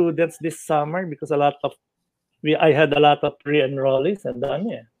of students this summer because I had a lot of pre-enrollees and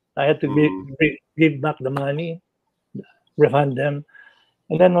I had to give back the money, refund them.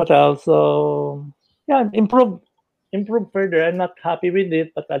 And then what else? So, improve further. I'm not happy with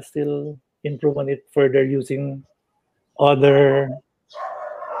it, but I'll still improve on it further using other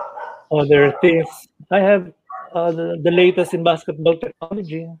things. I have the latest in basketball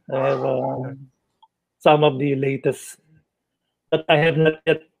technology. I have some of the latest that I have not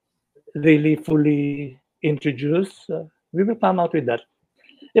yet really fully introduced. We will come out with that.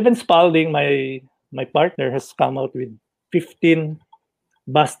 Even Spalding, my my partner has come out with 15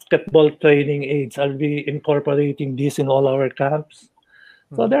 basketball training aids. I'll be incorporating this in all our camps.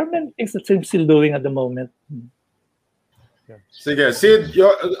 So there are many things that I'm still doing at the moment. Sige, Sid,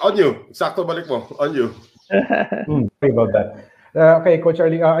 on you. Sakto balik mo. On you. Sorry about that. Okay, Coach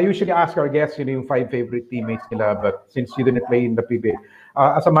Charlie, I usually ask our guests yung 5 favorite teammates nila, but since you didn't play in the PBA,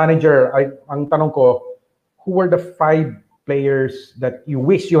 as a manager, ang tanong ko, who were the 5 players that you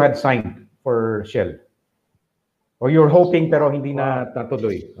wish you had signed for Shell? Or you're hoping pero hindi na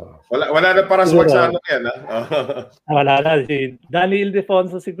natuloy? Wala na para sa magsano yan. Wala na. Si Danny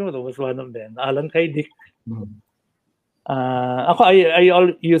Ildefonso siguro was one of them. Alan Kaidik. Ako, I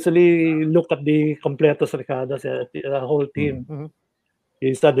usually look at the completos recados, the whole team.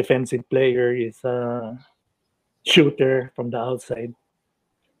 He's a defensive player. He's a shooter from the outside.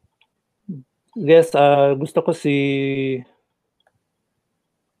 Yes, gusto ko si...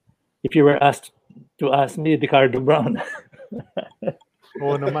 If you were asked to ask me, Ricardo Brown.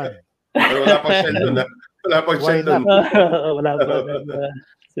 Oo naman. Wala pang Shell dun. Wala pang Shell dun. Wala pa.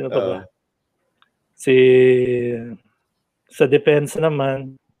 Sino pa ba? Sa depensa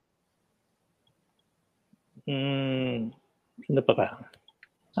naman, sino pa ka?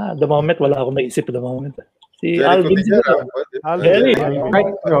 The moment, wala akong maisip at the moment. Si Alvin.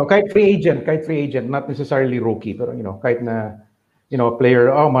 Kahit free agent, not necessarily rookie, pero kahit na player,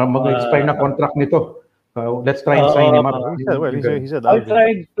 mag-expire na contract nito. Let's try and sign him up. He said I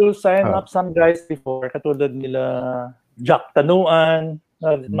tried to sign up some guys before, katulad nila Jack Tanuan,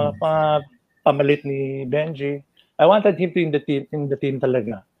 mga pamalit ni Benji. I wanted him to in the team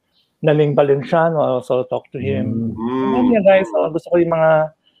talaga. Naling Valenciano, I also talked to him. Guys, gusto ko yung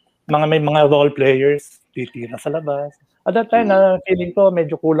may mga role players, titira sa labas. At that time, feeling ko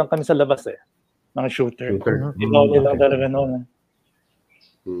medyo kulang kami sa labas mga shooter. Nila talaga noon.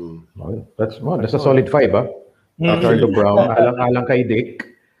 That's a solid 5, Ricardo Brown, Alang Kaidik,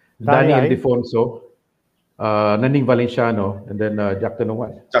 Danny Ildefonso, Naning Valenciano, and then Jack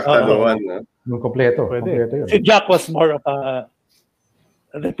Tanuan. Kompleto. Yun. Si Jack was more of a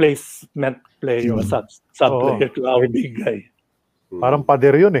replacement player, sub player to our big guy. Parang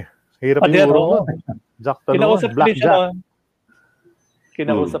pader yun Hirap yung urong. Jack Tanuan, Black Jack.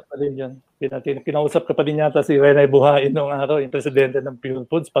 Kinausap pa din yun. Kinausap ka pa din yata si Renay Buhain noong araw, yung presidente ng Pure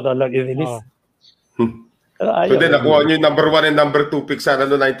Foods, para lang i-release. So then, nakuha nyo yung number 1 and number 2 pick sana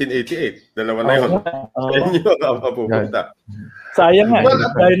noong 1988. Dalawa na yun. Sa inyo, mapupunta. Sayang nga.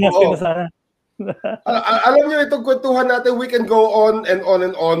 Dahil nga sinasana. Alam nyo, itong kwentuhan natin, we can go on and on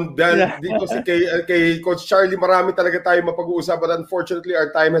and on. Dahil dito kay Coach Charlie, marami talaga tayo mapag-uusapan. Unfortunately, our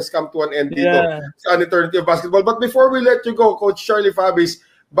time has come to an end dito sa Eternity of Basketball. But before we let you go, Coach Charlie Fabis,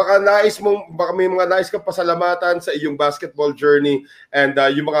 baka may mga nais kang pasalamatan sa iyong basketball journey and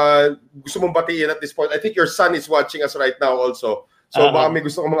yung mga gusto mong batiin at this point. I think your son is watching us right now also. So baka may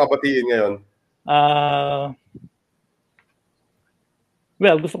gusto kong mga batiin ngayon.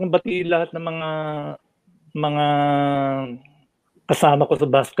 Well, gusto kong batiin lahat ng mga kasama ko sa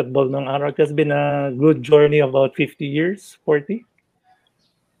basketball ng araw. It has been a good journey, about 50 years, 40?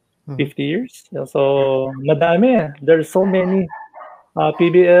 50 years. So, madami. There's so many.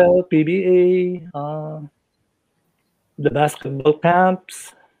 PBL, PBA, the basketball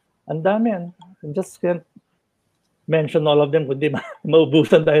camps. Ang dami. I just can't mention all of them, kundi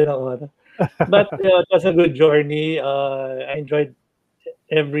maubusan tayo ng oras. But it was a good journey. I enjoyed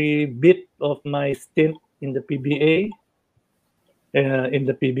every bit of my stint in the PBA, in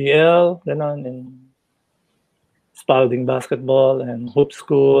the PBL, in Spalding basketball and hoop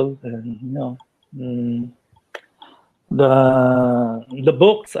school, and the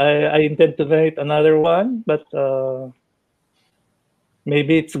books. I intend to write another one, but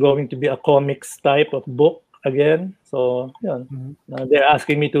maybe it's going to be a comics type of book again. So they're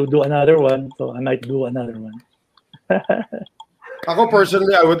asking me to do another one, so I might do another one. Ako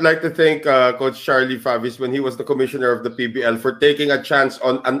personally, I would like to thank Coach Charlie Fabis when he was the commissioner of the PBL for taking a chance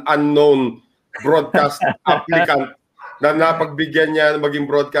on an unknown broadcast applicant na napagbigyan niya maging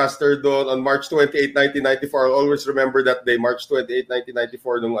broadcaster doon on March 28, 1994. I'll always remember that day, March 28,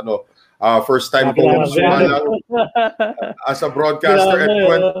 1994, nung first time ko as a broadcaster.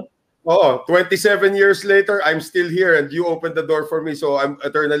 And 27 years later, I'm still here and you opened the door for me. So I'm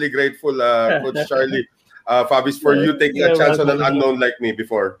eternally grateful, Coach Charlie Fabis, for you taking a chance on an unknown like me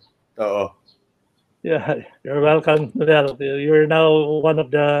before. Yeah, you're welcome. Well, you're now one of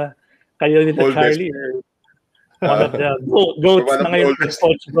the kayo ni Charlie. One of the goats na ngayon for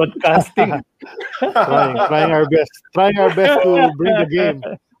sports broadcasting. Trying our best to bring the game.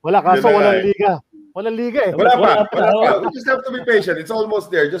 Walang liga. Walang liga eh. Wala pa. We just have to be patient. It's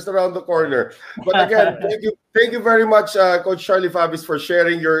almost there, just around the corner. But again, thank you very much, Coach Charlie Fabis, for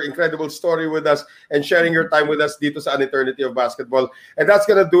sharing your incredible story with us and sharing your time with us dito sa An Eternity of Basketball. And that's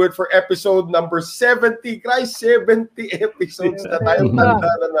gonna do it for episode number 70. Guys, 70 episodes na tayo. Tanda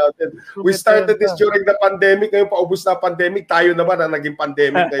na natin. We started this during the pandemic. Ngayon, paubos na pandemic. Tayo naman ang naging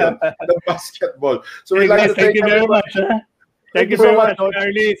pandemic ngayon ng basketball. So we'd like to thank you very much. Thank you so much,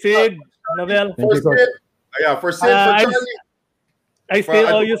 Charlie, Sid, Novel. For Sid, for Charlie. I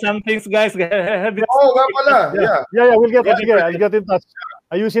still owe you some things, guys. Nga pala. Yeah, we'll get I'll get in touch.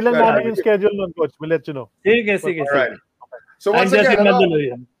 Ayusin lang namin yung schedule nun, Coach. We'll let you know. Sige. Right. So once again,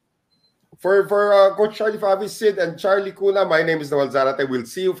 for Coach Charlie Fabis, Sid, and Charlie Cuna, my name is Noel Zarate. We'll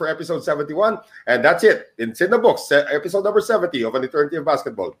see you for episode 71. And that's it. It's in the books. Episode number 70 of An Eternity of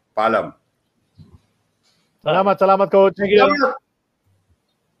Basketball. Paalam. Salamat, Coach. Thank you.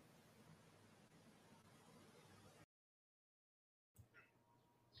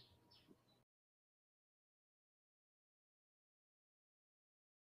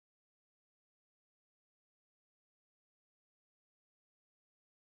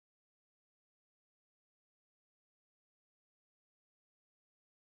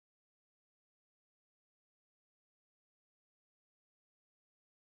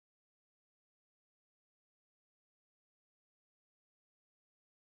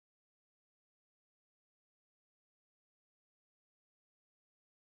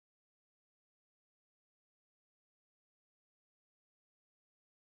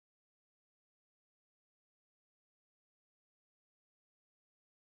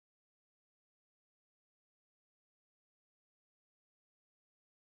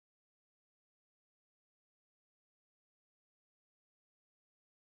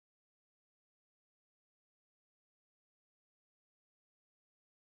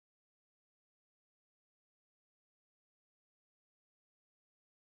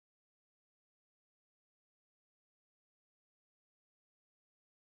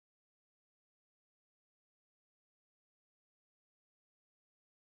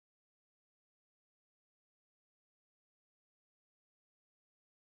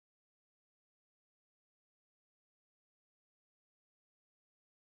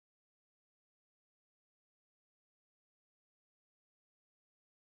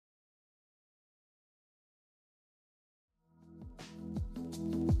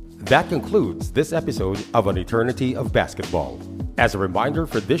 That concludes this episode of An Eternity of Basketball. As a reminder,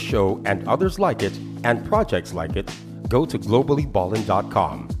 for this show and others like it and projects like it, go to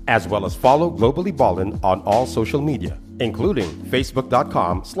globallyballin.com, as well as follow Globally Ballin on all social media, including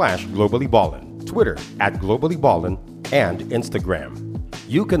facebook.com/globallyballin, Twitter @globallyballin, and Instagram.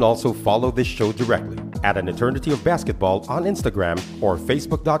 You can also follow this show directly at An Eternity of Basketball on Instagram or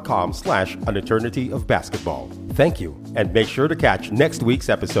facebook.com/An Eternity of Basketball. Thank you, and make sure to catch next week's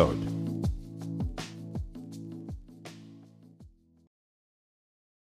episode.